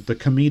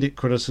comedic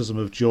criticism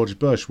of George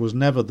Bush was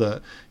never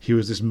that he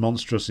was this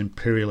monstrous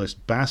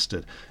imperialist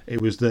bastard.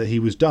 It was that he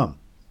was dumb.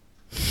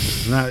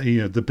 And that,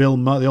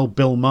 the old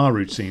Bill Maher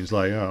routines,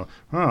 like,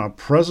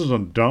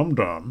 President Dum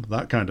Dum,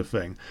 that kind of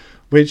thing,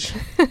 which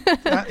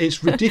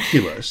it's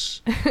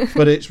ridiculous,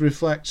 but it's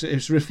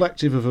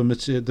reflective of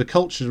the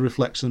culture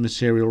reflects a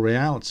material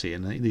reality,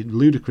 and the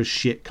ludicrous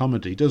shit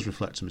comedy does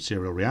reflect a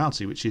material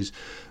reality, which is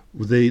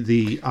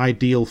the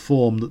ideal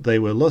form that they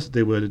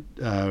were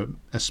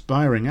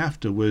aspiring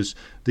after was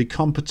the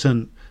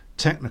competent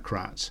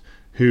technocrat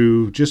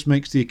who just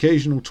makes the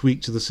occasional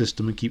tweak to the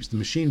system and keeps the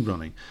machine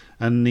running.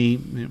 And the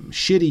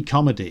shitty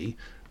comedy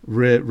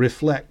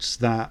reflects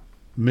that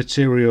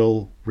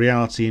material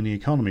reality in the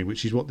economy,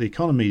 which is what the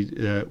economy,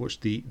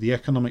 which the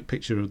economic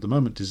picture of the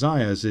moment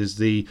desires, is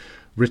the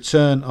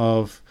return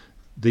of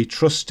the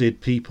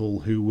trusted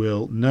people who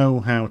will know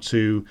how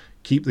to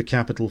keep the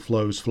capital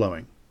flows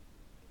flowing.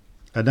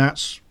 And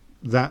that's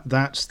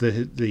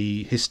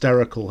the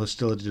hysterical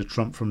hostility to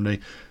Trump from the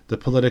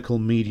political,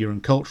 media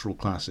and cultural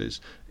classes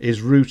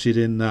is rooted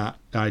in that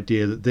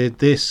idea that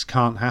this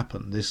can't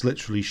happen. This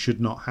literally should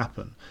not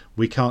happen.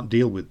 We can't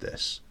deal with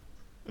this.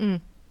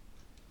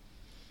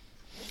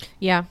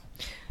 Yeah.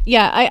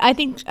 I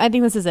think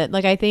this is it.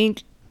 Like, I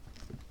think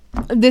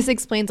this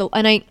explains,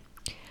 and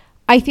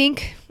I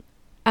think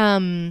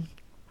I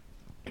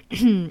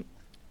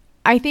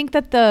think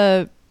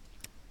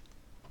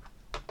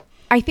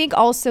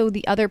also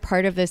the other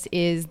part of this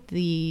is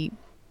the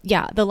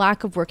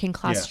lack of working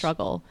class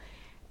struggle.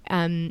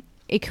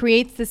 It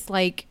creates this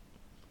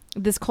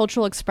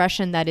cultural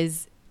expression that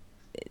is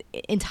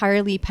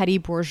entirely petty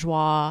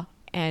bourgeois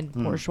and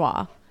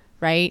bourgeois,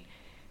 right?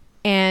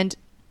 And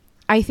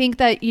I think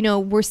that,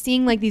 we're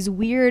seeing like these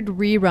weird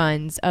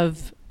reruns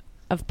of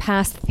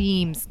past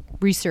themes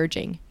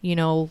resurging,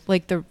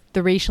 like the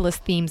racialist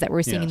themes that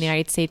we're seeing in the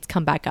United States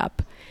come back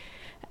up.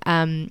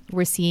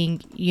 We're seeing,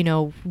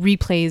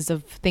 replays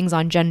of things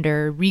on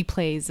gender,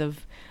 replays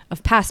of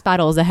past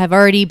battles that have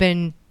already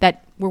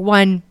that were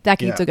won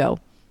decades ago.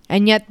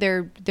 And yet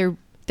they're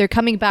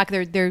coming back.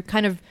 They're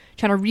kind of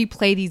trying to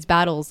replay these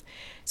battles.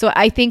 So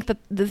I think that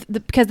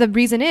because the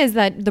reason is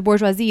that the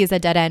bourgeoisie is a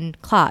dead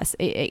end class.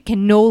 It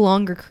can no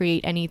longer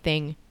create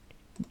anything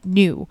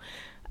new.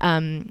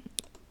 And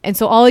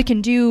so all it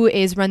can do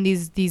is run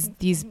these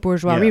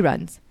bourgeois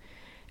reruns.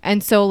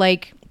 And so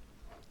like,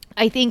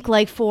 I think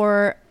like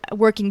for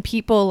working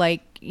people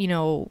like,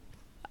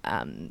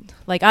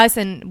 like us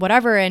and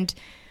whatever, and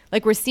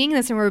like we're seeing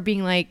this and we're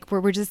being like,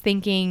 we're just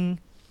thinking,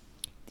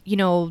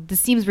 this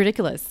seems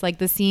ridiculous. Like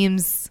this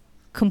seems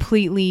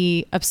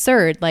completely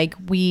absurd. Like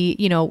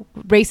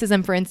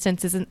racism, for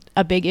instance, isn't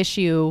a big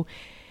issue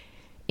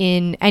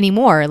in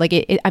anymore. Like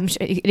it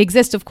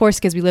exists, of course,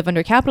 because we live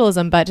under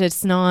capitalism, but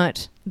it's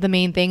not the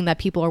main thing that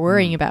people are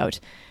worrying about.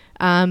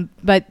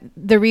 But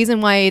the reason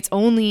why it's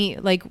only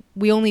like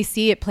we only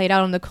see it played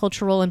out on the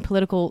cultural and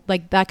political,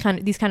 like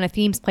these kind of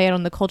themes play out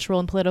on the cultural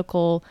and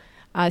political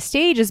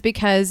stage is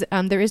because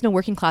there is no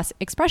working class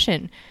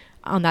expression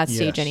on that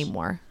stage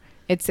anymore.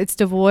 It's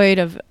devoid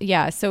of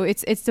so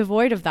it's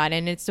devoid of that,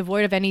 and it's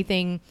devoid of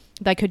anything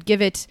that could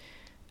give it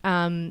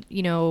that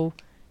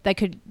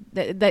could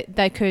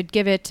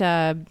give it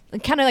kind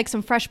of like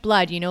some fresh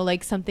blood,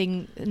 like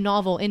something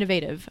novel,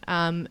 innovative.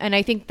 And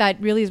I think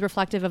that really is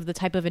reflective of the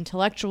type of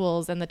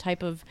intellectuals and the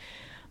type of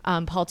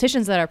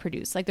politicians that are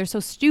produced. Like they're so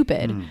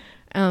stupid.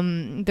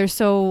 They're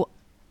so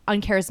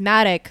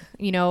uncharismatic.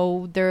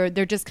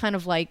 They're just kind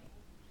of like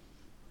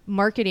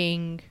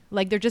marketing,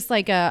 like they're just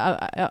like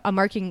a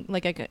marketing,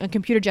 like a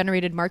computer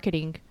generated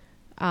marketing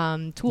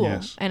tool.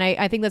 And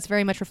I think that's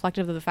very much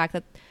reflective of the fact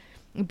that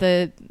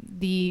the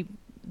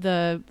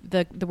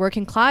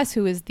working class,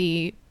 who is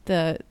the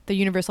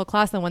universal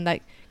class, the one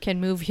that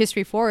can move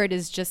history forward,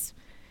 is just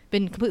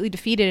been completely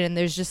defeated, and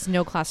there's just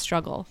no class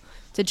struggle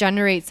to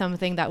generate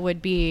something that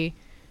would be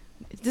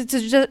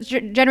to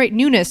generate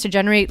newness, to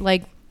generate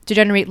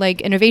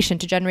innovation,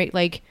 to generate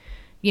like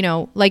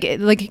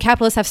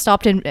capitalists have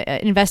stopped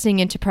investing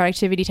into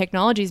productivity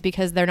technologies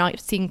because they're not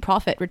seeing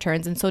profit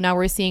returns, and so now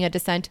we're seeing a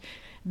descent,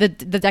 the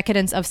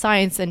decadence of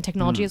science and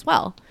technology as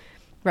well,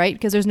 right?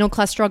 Because there's no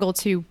class struggle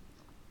to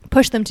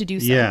push them to do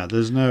so. Yeah,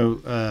 there's no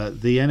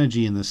the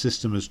energy in the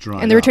system is dried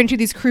up. And they're returning to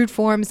these crude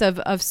forms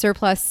of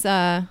surplus.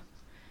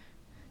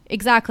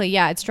 Exactly,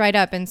 yeah, it's dried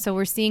up. And so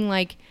we're seeing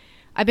like,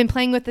 I've been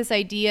playing with this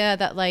idea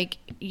that like,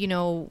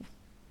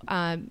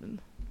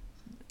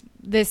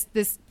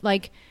 this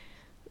like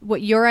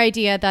what your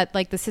idea that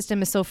like the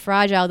system is so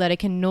fragile that it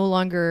can no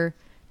longer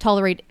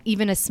tolerate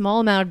even a small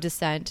amount of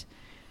dissent.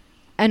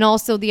 And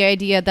also the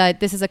idea that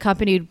this is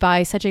accompanied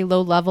by such a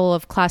low level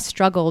of class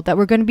struggle that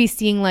we're going to be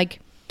seeing like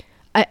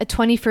a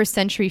 21st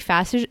century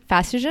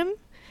fascism,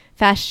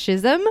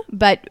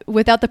 but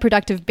without the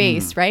productive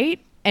base, right?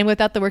 And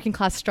without the working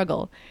class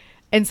struggle.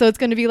 And so it's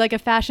going to be like a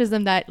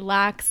fascism that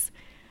lacks,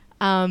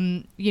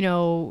 the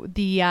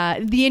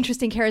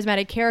interesting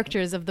charismatic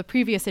characters of the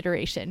previous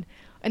iteration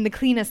and the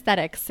clean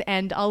aesthetics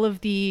and all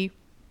of the,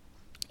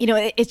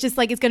 it's just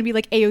like, it's going to be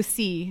like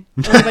AOC,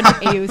 like a bunch of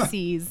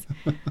AOCs,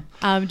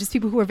 just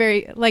people who are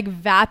very like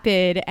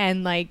vapid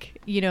and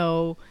like,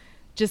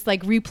 just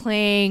like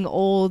replaying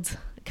old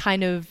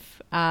kind of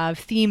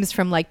themes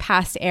from like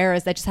past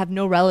eras that just have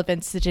no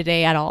relevance to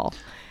today at all.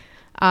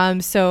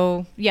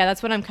 So yeah,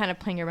 that's what I'm kind of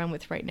playing around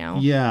with right now.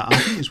 Yeah, I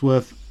think it's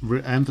worth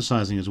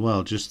emphasizing as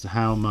well just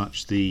how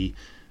much the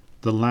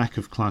lack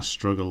of class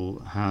struggle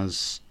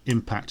has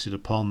impacted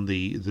upon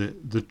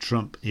the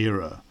Trump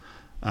era,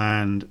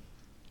 and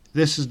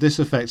this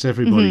affects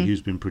everybody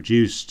who's been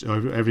produced,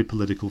 or every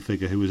political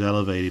figure who was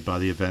elevated by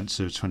the events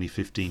of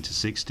 2015 to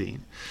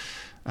 16.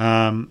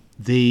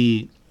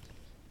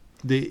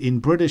 In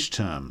British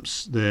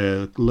terms,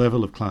 the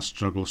level of class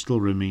struggle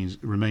still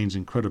remains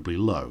incredibly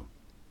low,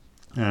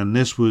 and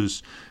this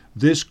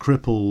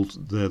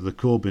crippled the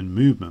Corbyn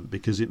movement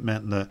because it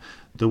meant that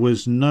there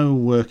was no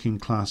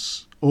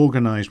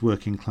organized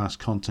working class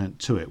content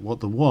to it.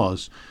 What there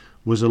was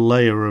a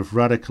layer of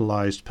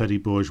radicalized petty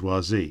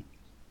bourgeoisie,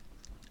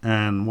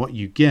 and what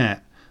you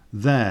get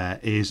there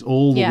is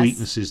all the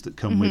weaknesses that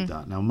come with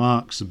that. Now,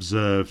 Marx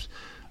observed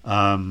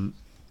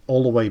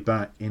all the way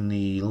back in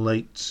the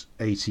late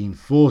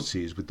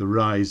 1840s with the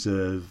rise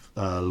of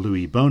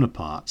Louis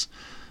Bonaparte,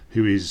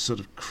 who is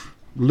sort of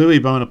Louis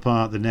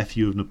Bonaparte, the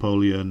nephew of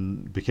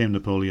Napoleon, became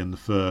Napoleon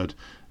III,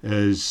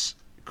 is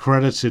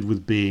credited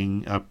with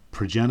being a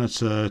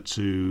progenitor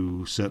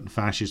to certain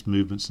fascist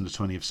movements in the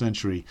 20th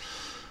century.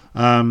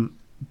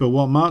 But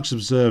what Marx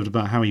observed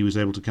about how he was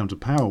able to come to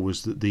power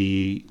was that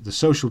the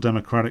Social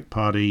Democratic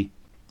Party,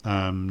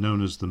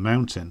 known as the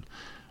Mountain,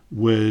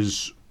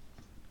 was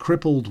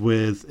crippled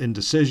with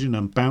indecision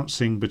and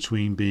bouncing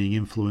between being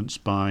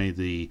influenced by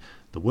the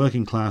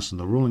working class and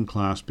the ruling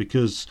class,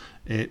 because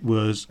it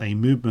was a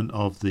movement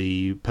of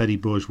the petty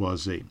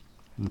bourgeoisie.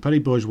 And the petty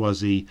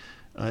bourgeoisie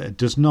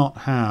does not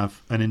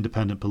have an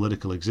independent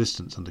political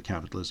existence under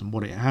capitalism.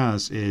 What it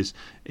has is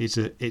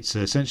it's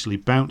essentially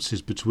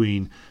bounces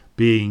between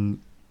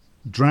being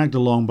dragged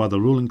along by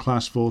the ruling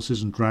class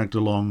forces and dragged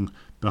along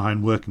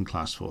behind working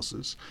class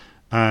forces.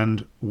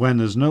 And when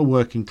there's no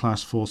working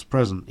class force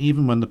present,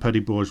 even when the petty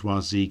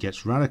bourgeoisie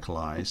gets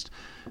radicalized,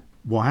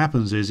 what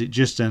happens is it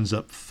just ends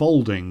up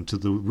folding to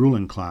the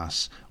ruling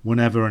class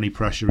whenever any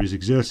pressure is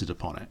exerted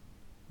upon it,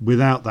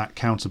 without that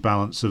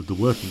counterbalance of the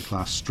working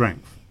class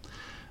strength.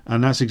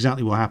 And that's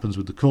exactly what happens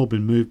with the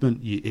Corbyn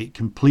movement. It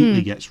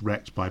completely gets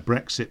wrecked by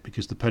Brexit,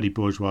 because the petty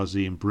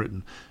bourgeoisie in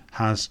Britain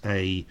has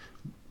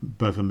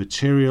both a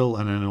material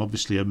and then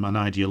obviously an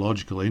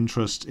ideological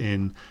interest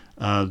in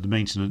the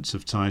maintenance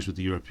of ties with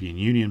the European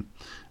Union,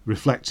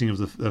 reflecting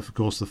of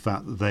course the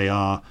fact that they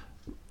are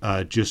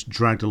just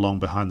dragged along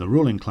behind the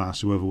ruling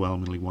class, who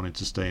overwhelmingly wanted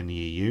to stay in the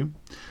EU.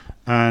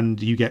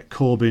 And you get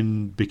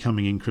Corbyn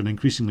becoming an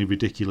increasingly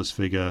ridiculous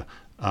figure,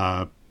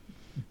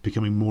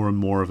 becoming more and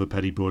more of a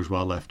petty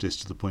bourgeois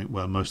leftist, to the point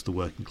where most of the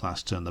working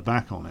class turn their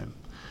back on him.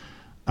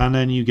 And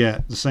then you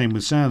get the same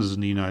with Sanders in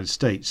the United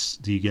States.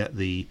 You get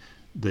the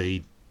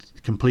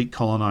complete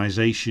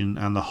colonization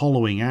and the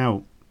hollowing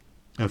out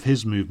of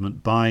his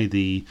movement by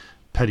the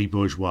petty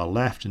bourgeois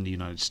left in the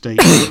United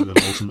States,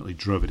 that ultimately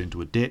drove it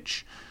into a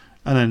ditch.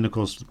 And then, of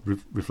course,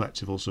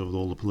 reflective also of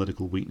all the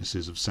political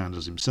weaknesses of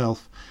Sanders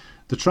himself.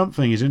 The Trump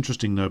thing is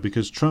interesting, though,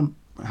 because Trump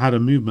had a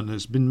movement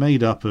that's been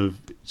made up of,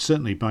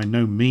 certainly by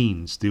no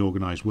means, the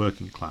organized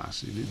working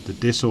class, the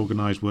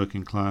disorganized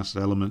working class,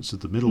 elements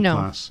of the middle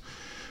class.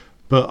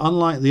 But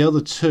unlike the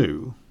other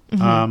two,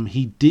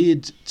 he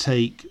did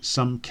take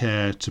some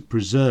care to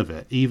preserve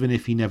it, even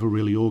if he never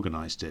really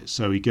organized it.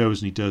 So he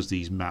goes and he does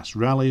these mass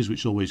rallies,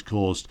 which always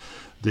caused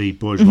the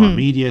bourgeois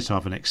media to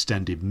have an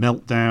extended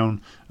meltdown,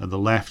 and the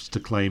left to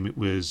claim it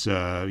was,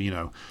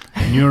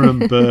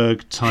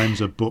 Nuremberg times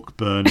a book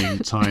burning,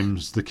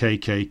 times the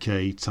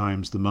KKK,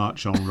 times the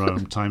March on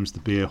Rome, times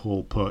the beer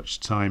hall putsch,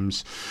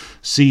 times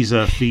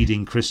Caesar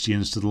feeding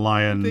Christians to the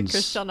lions, The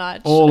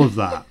Kristallnacht. all of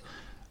that.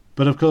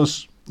 But of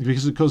course,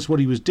 because what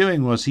he was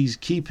doing was he's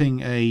keeping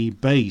a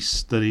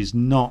base that is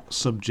not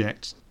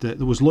subject, that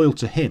was loyal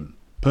to him,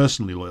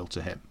 personally loyal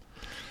to him,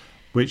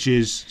 which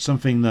is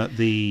something that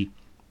the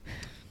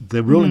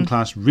ruling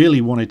class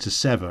really wanted to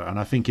sever, and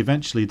I think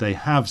eventually they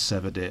have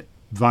severed it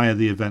via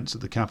the events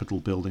at the Capitol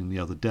building the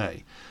other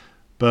day.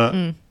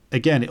 But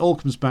again, it all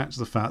comes back to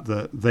the fact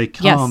that they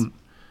can't,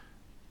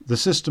 the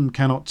system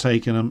cannot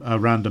take a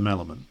random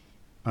element.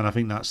 And I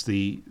think that's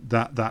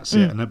that's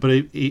it. But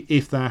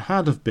if there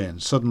had have been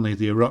suddenly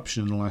the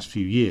eruption in the last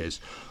few years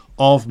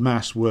of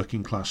mass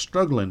working class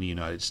struggle in the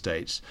United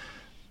States,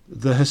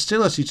 the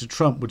hostility to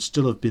Trump would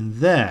still have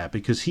been there,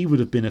 because he would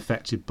have been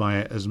affected by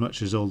it as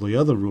much as all the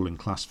other ruling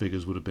class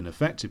figures would have been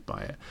affected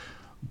by it.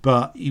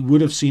 But he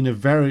would have seen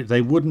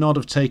they would not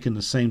have taken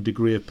the same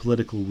degree of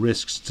political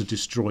risks to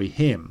destroy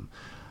him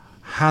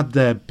had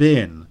there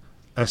been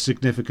a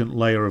significant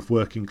amount of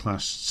working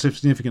class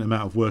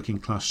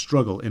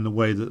struggle in the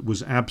way that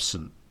was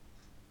absent.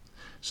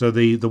 So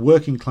the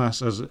working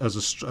class as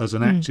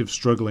an active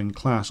struggling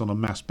class on a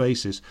mass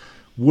basis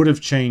would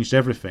have changed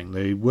everything.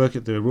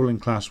 The ruling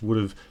class would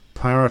have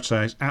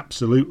prioritized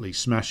absolutely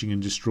smashing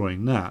and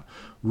destroying that,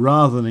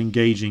 rather than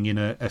engaging in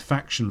a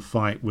faction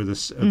fight with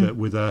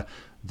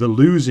the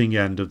losing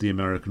end of the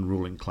American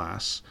ruling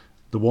class,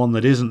 the one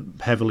that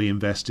isn't heavily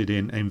invested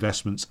in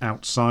investments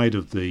outside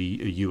of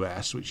the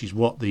US, which is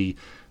what the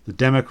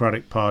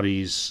Democratic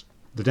Party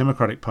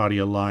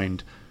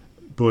aligned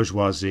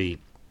bourgeoisie,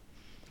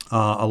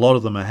 a lot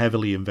of them are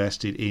heavily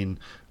invested in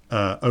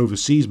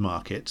overseas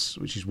markets,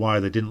 which is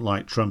why they didn't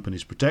like Trump and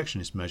his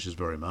protectionist measures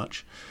very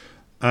much.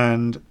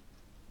 And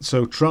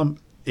so Trump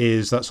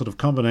is that sort of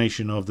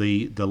combination of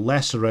the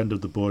lesser end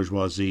of the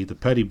bourgeoisie, the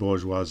petty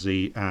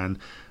bourgeoisie, and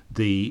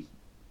the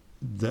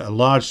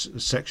large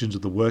sections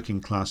of the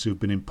working class who've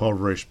been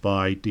impoverished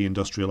by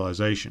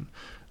deindustrialization.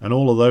 And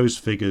all of those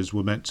figures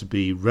were meant to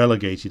be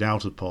relegated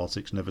out of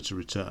politics, never to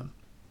return.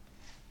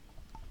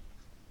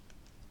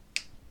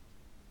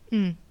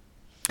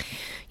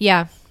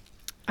 Yeah.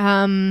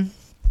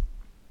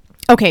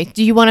 Okay,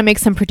 do you want to make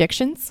some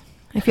predictions?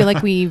 I feel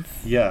like we've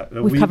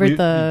covered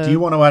the... Do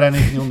you want to add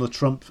anything on the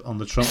Trump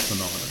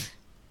phenomenon?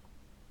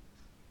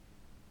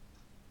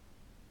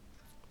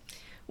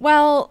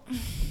 Well,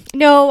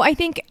 no, I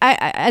think,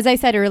 as I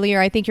said earlier,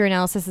 I think your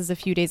analysis is a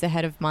few days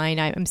ahead of mine.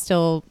 I'm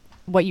still,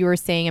 what you were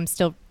saying, I'm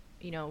still,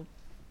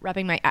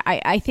 wrapping my...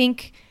 I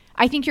think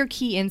your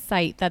key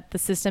insight that the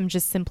system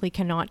just simply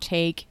cannot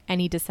take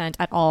any dissent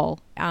at all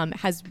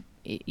has,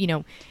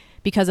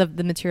 because of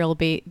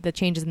the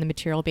changes in the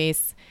material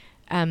base.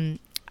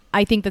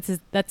 I think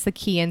that's the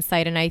key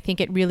insight, and I think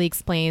it really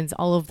explains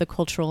all of the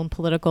cultural and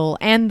political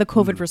and the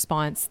COVID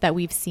response that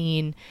we've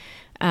seen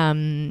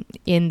in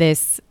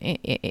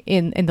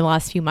the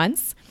last few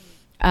months.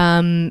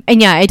 And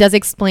yeah, it does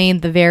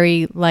explain the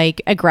very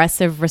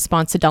aggressive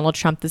response to Donald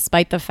Trump,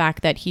 despite the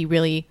fact that he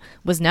really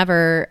was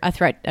never a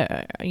threat,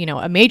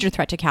 a major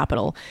threat to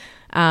capital.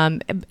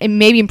 And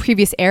maybe in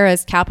previous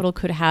eras, capital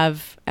could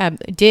have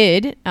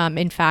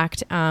in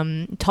fact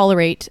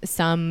tolerate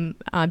some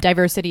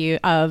diversity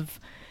of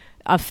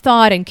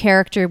thought and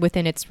character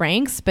within its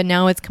ranks, but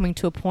now it's coming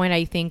to a point,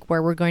 I think,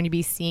 where we're going to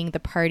be seeing the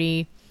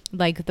parties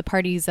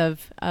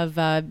of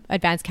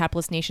advanced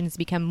capitalist nations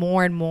become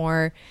more and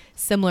more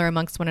similar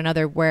amongst one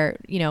another. Where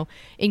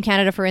in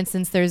Canada, for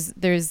instance,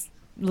 there's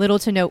little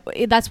to no.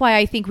 That's why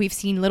I think we've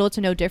seen little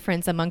to no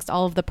difference amongst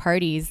all of the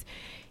parties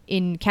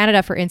in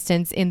Canada, for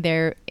instance, in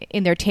their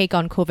take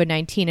on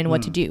COVID-19 and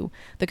what to do.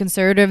 The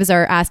Conservatives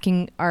all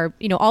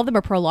of them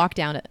are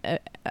pro-lockdown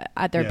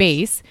at their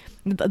base.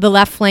 The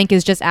left flank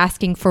is just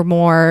asking for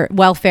more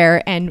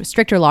welfare and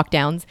stricter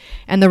lockdowns,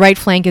 and the right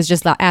flank is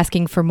just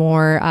asking for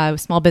more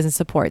small business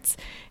supports.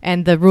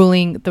 And the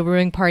ruling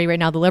party right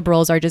now, the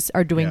Liberals, are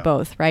doing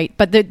both, right?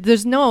 But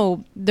there's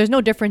no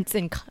difference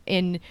in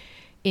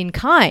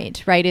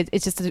kind, right?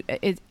 It's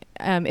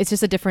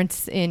just a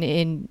difference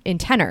in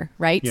tenor,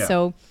 right? Yeah.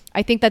 So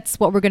I think that's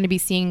what we're going to be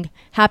seeing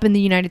happen in the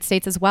United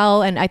States as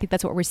well, and I think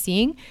that's what we're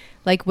seeing,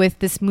 with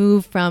this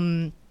move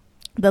from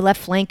the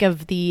left flank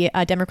of the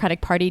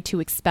Democratic Party to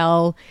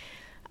expel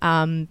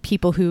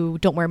people who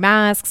don't wear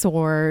masks,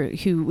 or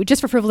who,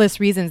 just for frivolous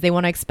reasons, they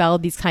want to expel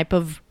these type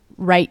of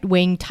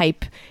right-wing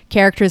type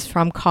characters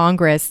from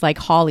Congress, like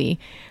Hawley,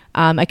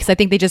 because I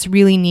think they just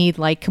really need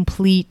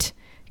complete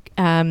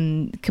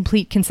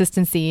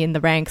consistency in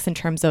the ranks in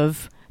terms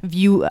of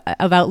view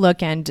of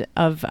outlook and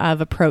of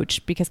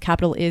approach, because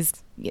capital is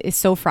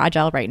so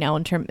fragile right now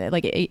in terms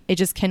it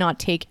just cannot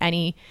take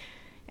any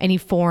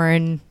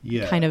foreign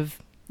kind of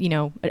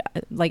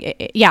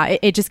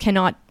it just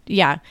cannot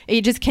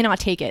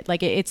take it.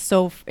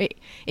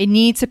 It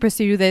needs to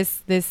pursue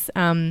this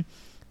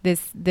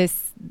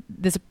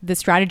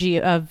strategy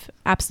of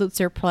absolute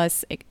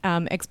surplus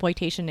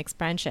exploitation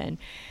expansion,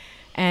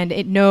 and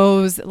it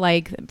knows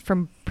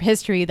from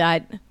history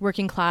that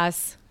working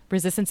class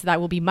resistance to that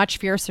will be much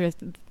fiercer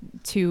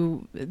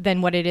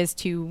than what it is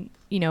to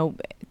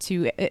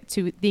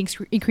the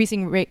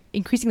increasing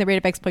the rate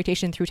of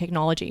exploitation through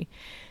technology.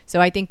 So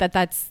I think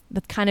that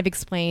kind of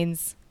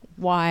explains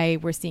why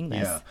we're seeing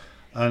this. Yeah,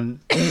 and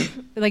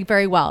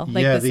very well,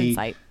 this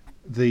insight.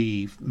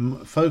 The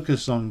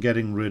focus on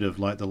getting rid of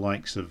the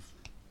likes of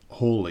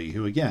Hawley,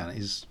 who again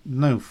is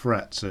no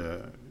threat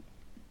to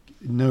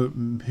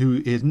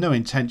who is no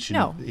intention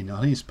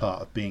on his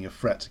part of being a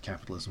threat to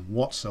capitalism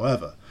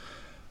whatsoever.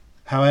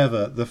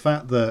 However, the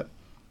fact that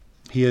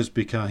he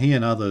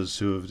and others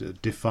who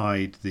have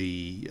defied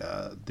the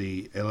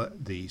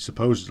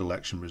supposed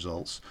election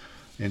results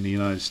in the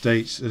United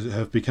States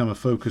have become a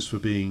focus for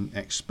being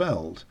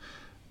expelled,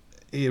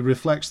 it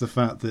reflects the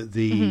fact that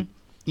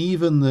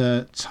even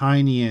the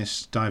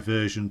tiniest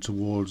diversion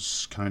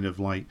towards kind of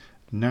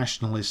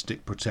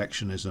nationalistic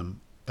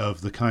protectionism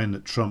of the kind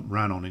that Trump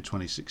ran on in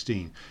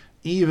 2016,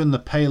 even the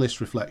palest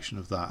reflection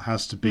of that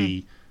has to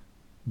be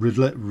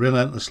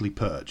relentlessly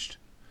purged,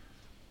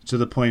 to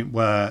the point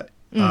where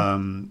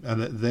and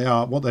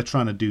what they're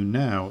trying to do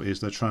now is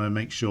they're trying to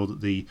make sure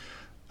that the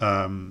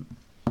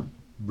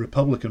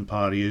Republican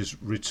Party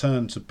is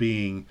returned to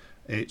being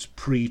its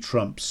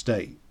pre-Trump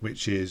state,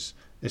 which is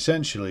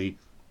essentially...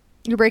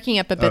 You're breaking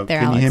up a bit there,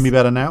 Can Alex. you hear me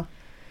better now?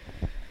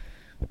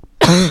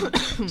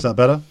 Is that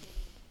better?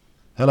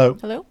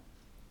 Hello?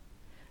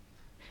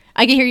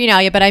 I can hear you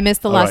now, but I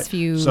missed the last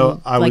few,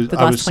 so the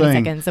last 20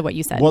 seconds of what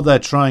you said. What they're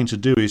trying to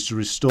do is to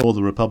restore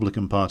the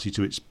Republican Party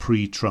to its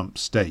pre-Trump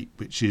state,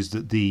 which is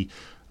that the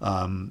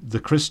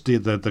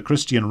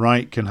Christian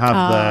right can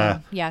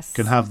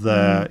have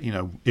their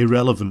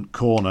irrelevant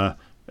corner,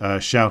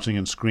 shouting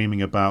and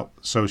screaming about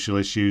social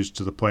issues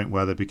to the point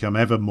where they become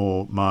ever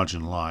more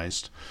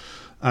marginalized,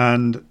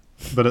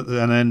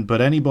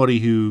 but anybody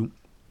who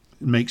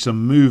makes a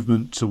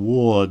movement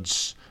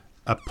towards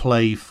a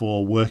play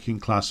for working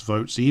class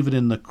votes, even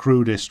in the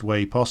crudest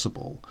way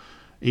possible,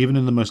 even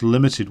in the most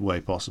limited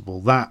way possible,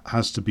 that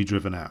has to be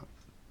driven out.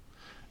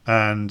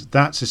 And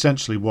that's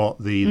essentially what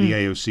the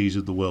AOCs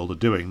of the world are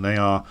doing. They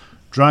are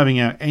driving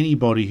out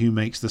anybody who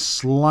makes the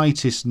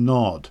slightest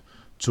nod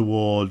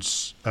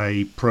towards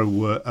a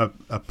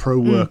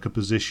pro-worker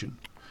position,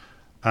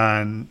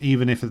 and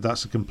even if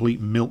that's a complete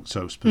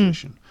milquetoast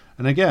position.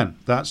 And again,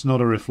 that's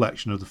not a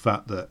reflection of the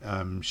fact that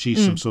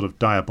she's some sort of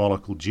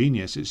diabolical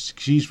genius.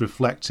 She's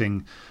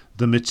reflecting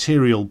the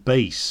material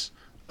base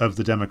of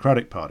the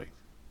Democratic Party.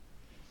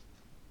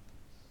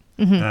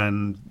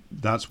 And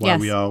that's why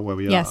we are where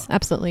we are. Yes,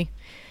 absolutely.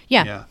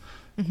 Yeah.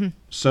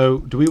 So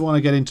do we want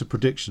to get into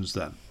predictions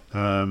then?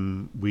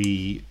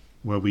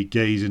 Where we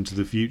gaze into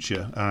the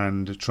future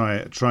and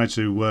try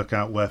to work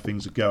out where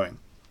things are going.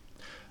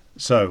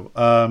 So,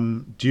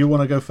 do you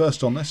want to go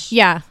first on this?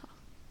 Yeah.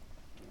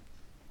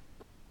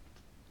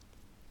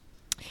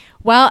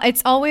 Well,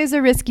 it's always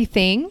a risky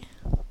thing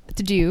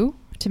to do,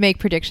 to make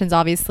predictions,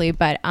 obviously,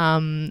 but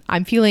I've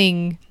been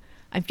feeling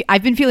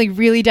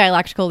really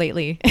dialectical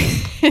lately.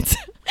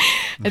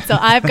 And so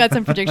I've got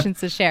some predictions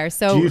to share.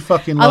 So Do you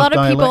fucking a love lot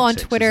of people on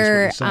dialectics? Is this what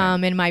Twitter, you're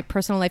saying? in my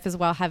personal life as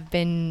well, have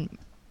been.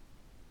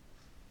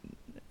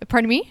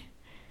 Pardon me?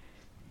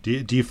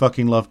 Do you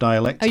fucking love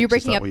dialectics? Oh, you're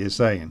breaking Is that up. what you're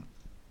saying?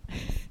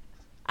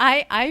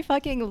 I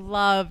fucking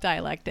love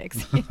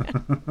dialectics.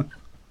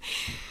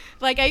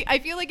 Like I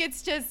feel like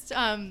it's just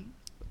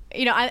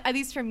at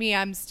least for me,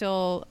 I'm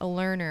still a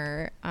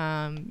learner.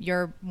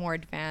 You're more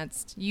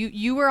advanced.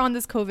 You were on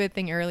this COVID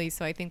thing early,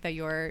 so I think that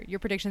your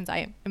predictions,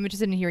 I'm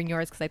interested in hearing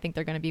yours because I think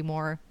they're going to be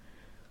more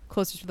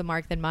closer to the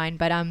mark than mine.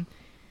 But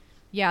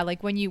yeah,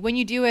 like when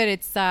you do it,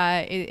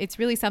 it's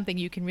really something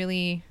you can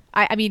really.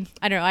 I mean,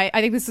 I don't know.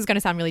 I think this is going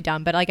to sound really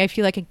dumb, but like I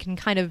feel like it can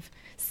kind of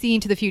see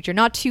into the future,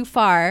 not too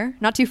far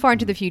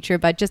into the future,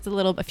 but just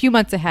a few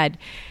months ahead.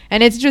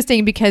 And it's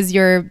interesting because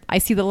I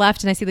see the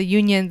left and I see the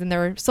unions and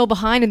they're so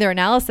behind in their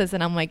analysis.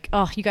 And I'm like,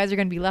 oh, you guys are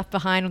going to be left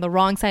behind on the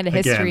wrong side of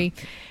history.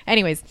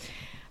 Anyways.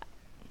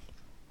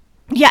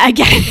 Yeah,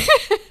 again,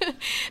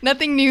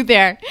 nothing new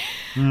there.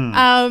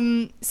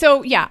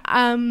 So yeah,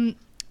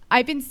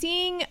 I've been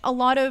seeing a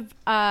lot of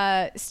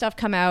stuff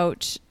come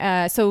out.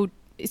 So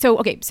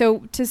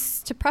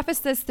to preface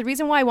this, the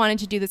reason why I wanted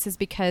to do this is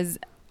because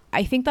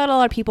I think that a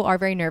lot of people are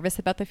very nervous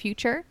about the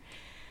future.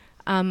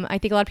 I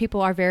think a lot of people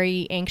are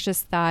very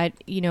anxious that,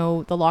 the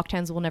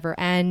lockdowns will never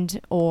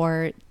end,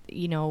 or,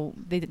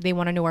 they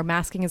want to know where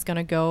masking is going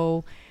to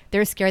go.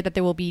 They're scared that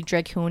there will be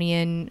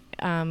draconian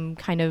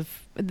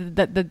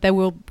that there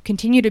will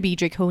continue to be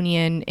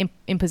draconian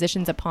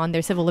impositions upon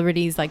their civil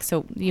liberties. Like,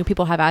 so,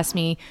 people have asked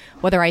me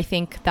whether I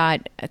think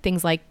that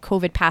things like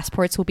COVID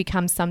passports will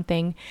become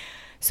something.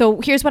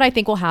 So here's what I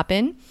think will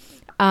happen.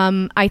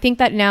 I think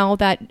that now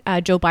that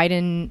Joe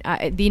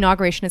Biden, the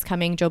inauguration is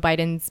coming, Joe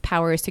Biden's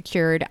power is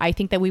secured, I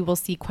think that we will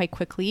see quite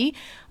quickly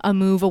a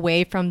move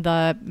away from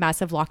the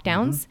massive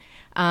lockdowns.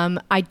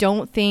 I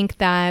don't think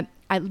that,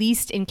 at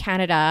least in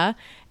Canada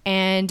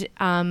and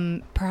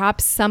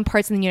perhaps some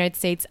parts in the United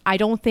States, I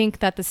don't think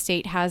that the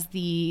state has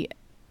the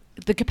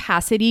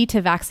capacity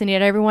to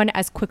vaccinate everyone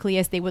as quickly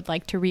as they would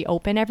like to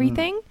reopen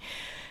everything.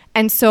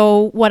 And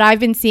so what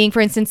I've been seeing,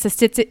 for instance,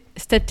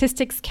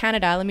 Statistics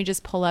Canada, let me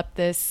just pull up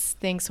this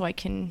thing so I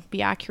can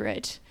be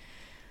accurate.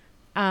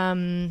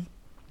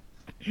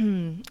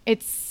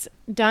 It's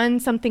done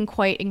something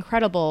quite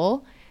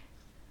incredible.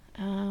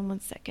 1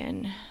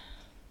 second. I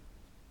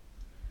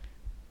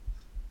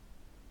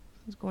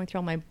was going through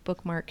all my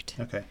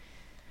bookmarked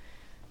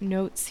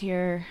notes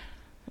here.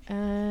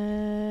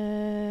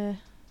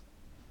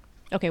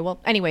 Okay, well,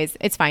 anyways,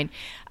 it's fine.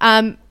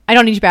 I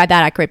don't need to be that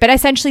accurate, but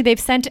essentially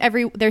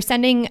they're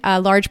sending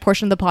a large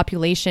portion of the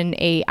population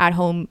a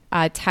at-home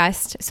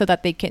test so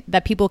that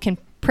people can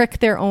prick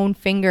their own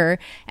finger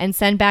and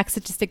send back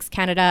Statistics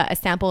Canada a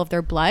sample of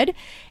their blood,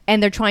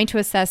 and they're trying to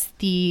assess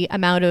the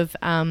amount of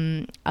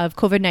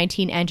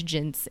COVID-19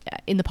 antigens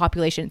in the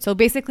population. So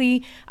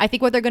basically, I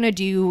think what they're going to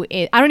do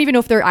is, I don't even know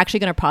if they're actually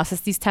going to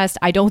process these tests.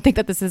 I don't think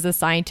that this is a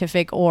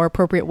scientific or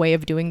appropriate way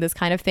of doing this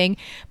kind of thing,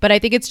 but I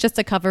think it's just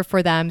a cover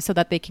for them so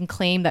that they can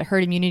claim that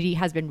herd immunity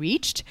has been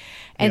reached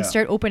and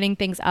start opening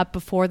things up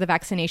before the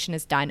vaccination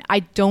is done. I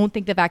don't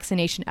think the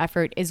vaccination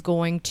effort is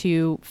going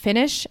to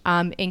finish.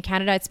 In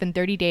Canada, it's been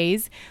 30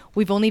 days.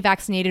 We've only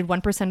vaccinated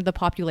 1% of the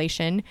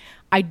population.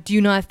 I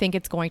do not think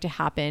it's going to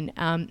happen.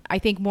 I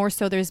think more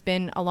so there's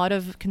been a lot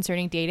of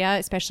concerning data,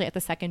 especially at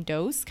the second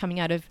dose, coming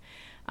out of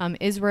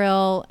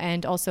Israel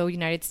and also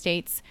United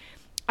States.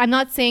 I'm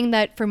not saying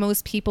that for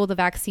most people the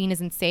vaccine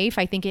isn't safe.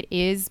 I think it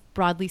is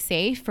broadly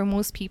safe for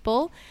most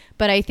people.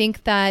 But I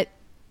think that,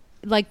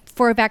 like,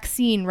 for a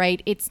vaccine,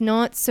 right, it's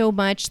not so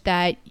much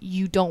that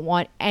you don't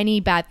want any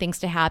bad things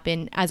to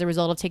happen as a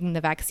result of taking the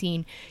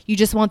vaccine. You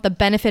just want the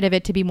benefit of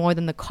it to be more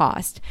than the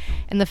cost.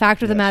 And the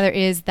fact of the matter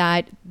is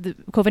that the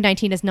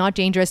COVID-19 is not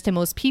dangerous to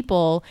most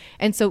people.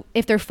 And so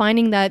if they're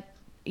finding that,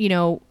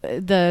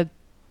 the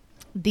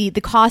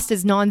cost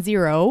is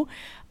non-zero,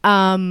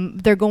 I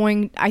think they're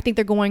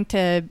going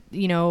to,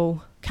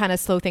 kind of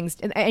slow things.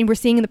 And we're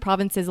seeing in the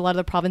provinces, a lot of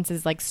the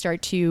provinces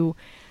start to,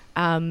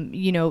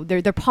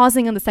 they're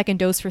pausing on the second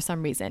dose for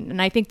some reason.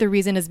 And I think the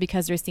reason is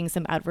because they're seeing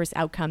some adverse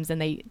outcomes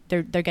and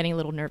they're getting a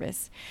little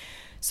nervous.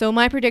 So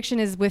my prediction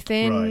is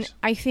within,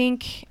 I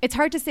think it's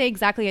hard to say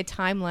exactly a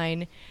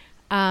timeline,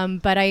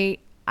 but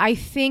I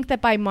think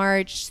that by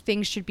March,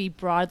 things should be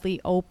broadly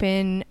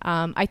open.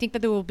 I think that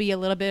there will be a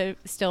little bit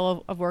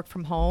still of work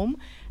from home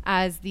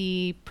as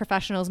the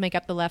professionals make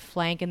up the left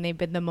flank, and they've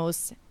been the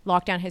most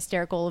lockdown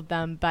hysterical of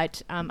them.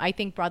 But I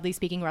think broadly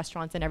speaking,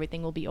 restaurants and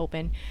everything will be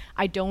open.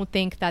 I don't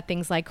think that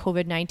things like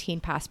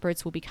COVID-19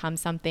 passports will become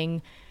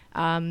something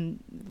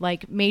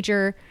like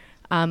major.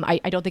 I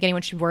don't think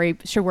anyone should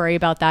worry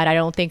about that. I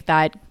don't think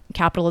that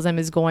capitalism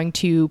is going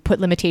to put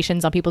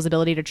limitations on people's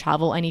ability to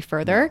travel any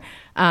further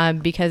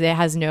because it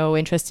has no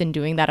interest in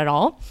doing that at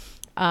all.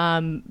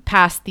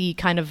 past the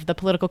kind of the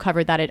political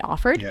cover that it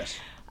offered. Yes.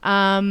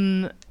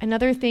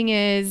 Another thing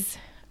is,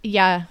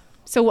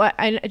 so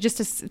I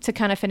just to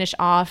kind of finish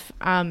off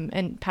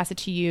and pass it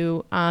to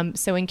you.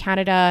 So in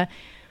Canada,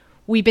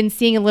 we've been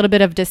seeing a little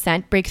bit of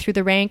dissent break through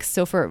the ranks.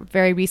 So for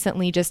very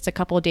recently, just a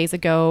couple of days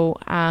ago,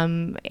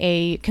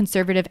 a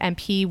Conservative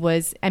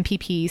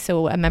MPP,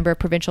 so a member of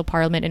provincial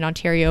parliament in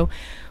Ontario,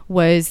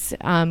 was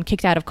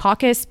kicked out of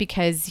caucus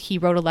because he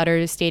wrote a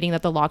letter stating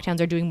that the lockdowns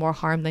are doing more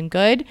harm than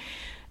good.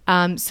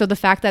 So the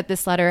fact that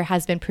this letter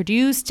has been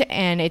produced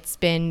and it's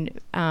been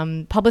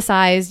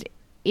publicized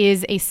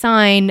is a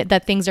sign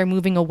that things are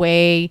moving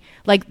away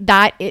like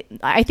that.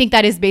 I think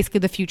that is basically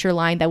the future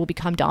line that will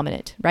become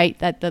dominant, right?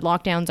 That the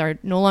lockdowns are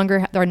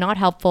they're not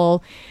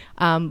helpful.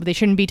 They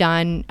shouldn't be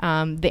done.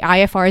 The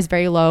IFR is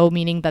very low,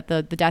 meaning that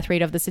the death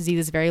rate of this disease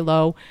is very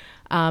low.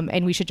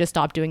 And we should just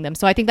stop doing them.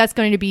 So I think that's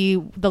going to be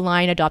the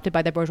line adopted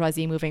by the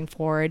bourgeoisie moving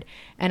forward.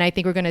 And I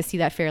think we're going to see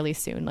that fairly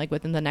soon, like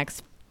within the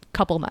next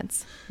couple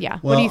months. Yeah.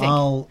 Well, what do you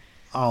think?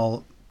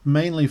 I'll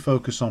mainly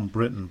focus on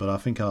Britain, but I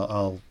think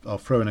I'll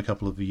throw in a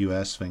couple of the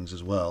US things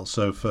as well.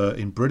 So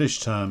in British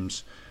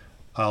terms,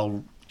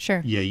 I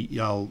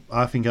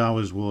think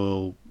ours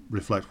will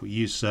reflect what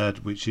you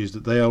said, which is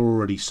that they are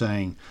already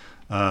saying,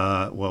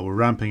 we're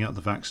ramping up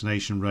the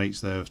vaccination rates.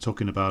 They're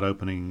talking about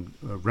opening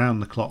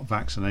round-the-clock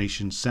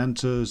vaccination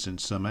centres in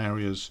some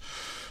areas.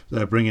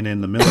 They're bringing in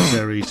the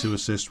military to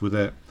assist with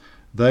it.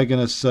 They're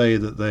going to say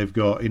that they've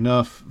got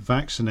enough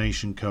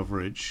vaccination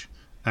coverage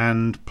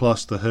and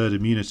plus the herd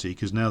immunity,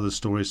 because now the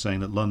story is saying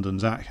that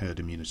London's at herd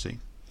immunity,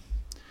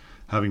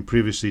 having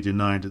previously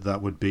denied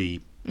that would be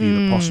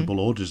either possible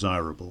or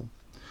desirable.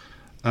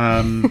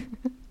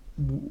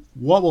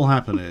 What will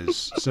happen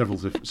is several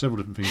different things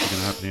are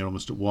going to happen here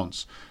almost at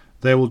once.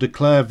 They will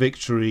declare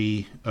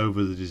victory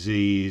over the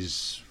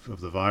disease of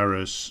the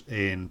virus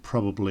in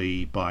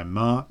probably by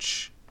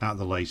March at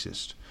the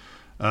latest.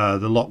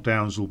 The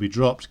lockdowns will be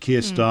dropped.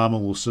 Keir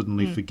Starmer will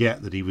suddenly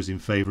forget that he was in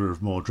favour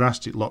of more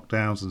drastic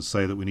lockdowns and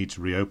say that we need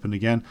to reopen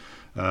again.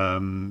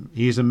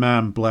 He's a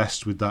man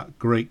blessed with that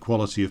great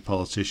quality of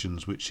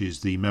politicians, which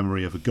is the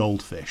memory of a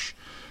goldfish.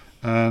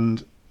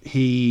 And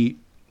he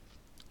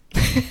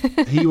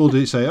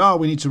will say,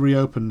 we need to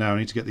reopen now, we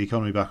need to get the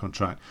economy back on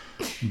track.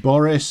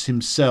 Boris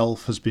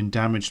himself has been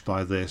damaged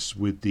by this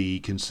with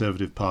the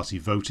Conservative Party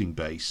voting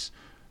base,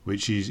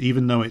 which is,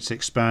 even though it's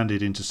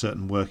expanded into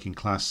certain working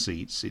class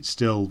seats, it's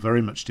still very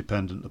much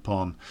dependent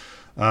upon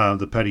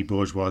the petty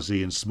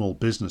bourgeoisie and small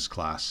business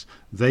class.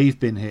 They've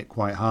been hit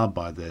quite hard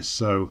by this.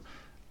 So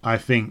I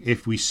think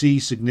if we see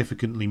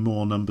significantly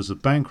more numbers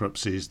of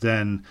bankruptcies,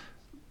 then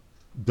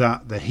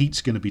that the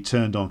heat's going to be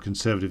turned on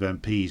Conservative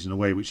MPs in a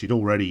way which it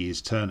already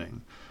is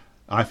turning.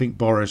 I think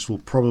Boris will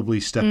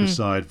probably step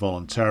aside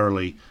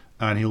voluntarily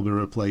and he'll be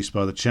replaced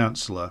by the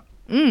Chancellor.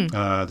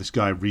 This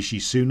guy Rishi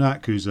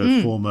Sunak, who's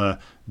a former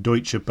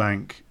Deutsche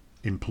Bank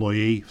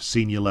employee,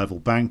 senior level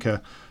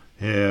banker.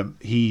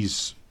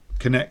 He's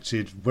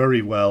connected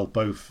very well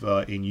both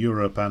in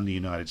Europe and the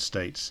United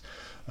States.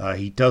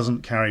 He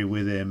doesn't carry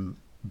with him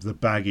the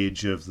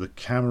baggage of the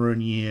Cameron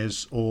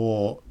years,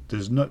 or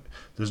there's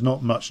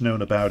not much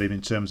known about him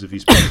in terms of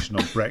his position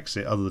on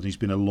Brexit, other than he's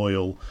been a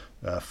loyal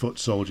foot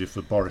soldier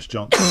for Boris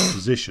Johnson's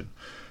position.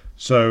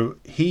 So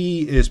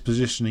he is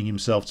positioning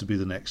himself to be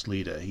the next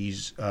leader.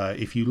 He's,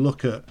 if you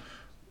look at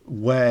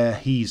where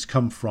he's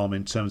come from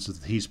in terms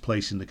of his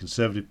place in the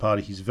Conservative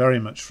Party, he's very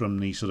much from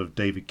the sort of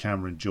David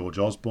Cameron, George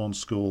Osborne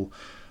school.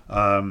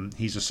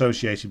 He's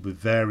associated with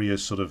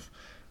various sort of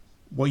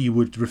what you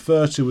would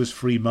refer to as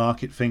free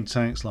market think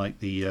tanks, like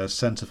the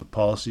Centre for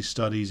Policy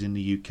Studies in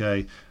the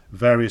UK.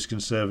 Various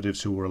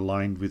Conservatives who were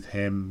aligned with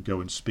him go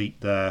and speak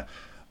there.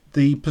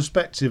 The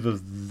perspective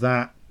of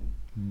that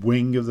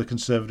wing of the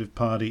Conservative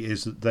Party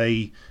is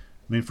that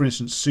for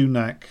instance,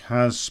 Sunak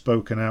has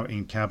spoken out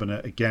in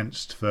Cabinet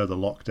against further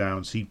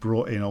lockdowns. He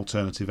brought in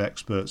alternative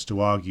experts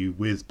to argue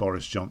with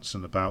Boris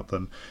Johnson about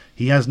them.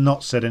 He has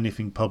not said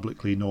anything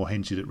publicly nor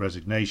hinted at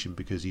resignation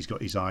because he's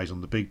got his eyes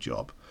on the big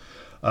job.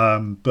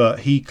 But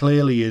he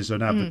clearly is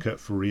an advocate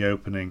for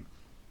reopening.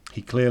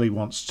 He clearly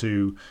wants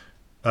to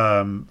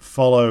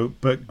refollow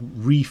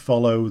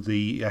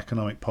the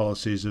economic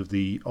policies of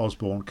the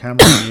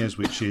Osborne-Cameron years,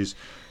 which is,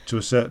 to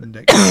a certain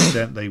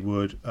extent, they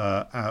would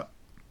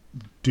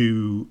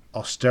do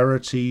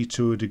austerity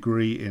to a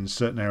degree in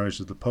certain areas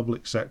of the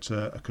public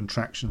sector,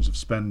 contractions of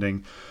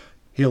spending.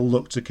 He'll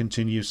look to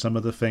continue some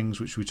of the things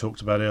which we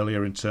talked about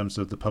earlier in terms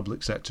of the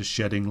public sector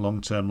shedding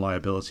long-term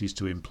liabilities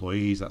to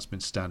employees. That's been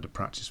standard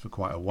practice for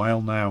quite a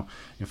while now.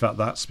 In fact,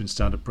 that's been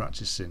standard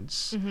practice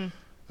since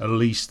at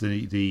least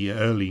the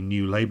early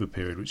New Labour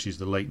period, which is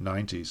the late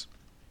 90s.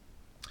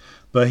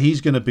 But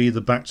he's going to be the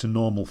back to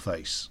normal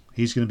face.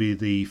 He's going to be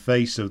the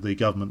face of the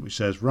government which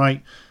says,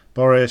 right,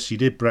 Boris, you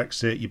did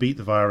Brexit, you beat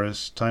the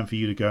virus, time for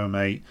you to go,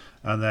 mate.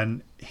 And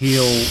then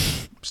he'll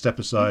step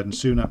aside and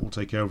Sunak will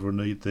take over, and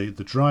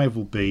the drive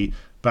will be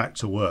back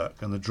to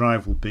work, and the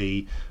drive will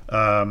be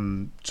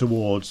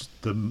towards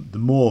the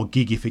more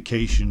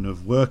gigification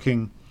of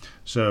working,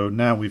 So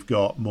now we've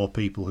got more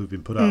people who've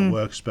been put out of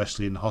work,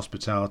 especially in the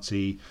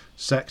hospitality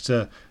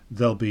sector.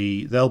 They'll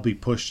be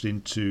pushed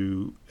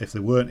into, if they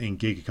weren't in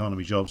gig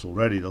economy jobs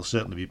already, they'll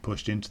certainly be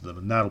pushed into them,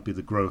 and that'll be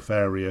the growth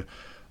area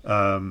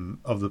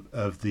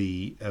of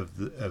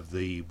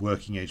the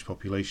working age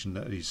population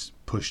that is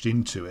pushed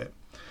into it.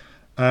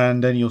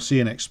 And then you'll see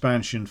an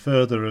expansion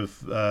further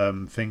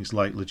of things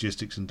like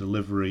logistics and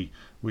delivery,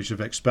 which have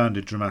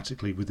expanded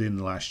dramatically within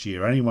the last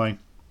year anyway.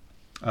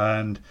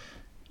 And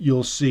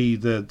you'll see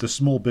the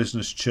small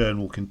business churn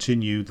will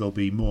continue. There'll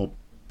be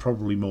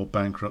probably more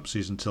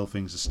bankruptcies until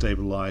things are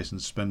stabilised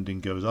and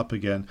spending goes up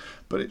again.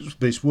 But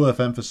it's worth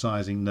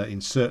emphasising that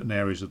in certain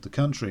areas of the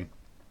country,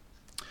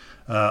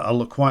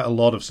 quite a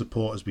lot of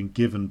support has been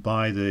given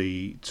by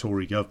the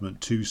Tory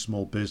government to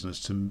small business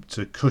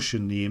to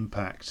cushion the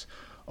impact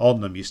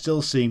on them. You're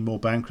still seeing more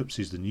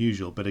bankruptcies than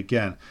usual, but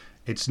again,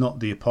 it's not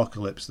the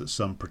apocalypse that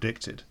some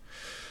predicted.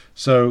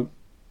 So,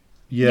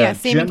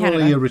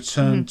 generally a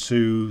return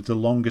to the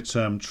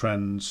longer-term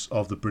trends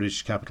of the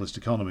British capitalist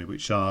economy,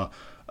 which are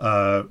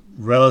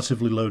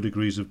relatively low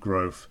degrees of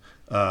growth,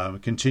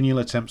 continual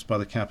attempts by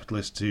the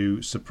capitalists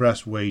to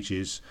suppress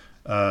wages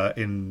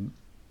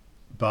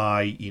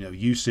by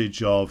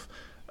usage of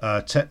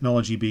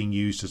technology being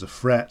used as a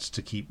threat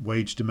to keep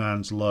wage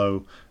demands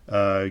low,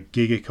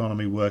 gig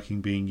economy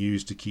working being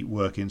used to keep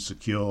work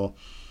insecure.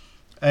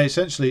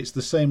 Essentially, it's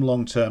the same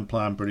long-term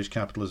plan British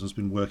capitalism has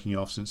been working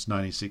off since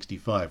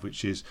 1965,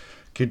 which is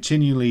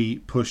continually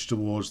push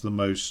towards the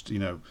most,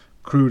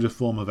 cruder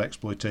form of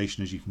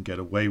exploitation as you can get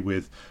away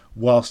with,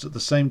 whilst at the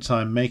same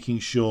time making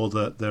sure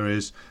that there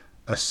is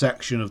a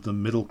section of the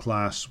middle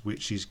class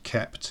which is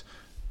kept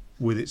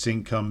with its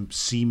income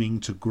seeming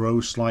to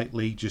grow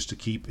slightly just to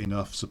keep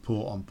enough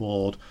support on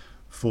board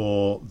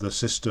for the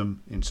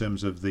system in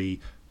terms of the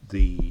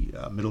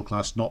middle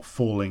class not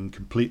falling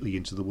completely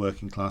into the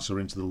working class or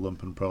into the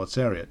lumpen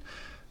proletariat.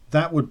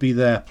 That would be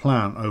their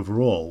plan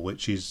overall,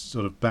 which is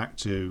sort of back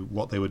to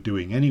what they were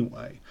doing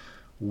anyway.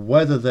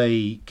 Whether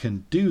they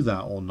can do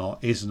that or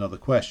not is another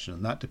question,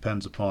 and that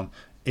depends upon,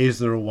 is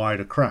there a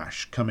wider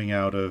crash coming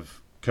out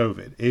of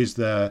COVID? Is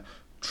there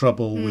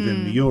trouble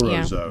within the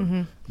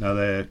Eurozone? Now,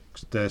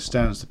 there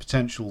stands the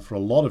potential for a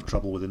lot of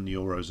trouble within the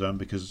Eurozone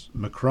because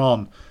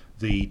Macron,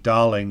 the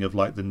darling of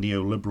like the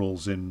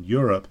neoliberals in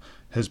Europe,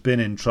 has been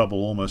in trouble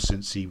almost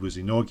since he was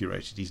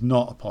inaugurated. He's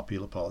not a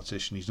popular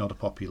politician. He's not a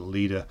popular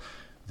leader.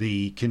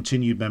 The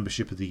continued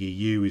membership of the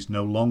EU is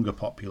no longer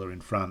popular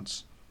in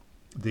France.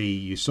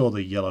 You saw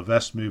the Yellow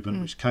Vest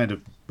movement, which kind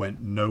of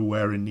went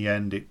nowhere in the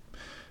end. It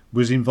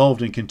was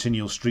involved in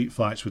continual street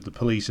fights with the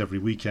police every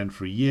weekend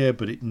for a year,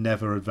 but it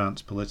never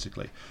advanced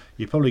politically.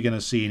 You're probably going to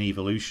see an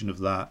evolution of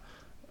that.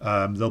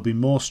 There'll be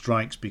more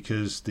strikes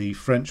because the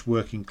French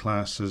working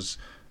class has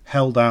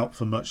held out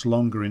for much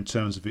longer in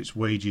terms of its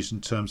wages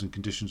and terms and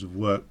conditions of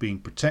work being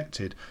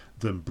protected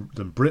than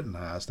Britain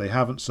has. They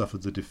haven't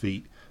suffered the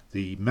defeat,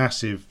 the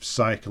massive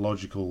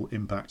psychological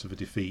impact of a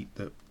defeat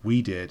that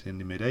we did in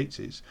the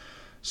mid-80s.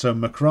 So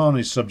Macron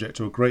is subject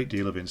to a great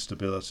deal of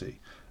instability.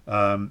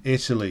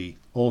 Italy,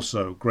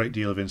 also great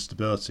deal of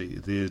instability.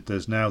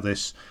 There's now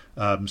this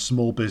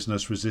small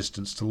business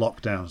resistance to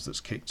lockdowns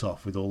that's kicked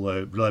off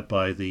led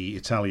by the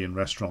Italian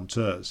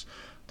restaurateurs.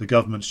 The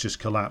government's just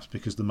collapsed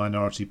because the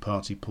minority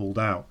party pulled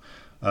out.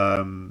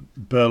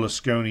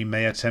 Berlusconi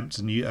may attempt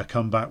a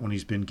comeback when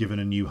he's been given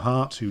a new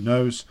heart. Who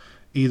knows?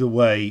 Either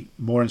way,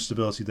 more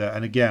instability there.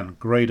 And again,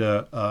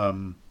 greater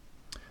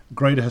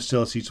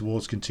hostility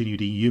towards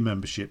continued EU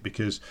membership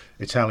because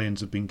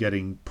Italians have been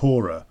getting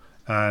poorer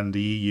and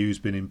the EU's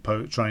been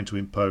trying to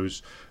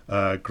impose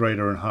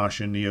greater and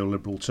harsher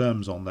neoliberal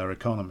terms on their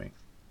economy.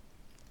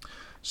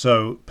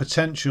 So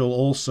potential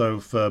also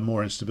for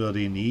more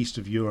instability in the east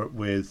of Europe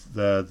with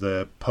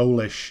the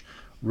Polish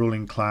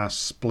ruling class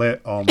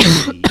split on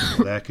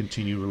their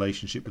continued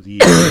relationship with the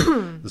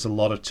EU. There's a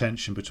lot of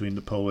tension between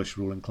the Polish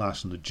ruling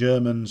class and the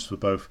Germans for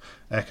both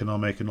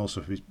economic and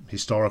also for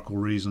historical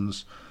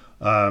reasons.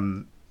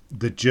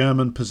 The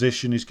German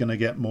position is going to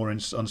get more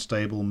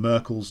unstable.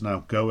 Merkel's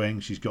now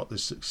going. She's got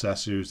this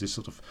successor who's this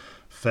sort of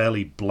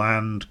fairly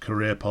bland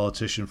career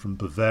politician from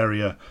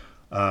Bavaria,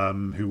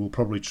 who will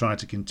probably try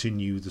to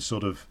continue the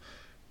sort of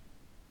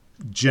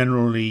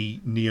generally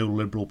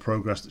neoliberal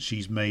progress that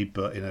she's made,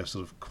 but in a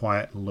sort of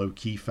quiet and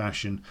low-key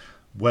fashion.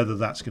 Whether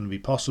that's going to be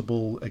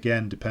possible,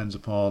 again, depends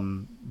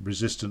upon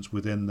resistance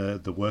within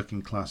the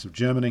working class of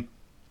Germany.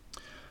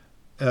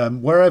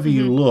 Wherever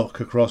you look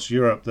across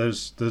Europe,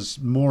 there's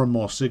more and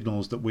more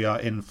signals that we are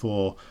in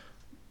for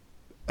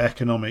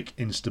economic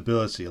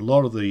instability. A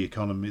lot of the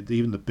economy,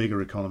 even the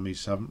bigger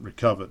economies, haven't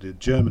recovered.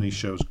 Germany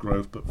shows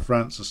growth, but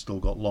France has still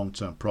got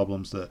long-term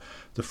problems that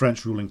the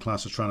French ruling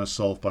class are trying to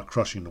solve by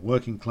crushing the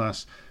working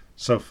class.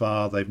 So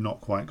far, they've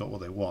not quite got what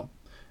they want.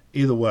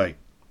 Either way,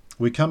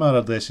 we come out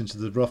of this into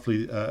the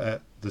roughly the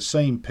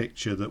same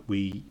picture that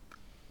we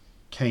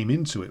came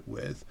into it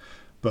with,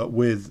 but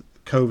with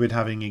COVID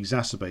having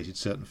exacerbated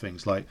certain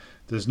things. Like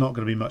there's not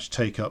going to be much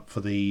take up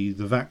for the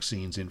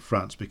vaccines in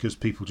France because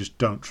people just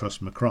don't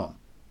trust Macron.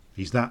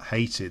 He's that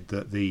hated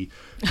that the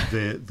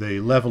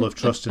level of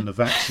trust in the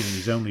vaccine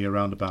is only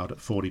around about at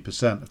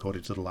 40%,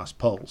 according to the last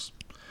polls.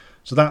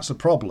 So that's a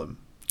problem.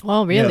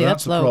 Well, really, yeah,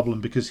 that's a low.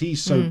 problem because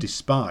he's so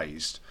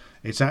despised.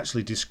 It's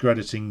actually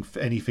discrediting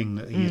anything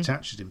that he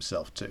attaches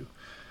himself to.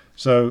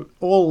 So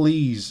all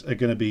these are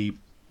going to be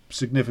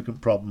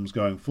significant problems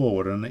going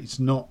forward, and it's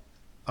not.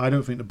 I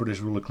don't think the British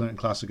ruling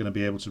class are going to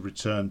be able to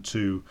return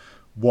to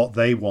what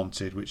they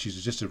wanted, which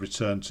is just a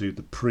return to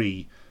the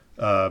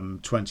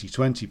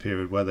pre-2020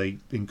 period, where they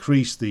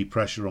increased the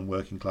pressure on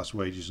working class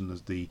wages and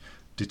the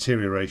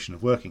deterioration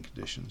of working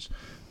conditions.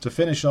 To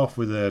finish off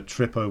with a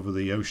trip over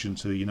the ocean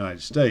to the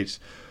United States,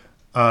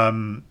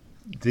 the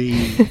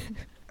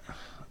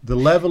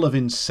level of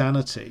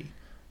insanity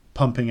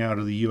pumping out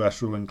of the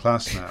US ruling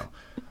class now,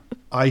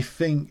 I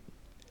think,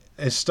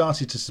 has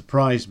started to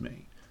surprise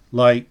me.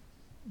 Like,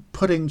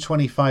 putting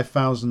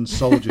 25,000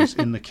 soldiers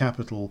in the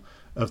capital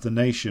of the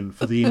nation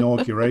for the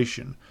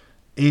inauguration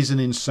is an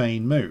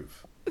insane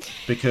move,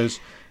 because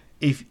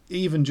if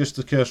even just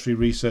the cursory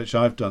research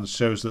I've done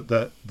shows that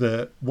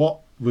the what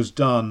was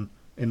done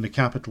in the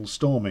Capitol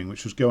storming,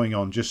 which was going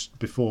on just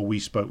before we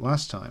spoke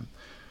last time,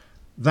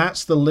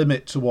 that's the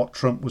limit to what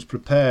Trump was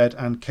prepared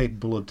and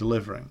capable of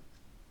delivering.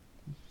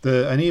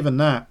 And even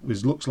that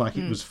looks like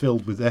it was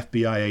filled with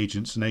FBI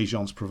agents and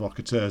agents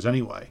provocateurs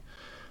anyway.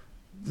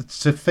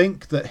 To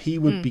think that he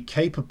would be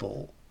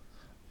capable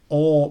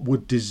or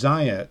would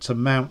desire to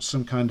mount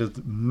some kind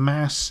of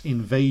mass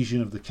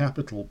invasion of the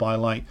Capitol by,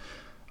 like,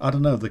 I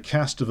don't know, the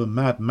cast of a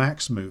Mad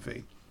Max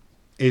movie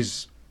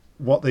is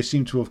what they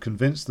seem to have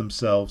convinced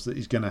themselves that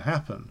is going to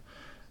happen.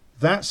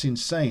 That's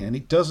insane. And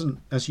it doesn't,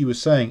 as you were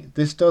saying,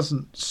 this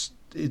doesn't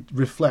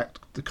reflect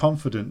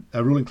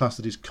a ruling class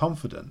that is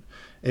confident.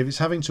 If it's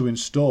having to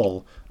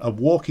install a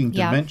walking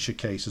dementia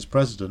case as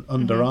president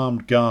under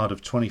armed guard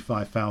of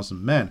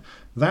 25,000 men,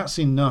 that's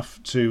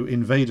enough to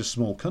invade a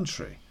small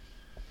country.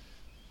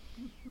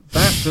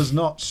 That does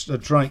not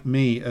strike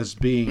me as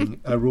being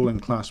a ruling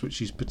class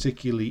which is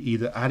particularly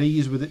either at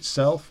ease with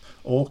itself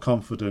or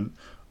confident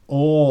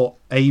or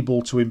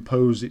able to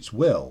impose its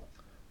will.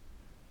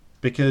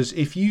 Because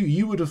if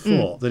you would have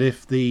thought that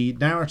if the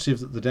narrative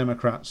that the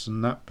Democrats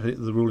and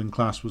the ruling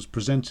class was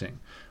presenting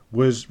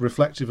was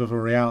reflective of a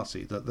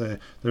reality, that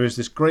there is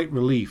this great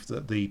relief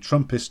that the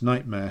Trumpist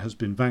nightmare has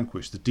been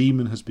vanquished, the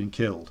demon has been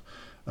killed,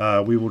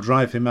 we will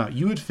drive him out,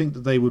 you would think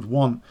that they would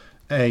want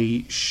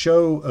a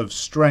show of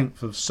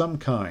strength of some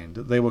kind,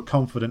 that they were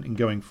confident in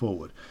going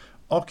forward.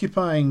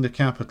 Occupying the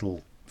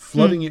Capitol,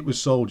 flooding it with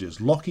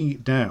soldiers, locking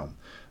it down,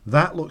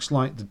 that looks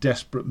like the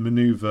desperate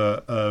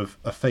maneuver of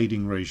a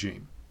fading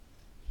regime.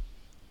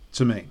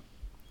 To me,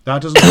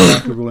 that doesn't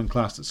look like a ruling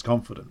class that's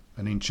confident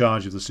and in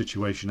charge of the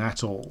situation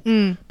at all.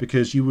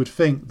 Because you would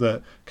think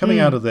that coming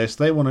out of this,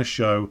 they want to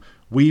show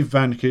we've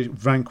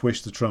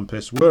vanquished the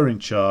Trumpists, we're in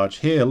charge.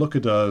 Here, look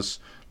at us.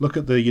 Look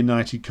at the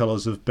united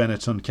colours of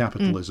Benetton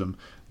capitalism.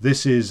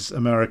 This is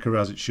America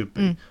as it should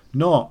be.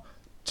 Not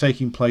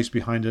taking place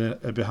behind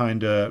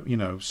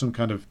a some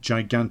kind of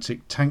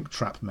gigantic tank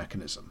trap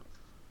mechanism.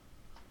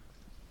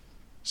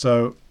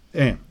 So,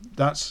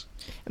 that's.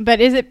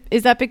 But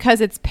is that because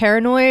it's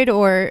paranoid,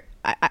 or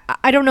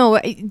I don't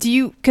know? Do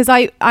you? Because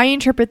I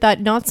interpret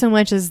that not so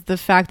much as the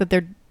fact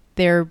that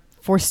they're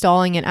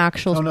forestalling an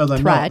actual threat. Oh no, they're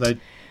threat. not.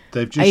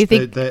 They've just.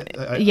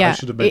 I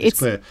should have made this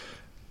clear.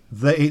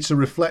 It's a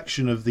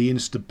reflection of the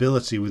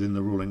instability within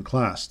the ruling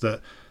class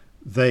that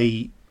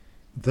they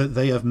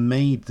have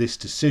made this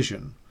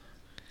decision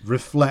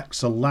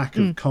reflects a lack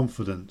of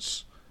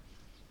confidence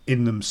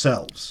in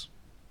themselves.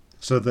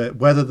 So that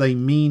whether they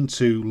mean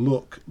to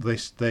look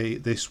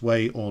this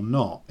way or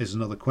not is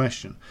another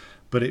question,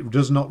 but it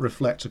does not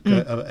reflect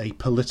a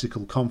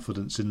political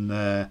confidence in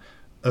their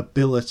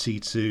ability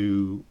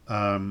to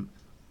govern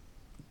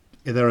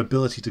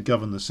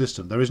the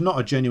system. There is not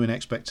a genuine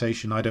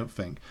expectation, I don't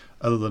think,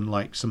 other than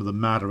like some of the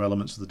madder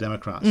elements of the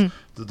Democrats,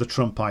 that the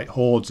Trumpite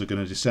hordes are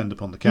going to descend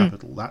upon the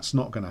Capitol. That's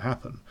not going to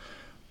happen.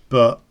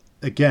 But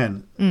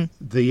again,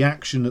 the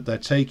action that they're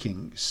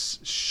taking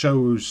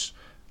shows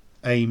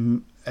a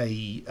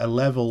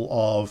level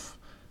of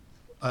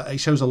it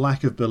shows a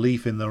lack of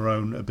belief in their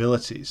own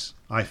abilities.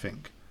 I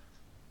think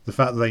the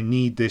fact that they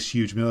need this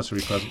huge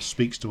military presence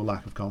speaks to a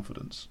lack of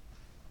confidence.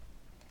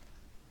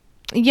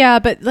 Yeah,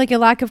 but like a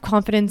lack of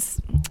confidence,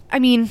 I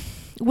mean,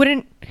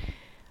 wouldn't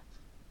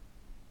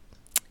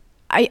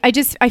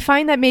I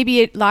find that maybe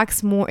it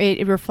lacks more,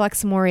 it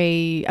reflects more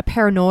a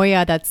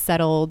paranoia that's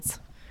settled.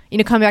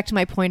 Coming back to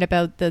my point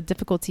about the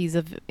difficulties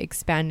of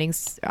expanding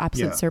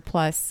absolute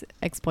surplus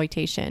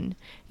exploitation.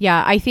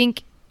 Yeah, I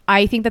think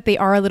that they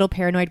are a little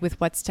paranoid with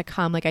what's to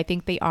come. Like, I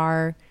think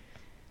that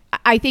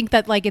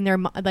like in their,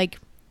 like,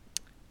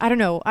 I don't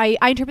know. I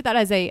interpret that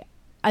as a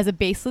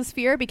baseless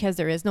fear, because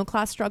there is no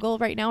class struggle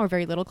right now, or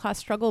very little class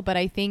struggle. But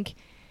I think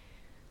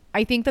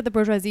that the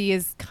bourgeoisie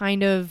is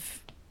kind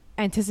of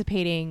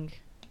anticipating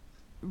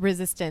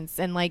resistance,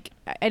 and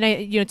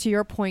to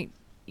your point,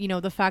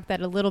 the fact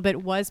that a little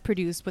bit was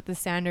produced with the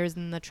Sanders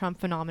and the Trump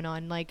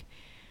phenomenon, like,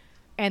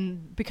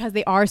 and because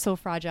they are so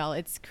fragile,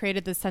 it's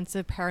created this sense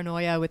of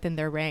paranoia within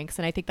their ranks.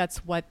 And I think that's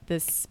what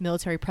this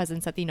military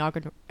presence at the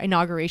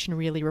inauguration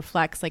really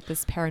reflects, like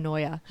this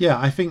paranoia. Yeah,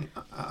 I think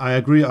I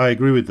agree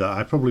with that.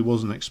 I probably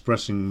wasn't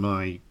expressing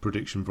my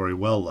prediction very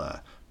well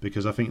there,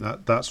 because I think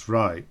that's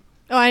right.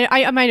 Oh,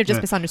 I might have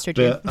just misunderstood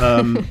you.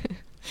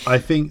 I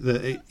think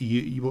that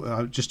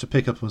you just to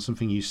pick up on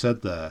something you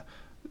said there,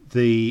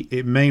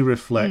 it may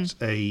reflect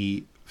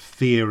a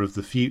fear of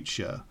the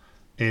future,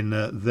 in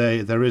that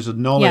there is a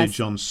knowledge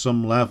on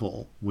some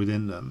level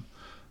within them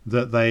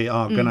that they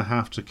are going to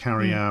have to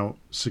carry out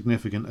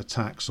significant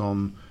attacks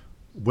on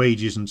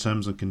wages and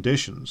terms and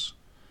conditions,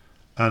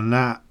 and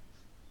that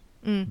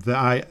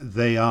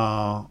they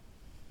are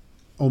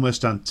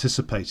almost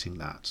anticipating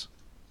that.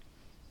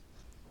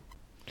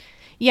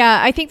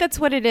 Yeah, I think that's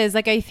what it is.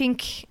 Like, I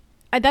think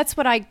that's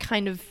what I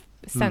kind of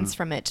sense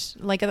from it.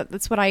 Like,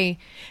 that's what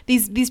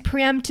these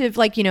preemptive,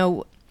 like, you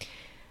know,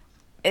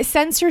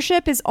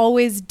 censorship is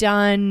always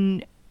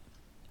done.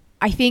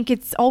 I think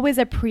it's always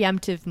a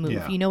preemptive move.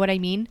 Yeah. You know what I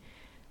mean?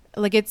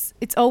 Like, it's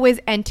always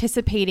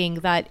anticipating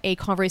that a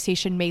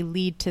conversation may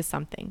lead to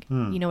something.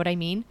 You know what I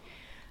mean?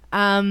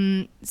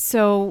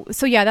 So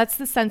yeah, that's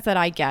the sense that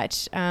I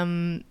get.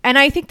 And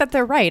I think that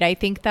they're right. I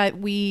think that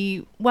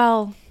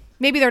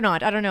maybe they're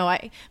not. I don't know.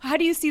 How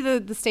do you see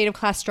the state of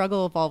class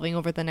struggle evolving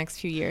over the next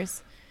few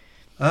years?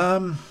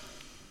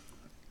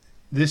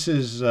 This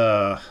is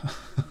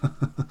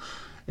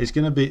it's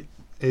going to be.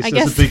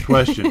 That's a big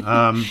question. The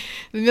 $1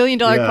 million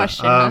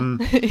question.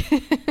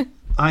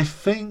 I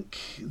think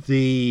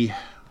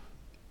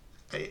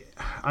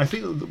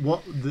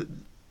what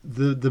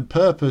the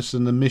purpose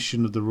and the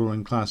mission of the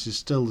ruling class is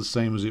still the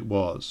same as it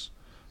was,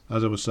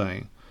 as I was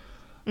saying.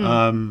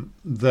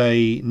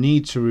 They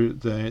need to.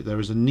 There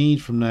is a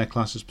need from their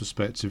class's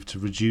perspective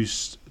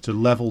to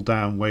level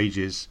down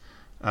wages,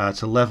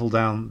 to level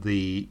down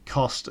the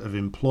cost of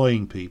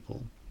employing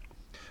people,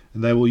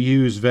 and they will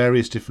use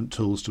various different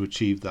tools to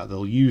achieve that.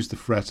 They'll use the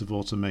threat of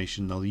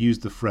automation. They'll use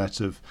the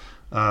threat of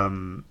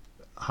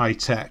high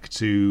tech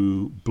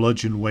to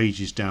bludgeon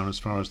wages down as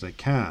far as they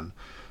can.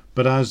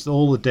 But as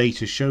all the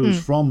data shows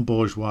from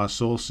bourgeois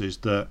sources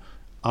that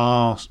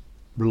are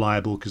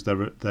reliable, because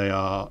they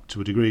are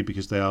to a degree,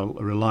 because they are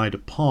relied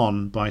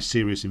upon by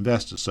serious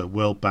investors, so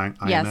World Bank,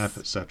 IMF,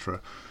 etc.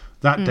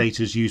 That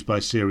data is used by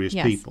serious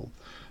people,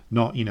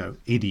 not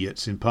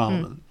idiots in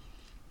Parliament.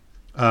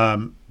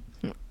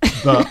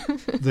 But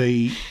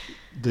they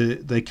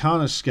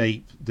can't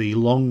escape the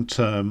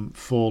long-term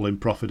fall in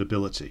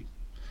profitability.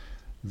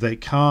 They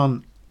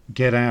can't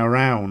get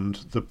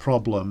around the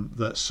problem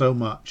that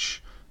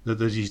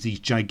there's these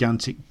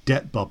gigantic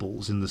debt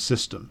bubbles in the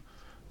system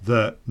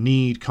that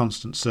need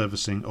constant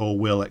servicing or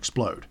will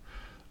explode.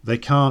 They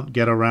can't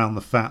get around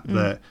the fact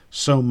that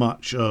so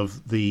much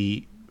of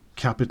the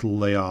capital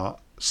they are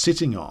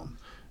sitting on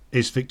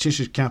is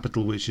fictitious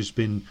capital which has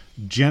been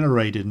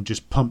generated and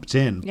just pumped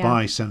in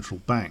by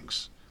central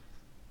banks.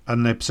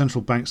 And the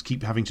central banks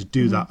keep having to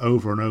do that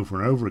over and over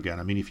and over again.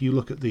 I mean, if you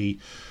look at the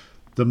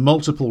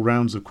multiple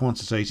rounds of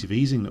quantitative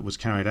easing that was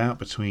carried out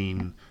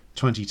between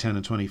 2010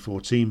 and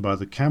 2014 by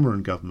the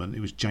Cameron government,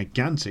 it was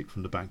gigantic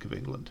from the Bank of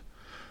England.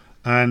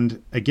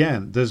 And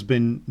again, there's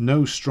been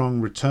no strong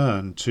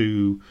return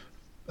to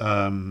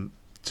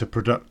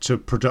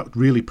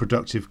really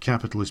productive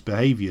capitalist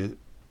behavior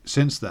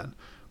since then.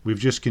 We've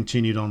just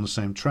continued on the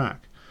same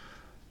track.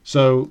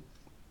 So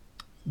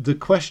the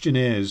question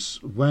is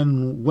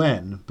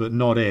when, but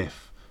not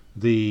if,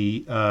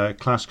 the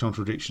class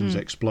contradictions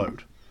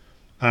explode.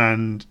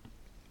 And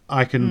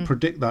I can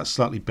predict that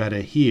slightly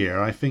better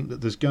here. I think that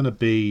there's going to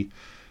be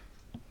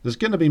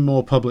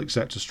more public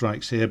sector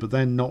strikes here, but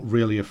they're not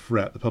really a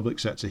threat. The public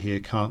sector here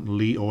can't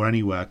lead, or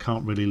anywhere,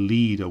 can't really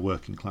lead a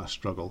working class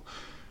struggle.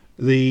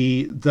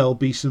 There'll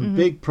be some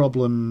big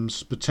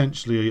problems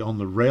potentially on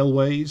the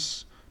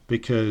railways,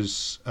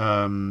 because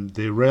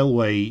the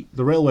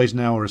railways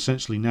now are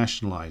essentially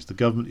nationalised. The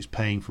government is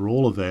paying for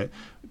all of it,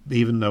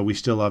 even though we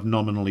still have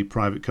nominally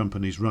private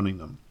companies running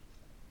them.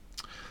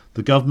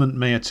 The government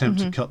may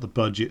attempt to cut the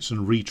budgets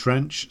and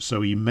retrench,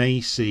 so you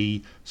may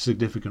see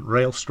significant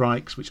rail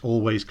strikes, which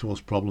always cause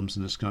problems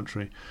in this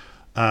country.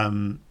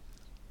 The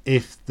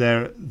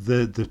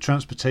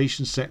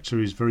transportation sector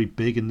is very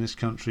big in this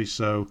country,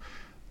 so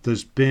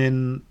there's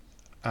been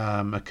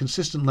a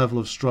consistent level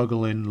of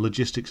struggle in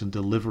logistics and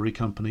delivery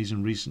companies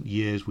in recent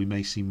years. We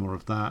may see more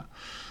of that.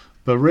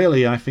 But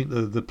really, I think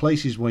the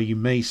places where you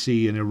may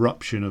see an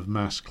eruption of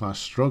mass class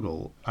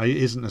struggle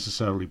isn't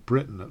necessarily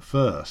Britain at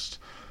first.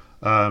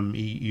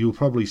 You'll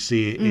probably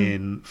see it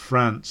in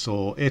France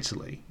or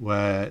Italy,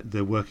 where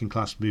the working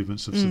class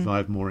movements have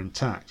survived more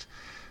intact.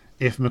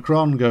 If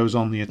Macron goes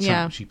on the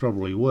attack, which he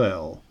probably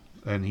will,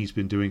 and he's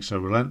been doing so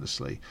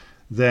relentlessly,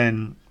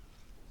 then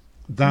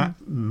that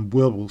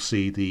will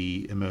see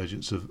the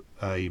emergence of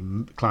a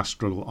class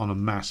struggle on a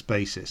mass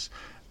basis.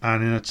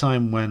 And in a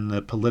time when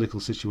the political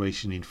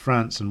situation in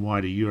France and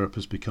wider Europe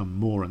has become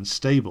more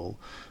unstable,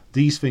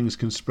 these things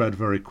can spread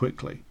very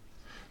quickly.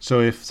 So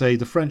if, say,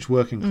 the French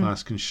working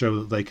class can show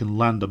that they can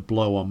land a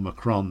blow on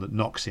Macron that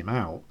knocks him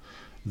out,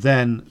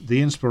 then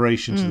the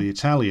inspiration to the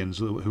Italians,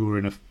 who are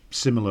in a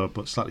similar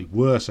but slightly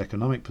worse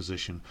economic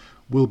position,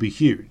 will be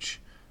huge.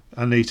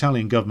 And the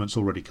Italian government's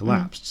already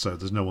collapsed, so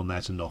there's no one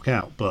there to knock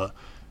out. But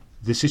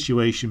the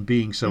situation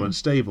being so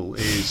unstable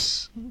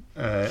is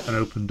an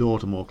open door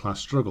to more class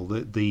struggle.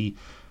 The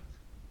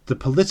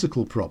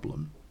political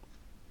problem,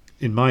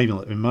 in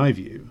my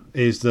view,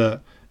 is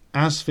that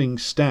as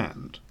things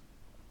stand,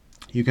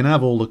 you can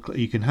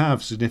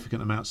have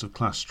significant amounts of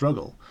class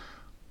struggle,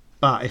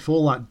 but if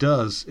all that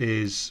does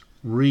is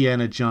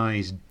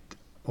re-energize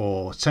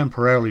or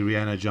temporarily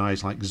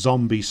re-energize like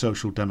zombie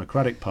social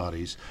democratic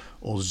parties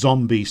or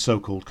zombie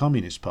so-called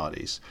communist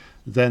parties,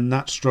 then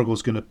that struggle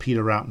is going to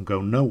peter out and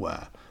go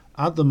nowhere.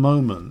 At the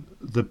moment,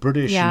 the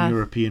British and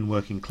European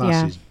working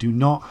classes do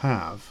not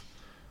have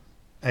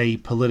a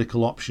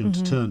political option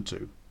to turn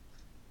to.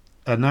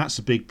 And that's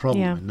a big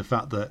problem in the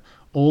fact that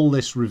all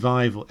this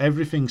revival,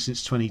 everything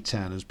since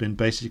 2010 has been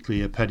basically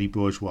a petty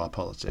bourgeois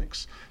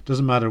politics.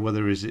 Doesn't matter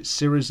whether it's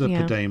Syriza,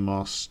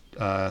 Podemos,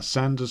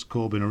 Sanders,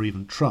 Corbyn, or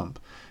even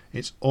Trump.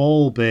 It's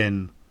all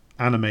been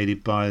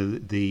animated by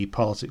the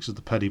politics of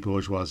the petty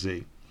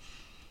bourgeoisie.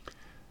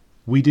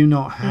 We do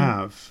not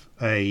have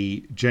a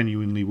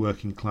genuinely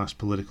working class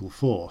political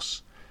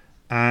force,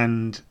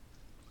 and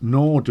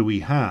nor do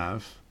we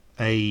have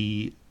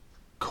a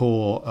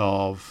core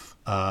of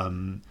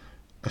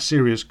a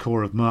serious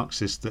core of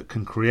Marxists that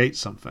can create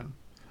something.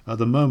 At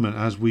the moment,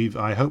 as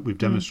I hope we've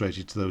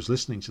demonstrated to those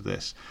listening to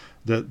this,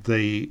 that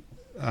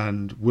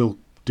and will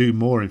do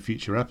more in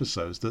future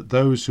episodes, that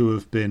those who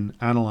have been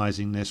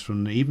analysing this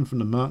even from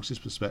the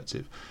Marxist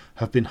perspective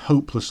have been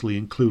hopelessly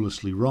and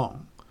cluelessly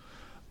wrong.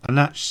 And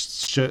that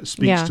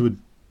speaks to a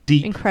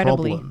deep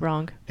incredibly problem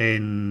wrong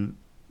in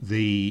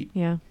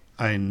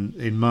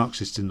in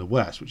Marxists in the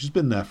West, which has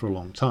been there for a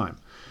long time.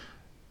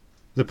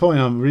 The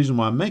reason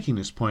why I'm making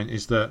this point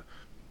is that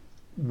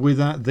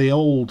without the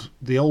old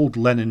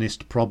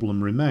Leninist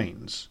problem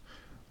remains,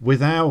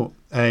 without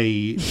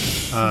the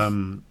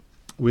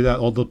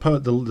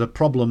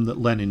problem that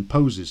Lenin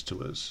poses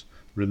to us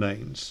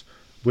remains,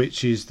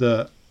 which is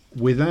that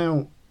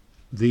without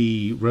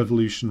the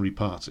Revolutionary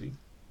Party,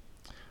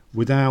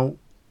 without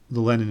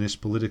the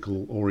Leninist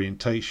political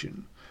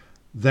orientation,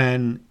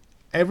 then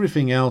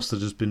everything else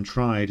that has been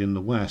tried in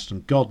the West,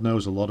 and God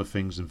knows a lot of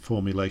things and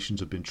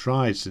formulations have been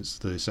tried since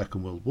the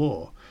Second World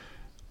War,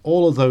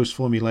 all of those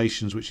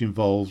formulations which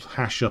involved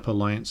hash-up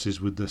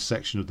alliances with the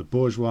section of the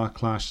bourgeois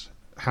class,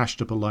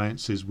 hashed-up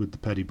alliances with the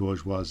petty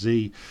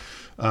bourgeoisie,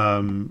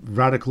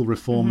 radical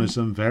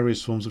reformism,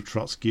 various forms of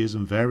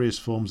Trotskyism, various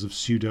forms of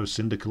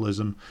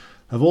pseudo-syndicalism,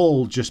 have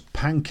all just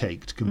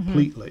pancaked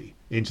completely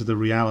into the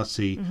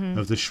reality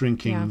of the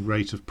shrinking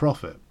rate of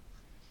profit.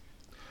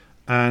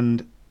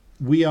 And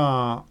we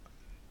have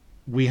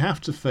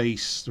to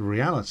face the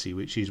reality,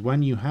 which is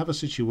when you have a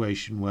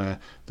situation where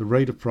the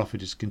rate of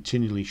profit is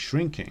continually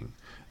shrinking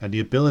and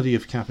the ability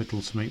of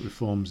capital to make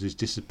reforms is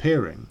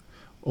disappearing,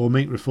 or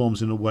make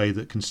reforms in a way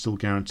that can still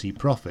guarantee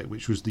profit,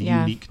 which was the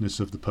uniqueness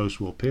of the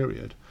post-war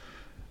period,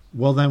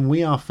 well, then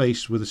we are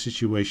faced with a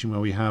situation where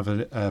we have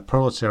a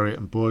proletariat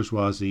and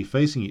bourgeoisie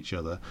facing each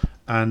other,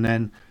 and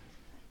then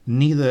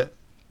neither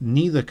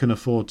can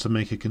afford to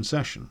make a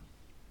concession.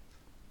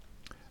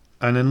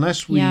 And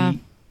unless we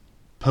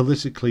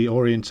politically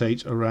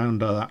orientate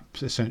around that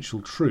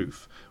essential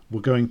truth,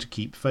 we're going to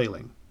keep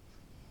failing.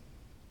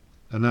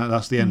 And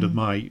that's the end of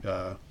my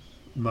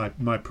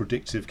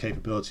predictive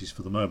capabilities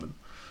for the moment.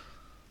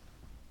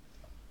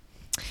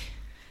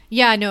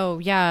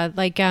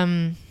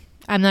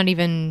 I'm not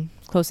even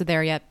close to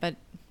there yet, but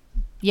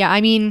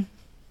I mean,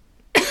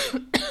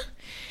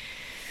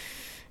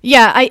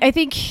 I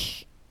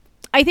think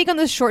on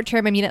the short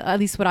term, I mean, at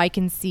least what I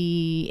can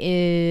see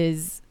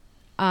is,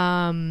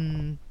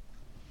 I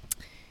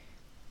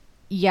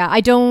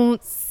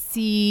don't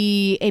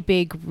see a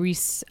big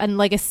and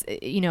like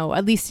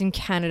at least in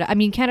Canada. I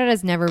mean,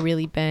 Canada's never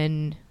really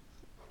been,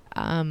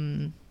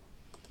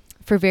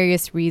 for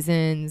various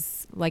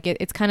reasons, like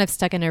it's kind of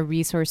stuck in a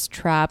resource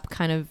trap,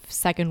 kind of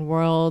second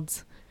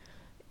world,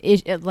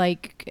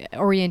 like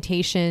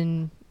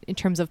orientation in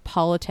terms of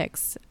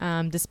politics,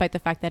 despite the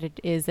fact that it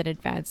is an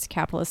advanced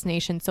capitalist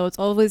nation. So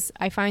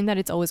I find that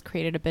it's always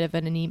created a bit of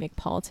an anemic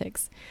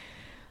politics.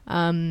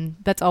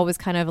 That's always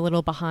kind of a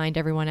little behind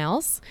everyone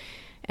else.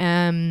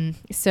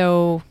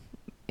 So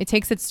it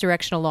takes its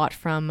direction a lot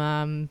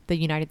from the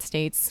United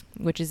States,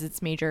 which is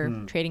its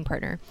major trading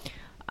partner.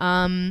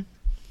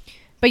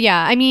 But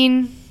I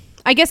mean,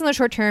 I guess in the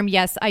short term,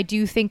 yes, I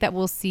do think that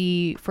we'll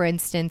see, for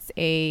instance,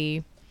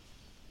 I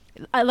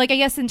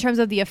guess in terms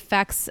of the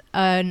effects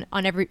on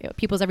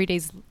people's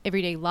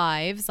everyday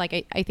lives,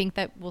 like I think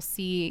that we'll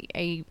see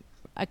a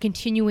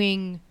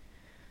continuing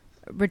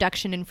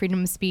reduction in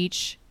freedom of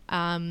speech,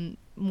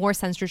 more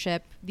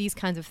censorship, these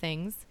kinds of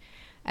things,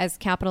 as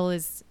capital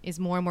is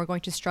more and more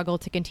going to struggle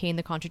to contain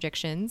the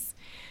contradictions.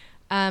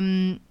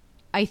 I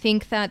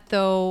think that,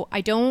 though,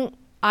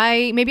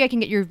 maybe I can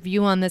get your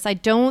view on this. I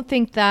don't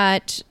think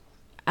that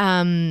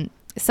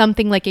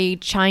something like a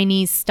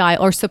Chinese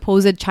style or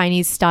supposed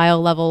Chinese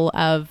style level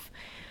of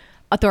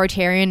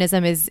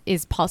authoritarianism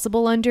is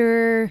possible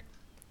under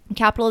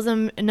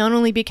capitalism, not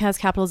only because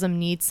capitalism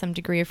needs some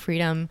degree of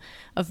freedom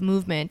of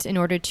movement in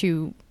order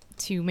to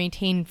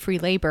maintain free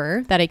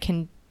labor that it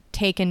can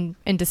take and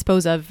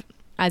dispose of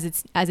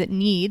as it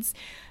needs,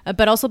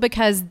 but also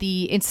because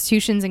the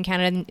institutions in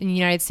Canada and in the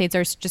United States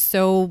are just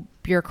so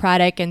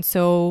bureaucratic and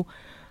so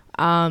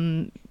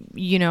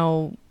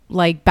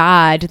like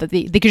bad that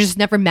they could just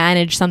never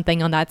manage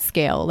something on that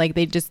scale. Like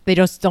they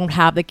just don't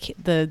have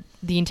the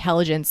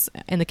intelligence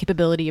and the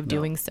capability of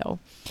doing so.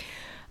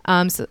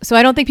 So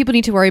I don't think people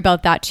need to worry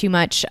about that too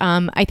much.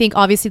 I think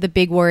obviously the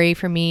big worry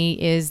for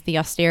me is the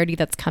austerity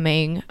that's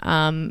coming,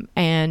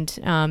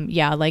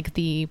 like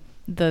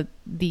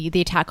the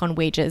attack on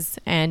wages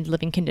and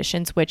living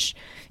conditions, which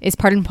is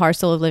part and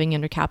parcel of living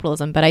under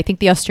capitalism. But I think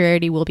the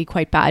austerity will be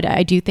quite bad.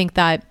 I do think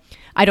that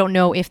I don't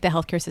know if the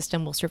healthcare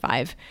system will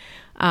survive.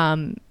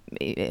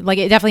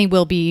 It definitely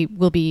will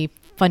be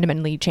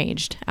fundamentally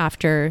changed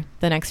after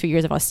the next few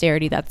years of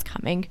austerity that's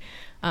coming.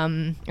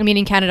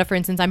 In Canada, for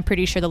instance, I'm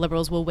pretty sure the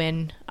Liberals will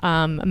win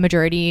a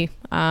majority.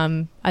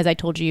 As I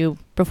told you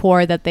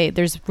before, that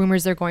there's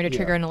rumors they're going to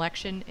trigger an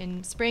election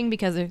in spring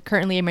because they're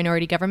currently a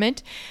minority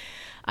government.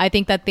 I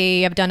think that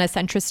they have done a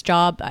centrist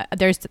job.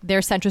 Their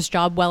centrist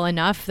job well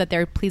enough that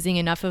they're pleasing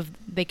enough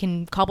they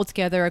can cobble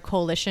together a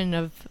coalition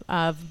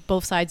of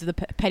both sides of the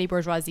petty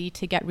bourgeoisie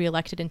to get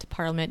reelected into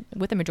parliament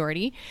with a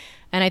majority.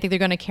 And I think they're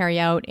going to carry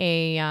out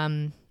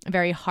a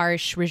very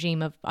harsh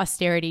regime of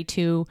austerity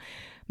to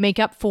make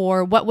up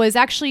for what was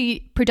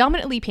actually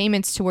predominantly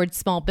payments towards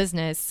small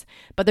business,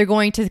 but they're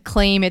going to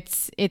claim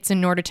it's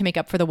in order to make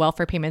up for the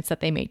welfare payments that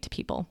they made to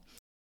people.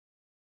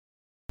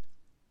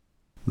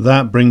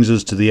 That brings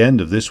us to the end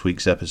of this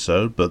week's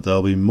episode, but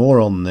there'll be more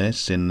on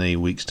this in the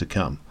weeks to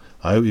come.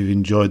 I hope you've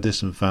enjoyed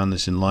this and found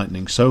this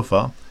enlightening so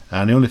far,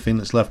 and the only thing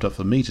that's left up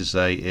for me to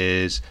say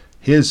is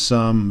here's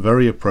some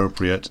very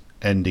appropriate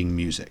ending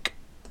music.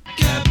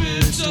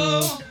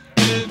 Capital,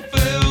 it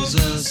fails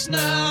us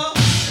now.